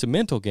thing, and it's a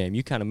mental game.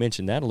 You kind of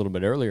mentioned that a little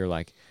bit earlier,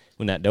 like,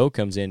 when that doe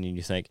comes in and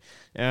you think,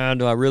 do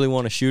I really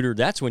want to shoot her?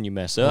 That's when you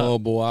mess up. Oh,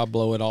 boy, I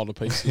blow it all to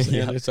pieces,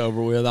 and it's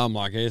over with. I'm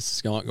like,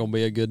 it's not going to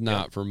be a good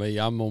night for me.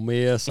 I'm going to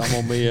miss,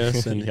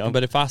 and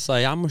but if I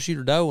say, I'm going to shoot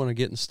a doe when I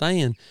get in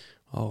stand,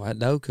 oh, that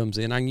doe comes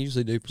in, I can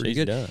usually do pretty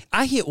good. Done.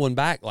 I hit one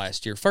back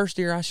last year. First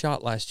deer I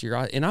shot last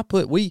year.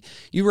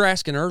 You were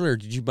asking earlier,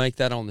 did you make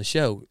that on the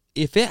show?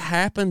 If it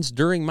happens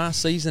during my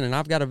season and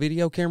I've got a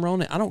video camera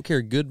on it, I don't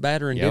care good,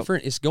 bad, or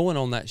indifferent. It's going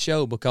on that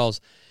show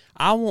because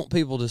I want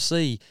people to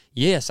see,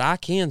 yes, I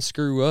can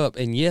screw up,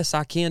 and yes,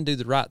 I can do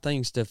the right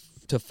things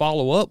to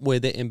follow up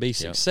with it and be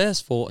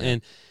successful.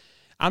 And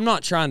I'm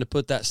not trying to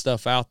put that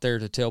stuff out there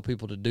to tell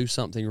people to do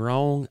something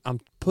wrong. I'm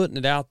putting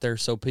it out there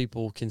so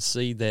people can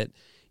see that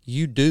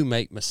you do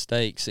make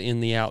mistakes in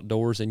the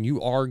outdoors, and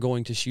you are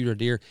going to shoot a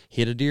deer,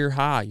 hit a deer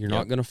high. You're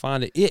not going to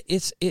find it.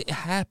 It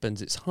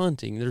happens. It's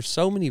hunting. There's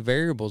so many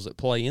variables that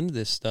play into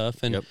this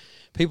stuff, and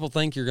people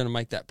think you're going to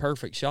make that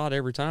perfect shot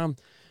every time.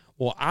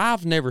 Well,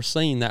 I've never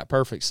seen that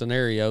perfect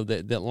scenario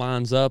that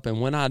lines up,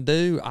 and when I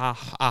do, I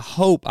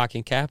hope I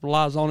can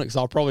capitalize on it, because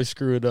I'll probably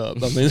screw it up.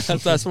 I mean,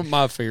 that's what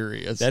my fear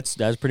is. That's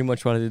pretty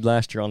much what I did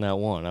last year on that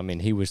one. I mean,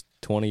 he was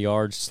 20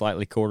 yards,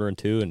 slightly quartering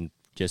to, and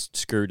just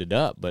screwed it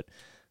up, but...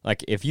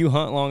 Like, if you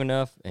hunt long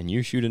enough and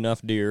you shoot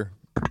enough deer,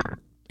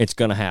 it's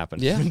going to happen.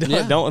 Yeah.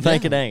 Don't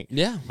think it ain't.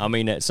 Yeah. I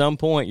mean, at some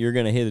point, you're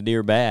going to hit a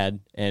deer bad,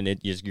 and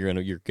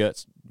your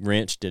gut's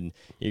wrenched, and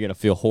you're going to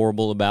feel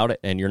horrible about it,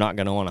 and you're not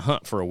going to want to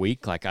hunt for a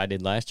week like I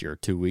did last year, or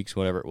 2 weeks,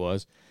 whatever it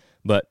was.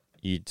 But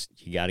you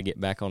got to get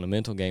back on the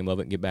mental game of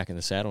it and get back in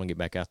the saddle and get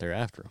back out there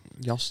after them.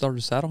 Y'all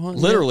started saddle hunting?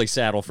 Literally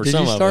saddle for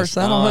some of us. Did you start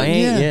saddle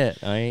hunting?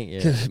 I ain't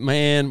yet.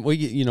 Man,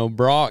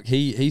 Brock,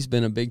 he's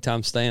been a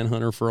big-time stand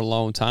hunter for a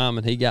long time,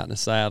 and he got in a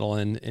saddle,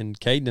 and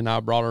Caden and I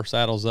brought our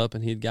saddles up,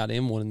 and he'd got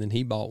in one, and then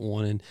he bought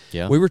one. And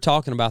we were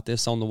talking about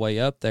this on the way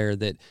up there,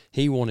 that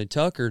he wanted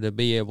Tucker to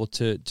be able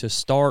to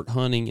start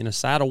hunting in a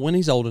saddle when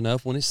he's old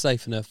enough, when it's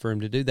safe enough for him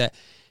to do that,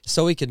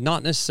 so he could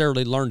not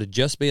necessarily learn to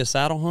just be a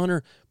saddle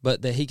hunter,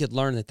 but that he could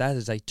learn that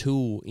is a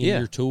tool in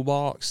your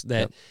toolbox.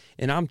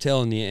 And I'm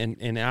telling you,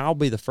 and I'll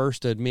be the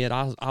first to admit,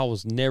 I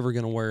was never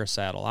going to wear a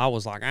saddle. I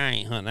was like, I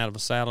ain't hunting out of a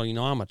saddle. You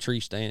know, I'm a tree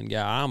stand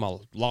guy. I'm a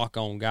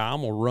lock-on guy.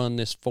 I'm going to run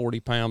this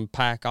 40-pound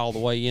pack all the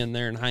way in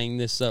there and hang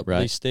this up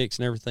with these sticks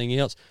and everything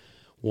else.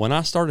 When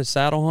I started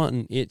saddle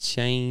hunting, it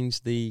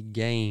changed the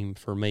game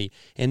for me.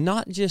 And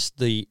not just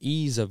the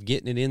ease of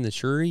getting it in the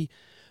tree,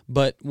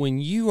 but when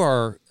you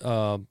are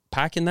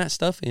packing that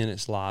stuff in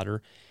its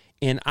lighter,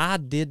 And I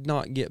did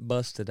not get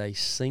busted a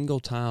single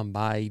time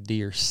by a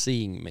deer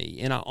seeing me.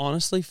 And I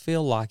honestly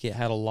feel like it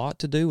had a lot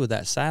to do with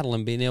that saddle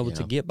and being able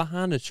to get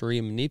behind a tree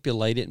and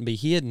manipulate it and be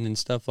hidden and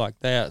stuff like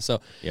that.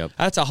 So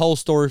that's a whole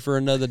story for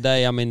another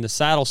day. I mean, the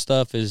saddle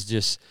stuff is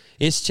just,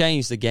 it's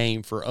changed the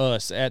game for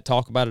us at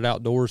Talk About It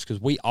Outdoors, because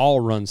we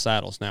all run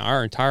saddles now.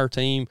 Our entire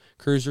team,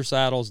 Cruiser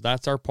Saddles,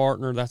 that's our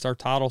partner, that's our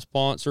title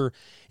sponsor.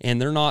 And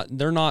they're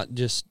not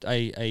just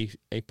a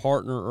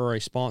partner or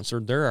a sponsor.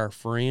 They're our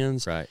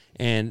friends, right?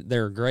 And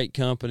they're a great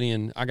company.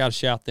 And I got to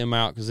shout them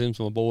out because them's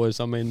my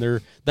boys. I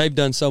mean, they've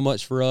done so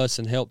much for us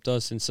and helped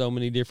us in so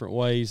many different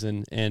ways.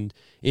 And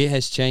it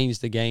has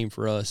changed the game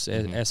for us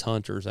as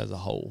hunters as a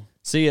whole.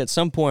 See, at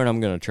some point I'm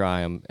going to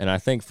try them, and I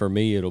think for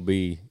me it'll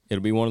be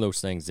one of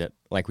those things that,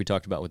 like we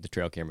talked about with the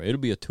trail camera,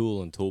 it'll be a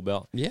tool and tool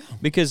belt. Yeah.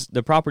 Because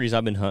the properties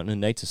I've been hunting, and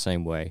Nate's the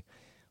same way,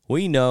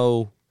 we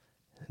know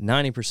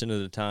 90% of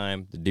the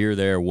time the deer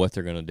there, what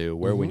they're going to do,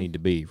 where we need to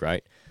be,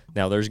 right?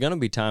 Now, there's going to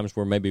be times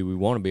where maybe we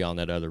want to be on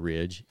that other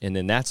ridge, and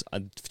then that's,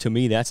 to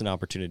me, that's an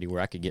opportunity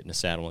where I could get in a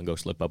saddle and go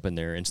slip up in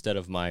there instead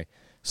of my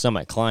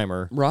summit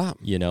climber, right?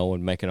 You know,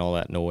 and making all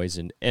that noise.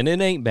 And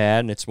it ain't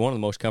bad, and it's one of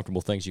the most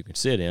comfortable things you can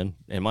sit in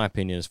my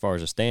opinion, as far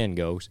as a stand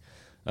goes.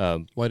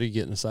 Why do you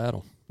get in a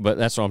saddle? But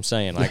that's what I'm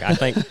saying. Like, I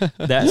think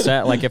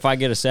that like if I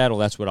get a saddle,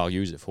 that's what I'll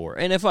use it for.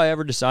 And if I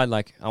ever decide,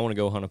 like, I want to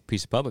go hunt a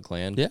piece of public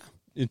land,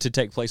 to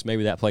take place,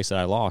 maybe that place that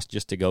I lost,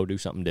 just to go do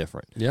something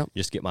different.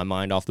 Just get my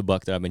mind off the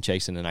buck that I've been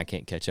chasing and I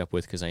can't catch up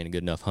with because I ain't a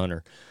good enough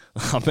hunter.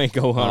 I may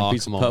go hunt a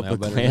piece of public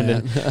land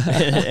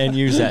and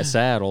use that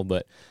saddle.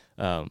 But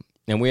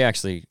and we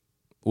actually,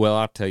 well,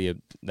 I'll tell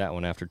you that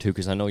one after too,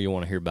 because I know you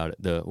want to hear about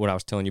it. What I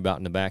was telling you about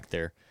in the back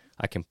there,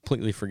 I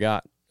completely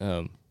forgot.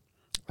 I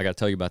got to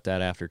tell you about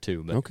that after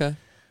too. But okay.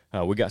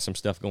 We got some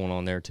stuff going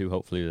on there too.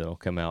 Hopefully that'll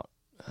come out.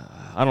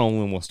 I don't know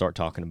when we'll start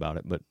talking about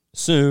it, but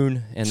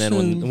soon. And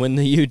then when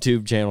the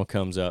YouTube channel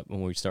comes up,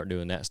 when we start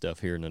doing that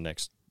stuff here in the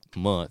next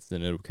month,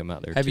 then it'll come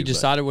out there. Have you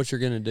decided what you're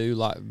going to do,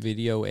 like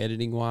video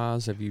editing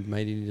wise? Have you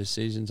made any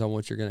decisions on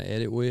what you're going to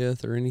edit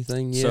with or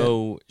anything yet?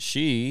 So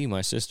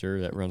my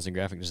sister that runs the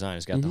graphic design,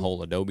 has got the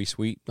whole Adobe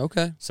suite.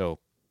 Okay. So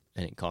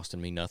it ain't costing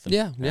me nothing.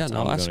 Yeah,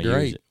 that's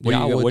great.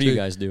 What do you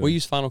guys do? We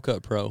use Final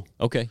Cut Pro.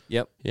 Okay,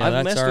 yep. Yeah,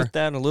 I've messed with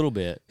that a little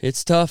bit.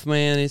 It's tough,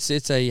 man. It's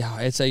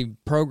a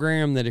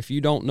program that if you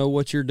don't know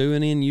what you're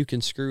doing in, you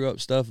can screw up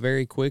stuff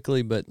very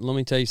quickly. But let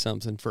me tell you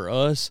something. For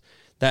us,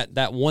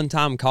 that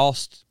one-time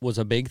cost was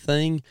a big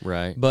thing.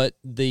 Right. But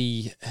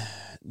the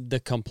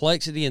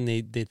complexity and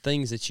the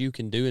things that you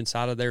can do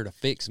inside of there to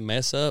fix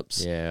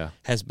mess-ups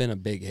has been a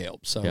big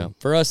help. So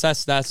for us,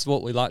 that's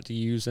what we like to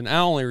use. And the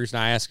only reason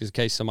I ask is in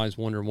case somebody's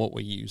wondering what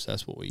we use.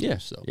 That's what we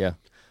use. So. Yeah.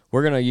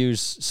 We're going to use,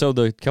 so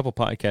the couple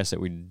podcasts that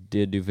we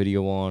did do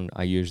video on,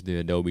 I used the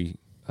Adobe,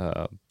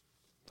 I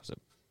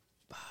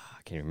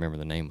can't even remember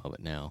the name of it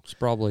now. It's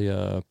probably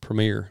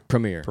Premiere.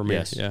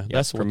 Yes. Yeah.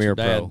 That's what Premiere your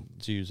dad's Pro.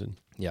 using.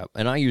 Yeah,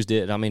 and I used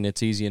it. I mean,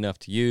 it's easy enough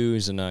to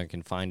use, and I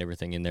can find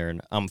everything in there,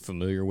 and I'm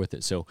familiar with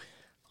it, so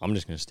I'm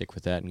just going to stick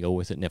with that and go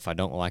with it. And if I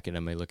don't like it,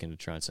 I may look into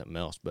trying something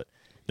else. But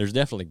there's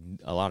definitely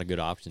a lot of good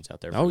options out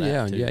there for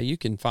that, too. Yeah. You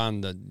can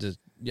find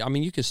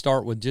you can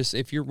start with just,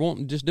 if you're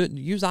wanting, just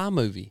use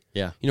iMovie.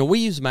 Yeah. You know, we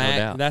use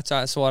Mac.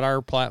 That's what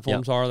our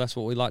platforms are. That's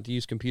what we like to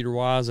use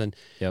computer-wise. And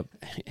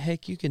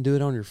heck, you can do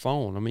it on your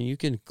phone. I mean, you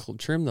can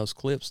trim those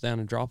clips down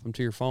and drop them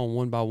to your phone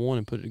one by one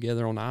and put it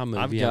together on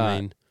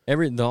iMovie.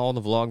 All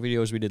the vlog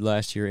videos we did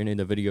last year, any of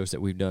the videos that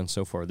we've done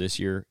so far this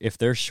year, if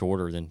they're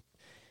shorter than,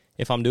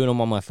 if I'm doing them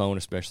on my phone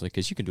especially,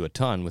 because you can do a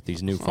ton with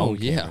these new phone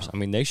cameras. I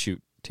mean, they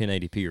shoot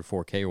 1080p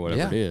or 4K or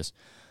whatever it is.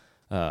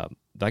 I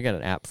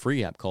got an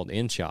free app called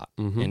InShot,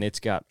 and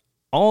it's got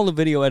all the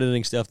video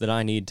editing stuff that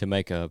I need to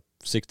make a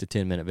 6 to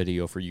 10 minute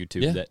video for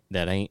YouTube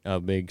that ain't a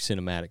big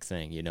cinematic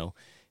thing, you know.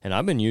 And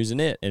I've been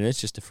using it, and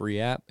it's just a free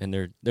app,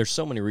 and there's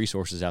so many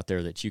resources out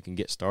there that you can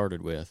get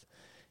started with.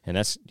 And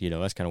that's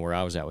kind of where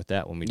I was at with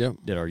that when we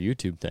did our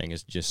YouTube thing,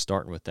 is just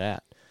starting with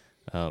that.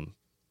 And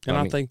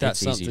I think that's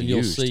something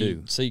you'll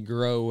see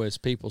grow as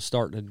people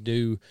start to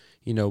do,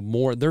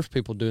 more. There's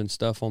people doing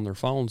stuff on their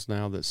phones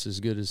now that's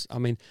as good as, I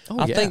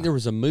think there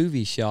was a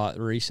movie shot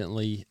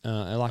recently,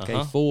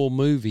 a full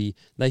movie.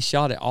 They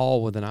shot it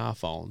all with an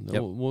iPhone.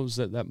 What was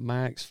that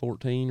Max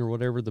 14 or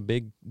whatever, the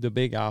big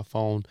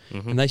iPhone,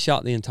 and they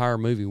shot the entire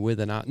movie with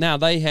an iPhone. Now,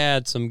 they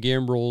had some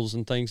gimbals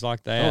and things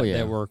like that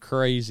that were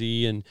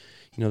crazy, and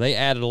they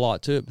added a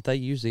lot to it, but they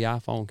used the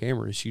iPhone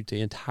camera to shoot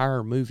the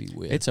entire movie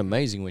with. It's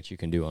amazing what you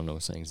can do on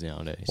those things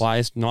nowadays. Well,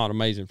 it's not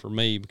amazing for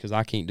me because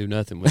I can't do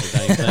nothing with the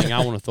dang thing.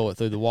 I want to throw it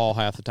through the wall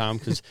half the time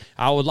because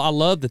I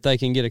love that they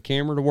can get a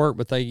camera to work,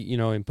 but they,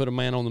 and put a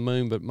man on the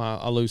moon, but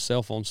I lose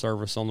cell phone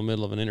service on the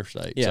middle of an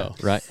interstate. Yeah, so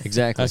right,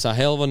 exactly. That's a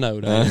hell of a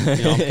note.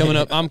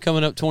 I'm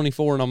coming up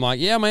 24, and I'm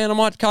like, yeah, man, I'm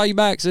about to call you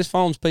back because this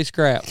phone's a piece of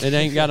crap. It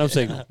ain't got no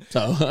signal.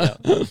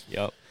 So,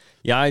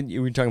 Yeah, we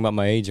were talking about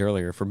my age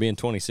earlier. For being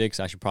 26,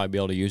 I should probably be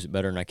able to use it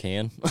better than I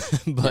can.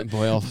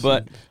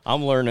 but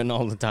I'm learning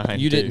all the time.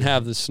 You didn't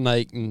have the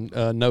Snake and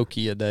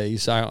Nokia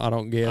days. I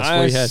don't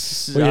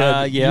guess we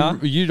had. Yeah.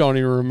 You don't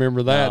even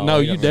remember that. No,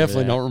 you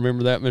definitely don't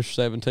remember that,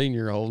 Mr.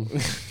 17-year-old.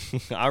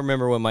 I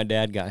remember when my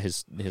dad got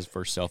his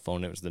first cell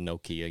phone. It was the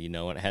Nokia,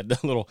 and it had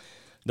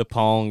the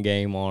Pong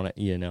game on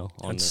it,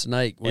 On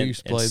Snake. We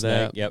used to play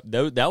that. Yep,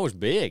 that was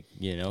big,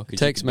 'cause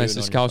text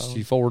message cost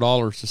you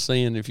 $4 to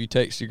send if you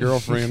text your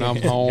girlfriend,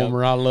 I'm home,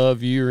 or I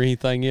love you, or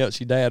anything else.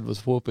 Your dad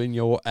was whooping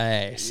your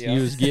ass. Yep.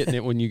 You was getting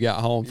it when you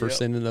got home for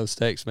sending those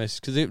text messages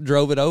because it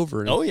drove it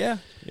over. Oh, yeah.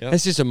 Yep.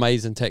 It's just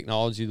amazing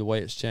technology, the way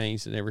it's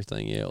changed and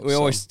everything else. We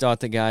always thought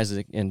the guys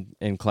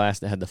in class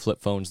that had the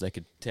flip phones, they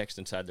could text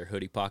inside their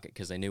hoodie pocket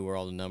because they knew where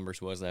all the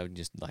numbers was. That was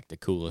just like the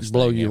coolest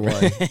blow thing you ever.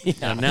 away.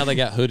 Yeah. Now they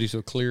got hoodies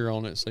with clear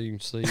on it, so you can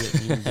see it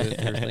and you can do it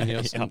and everything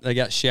else. Yep. And they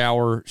got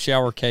shower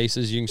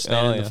cases. You can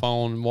stand in the yeah.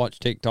 phone and watch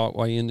TikTok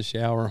while you're in the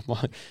shower. I'm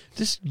like,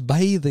 just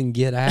bathe and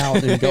get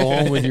out and go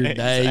on with your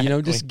day.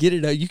 Exactly. Just get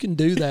it out. You can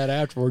do that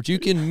afterwards. You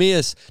can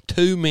miss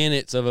 2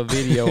 minutes of a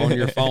video on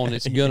your phone.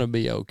 It's gonna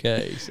be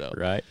okay. So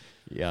Right.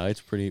 Yeah,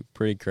 it's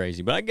pretty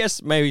crazy. But I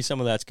guess maybe some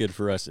of that's good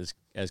for us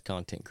as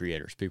content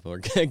creators. People are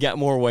got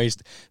more ways.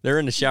 They're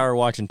in the shower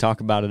watching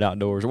Talk About It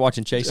Outdoors, or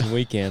watching Chasing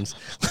Weekends,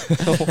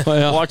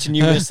 watching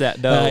you miss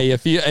that dough. Hey,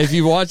 if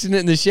you're watching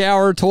it in the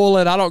shower,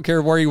 toilet, I don't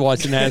care where you're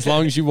watching that. As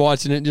long as you're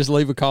watching it, just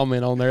leave a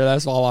comment on there.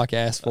 That's all I can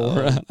ask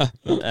for.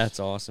 That's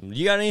awesome.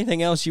 You got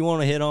anything else you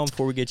want to hit on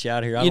before we get you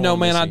out of here?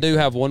 I do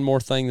have one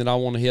more thing that I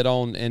want to hit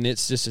on, and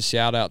it's just a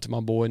shout out to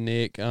my boy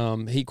Nick.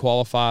 He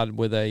qualified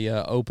with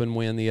a open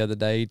win the other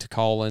day to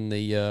call in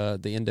the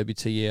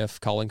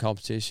NWTF calling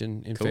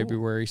competition in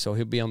February, so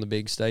he'll be on the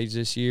big stage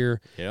this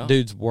year. Yeah.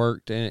 Dude's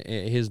worked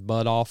his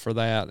butt off for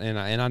that, and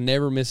I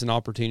never miss an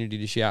opportunity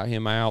to shout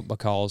him out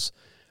because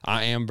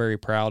I am very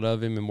proud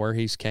of him and where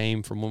he's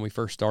came from when we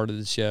first started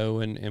the show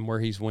and where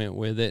he's went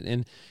with it.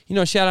 And,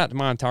 shout out to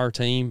my entire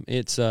team.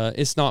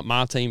 It's not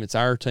my team, it's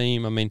our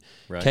team. I mean,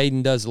 right.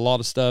 Caden does a lot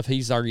of stuff.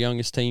 He's our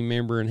youngest team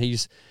member, and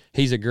he's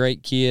a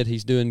great kid.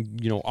 He's doing,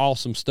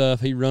 awesome stuff.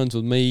 He runs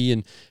with me,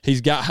 and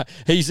he's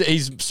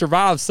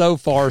survived so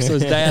far, so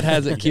his dad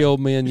hasn't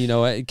killed me.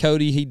 And,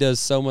 Cody, he does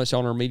so much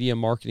on our media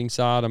marketing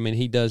side. I mean,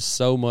 he does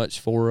so much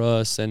for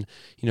us and,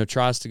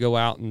 tries to go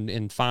out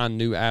and find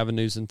new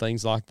avenues and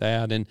things like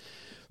that. And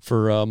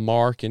for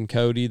Mark and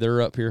Cody,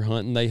 they're up here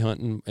hunting. They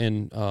hunting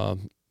and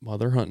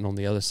they're hunting on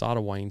the other side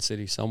of Wayne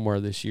City somewhere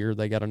this year.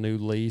 They got a new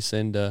lease,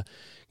 and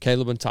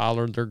Caleb and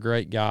Tyler, they're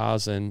great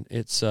guys, and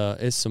it's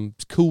some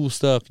cool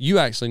stuff. You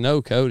actually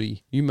know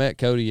Cody. You met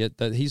Cody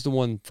he's the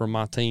one from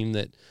my team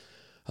that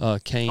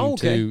came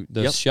to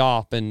the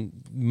shop and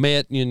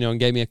met, and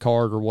gave me a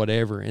card or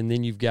whatever. And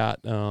then you've got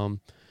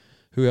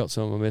who else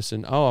am I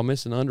missing? Oh, I'm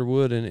missing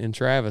Underwood and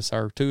Travis,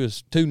 our two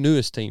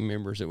newest team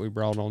members that we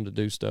brought on to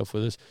do stuff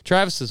with us.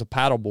 Travis is a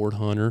paddleboard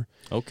hunter.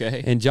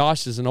 Okay. And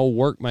Josh is an old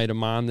workmate of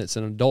mine that's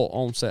an adult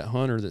onset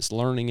hunter that's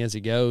learning as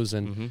he goes.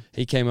 And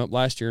he came up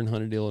last year and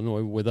hunted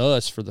Illinois with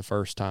us for the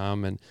first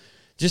time. And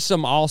just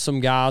some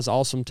awesome guys,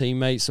 awesome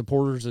teammates,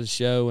 supporters of the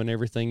show and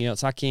everything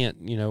else. I can't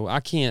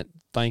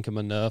thank them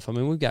enough. I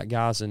mean, we've got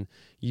guys in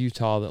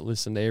Utah that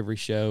listen to every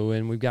show,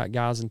 and we've got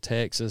guys in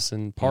Texas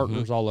and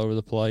partners all over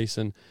the place.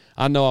 And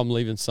I know I'm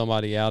leaving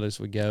somebody out as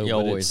we go. You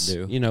always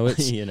do.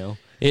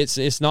 It's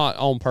it's not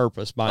on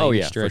purpose by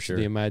any stretch sure.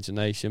 of the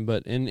imagination.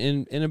 But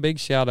in a big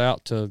shout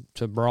out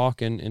to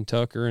Brock and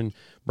Tucker and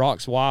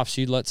Brock's wife.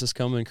 She lets us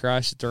come and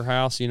crash at their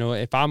house.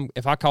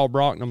 If I call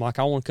Brock and I'm like,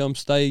 I want to come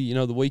stay,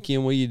 the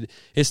weekend,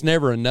 it's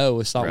never a no.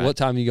 It's like, what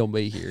time are you gonna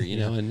be here?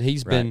 And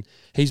he's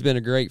been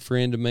a great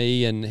friend to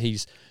me, and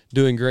he's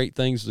doing great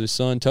things with his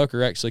son.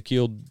 Tucker actually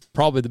killed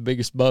probably the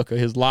biggest buck of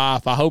his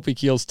life. I hope he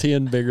kills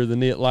 10 bigger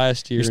than it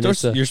last year.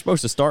 You're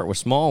supposed to start with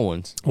small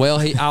ones. Well,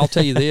 I'll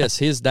tell you this.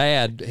 His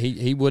dad,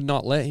 he would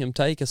not let him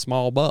take a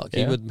small buck.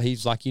 Yeah.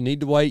 He's like, you need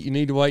to wait.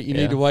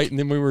 And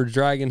then we were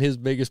dragging his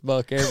biggest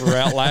buck ever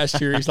out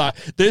last year. He's like,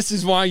 this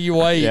is why you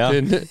wait. Yeah.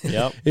 And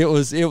Yep. it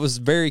was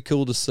very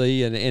cool to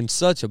see and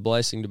such a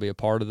blessing to be a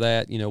part of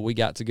that. We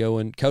got to go,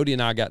 and Cody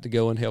and I got to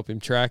go and help him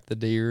track the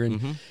deer.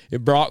 And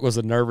Brock was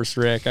a nervous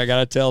wreck. I got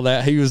to tell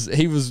that.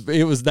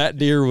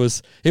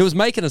 It was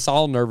making us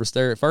all nervous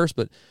there at first,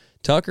 but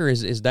Tucker,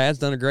 his dad's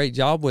done a great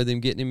job with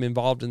him, getting him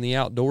involved in the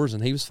outdoors,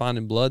 and he was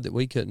finding blood that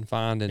we couldn't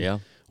find.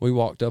 And we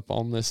walked up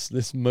on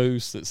this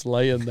moose that's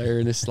laying there,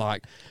 and it's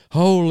like,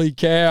 holy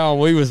cow!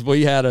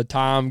 We had a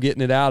time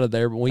getting it out of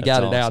there, but we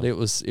got it out. It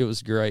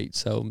was great.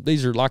 So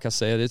these are, like I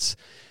said, it's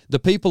the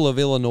people of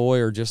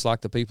Illinois are just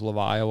like the people of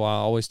Iowa. I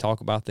always talk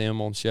about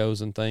them on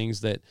shows and things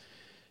that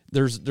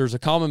there's a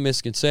common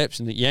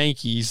misconception that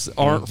Yankees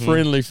aren't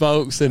friendly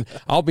folks, and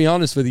I'll be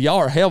honest with you, y'all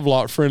are a hell of a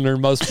lot friendlier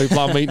than most people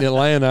I meet in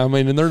Atlanta. I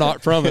mean, and they're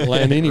not from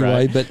Atlanta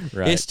anyway, but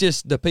it's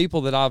just the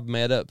people that I've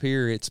met up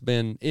here.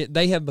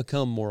 They have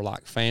become more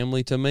like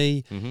family to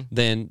me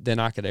than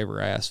I could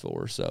ever ask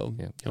for. So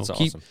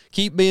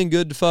keep being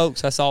good to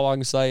folks. That's all I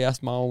can say.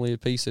 That's my only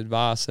piece of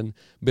advice, and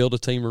build a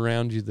team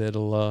around you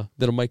that'll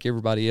make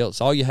everybody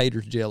else, all you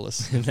haters,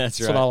 jealous. That's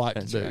what I like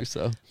to do. Right.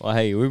 So, well,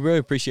 hey, we really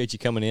appreciate you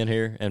coming in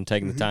here and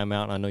taking the time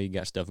out. And I know you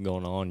got stuff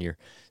going on. You're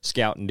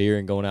scouting deer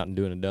and going out and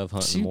doing a dove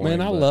hunt in the morning.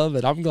 Man, I love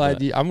it. I'm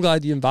glad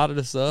you invited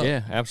us up.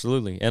 Yeah,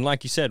 absolutely. And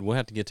like you said, we'll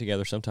have to get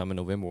together sometime in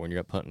November when you're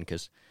up hunting,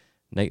 because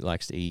Nate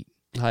likes to eat.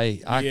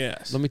 Hey,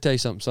 let me tell you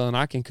something, son.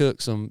 I can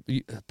cook some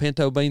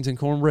pinto beans and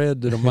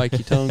cornbread that'll make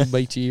your tongue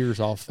beat your ears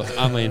off.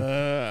 I mean,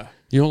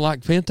 you don't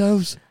like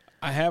pintos?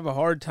 I have a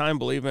hard time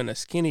believing a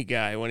skinny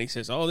guy when he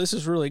says, "Oh, this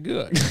is really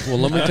good." Well,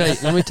 let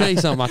me tell you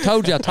something. I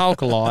told you I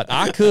talk a lot.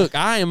 I cook.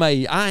 I am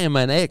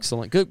an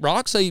excellent cook.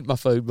 Brock's eaten my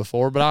food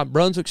before, but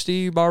Brunswick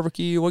stew,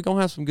 barbecue, we're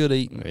gonna have some good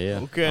eating.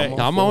 Yeah. Okay.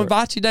 I'm gonna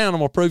invite you down. I'm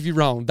gonna prove you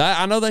wrong.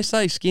 I know they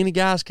say skinny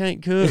guys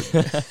can't cook.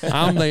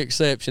 I'm the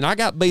exception. I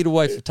got beat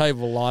away from the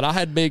table a lot. I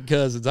had big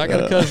cousins. I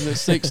got a cousin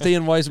that's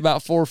 6'10", weighs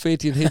about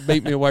 450, and he'd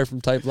beat me away from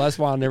the table. That's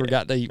why I never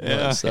got to eat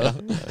much. So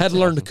had to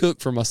learn to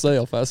cook for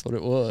myself. That's what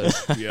it was.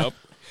 Yep.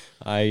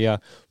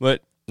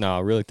 But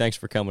no, really, thanks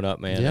for coming up,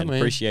 man. Yeah, man.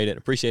 Appreciate it.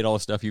 Appreciate all the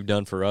stuff you've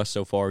done for us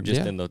so far,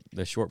 just in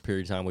the short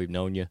period of time we've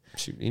known you.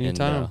 Shoot,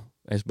 anytime. And,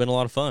 it's been a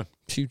lot of fun.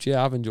 Shoot,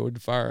 yeah, I've enjoyed the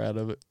fire out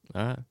of it.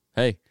 All right.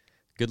 Hey,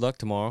 good luck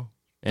tomorrow.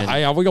 And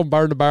hey, we're going to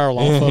burn the barrel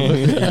off of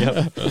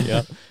it.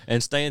 Yep.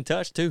 And stay in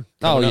touch, too.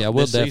 Oh, yeah,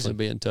 we'll definitely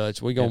be in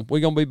touch. We're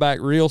gonna be back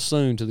real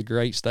soon to the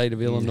great state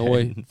of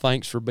Illinois.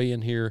 Thanks for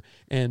being here.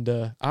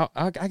 And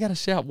I got to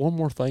shout one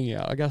more thing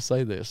out. I got to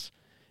say this.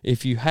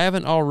 If you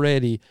haven't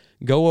already,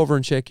 go over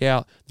and check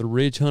out the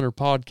Ridge Hunter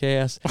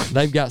podcast.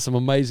 They've got some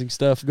amazing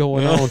stuff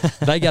going on.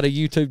 They got a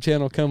YouTube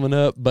channel coming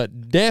up,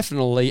 but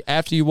definitely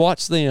after you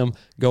watch them,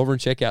 go over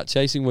and check out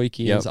Chasing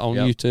Weekends on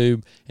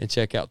YouTube and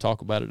check out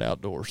Talk About It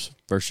Outdoors.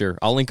 For sure.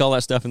 I'll link all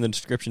that stuff in the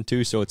description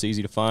too, so it's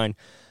easy to find.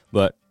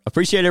 But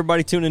appreciate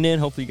everybody tuning in.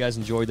 Hopefully you guys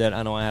enjoyed that.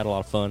 I know I had a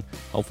lot of fun.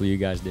 Hopefully you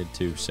guys did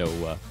too.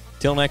 So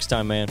till next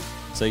time, man.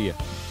 See ya.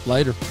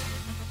 Later.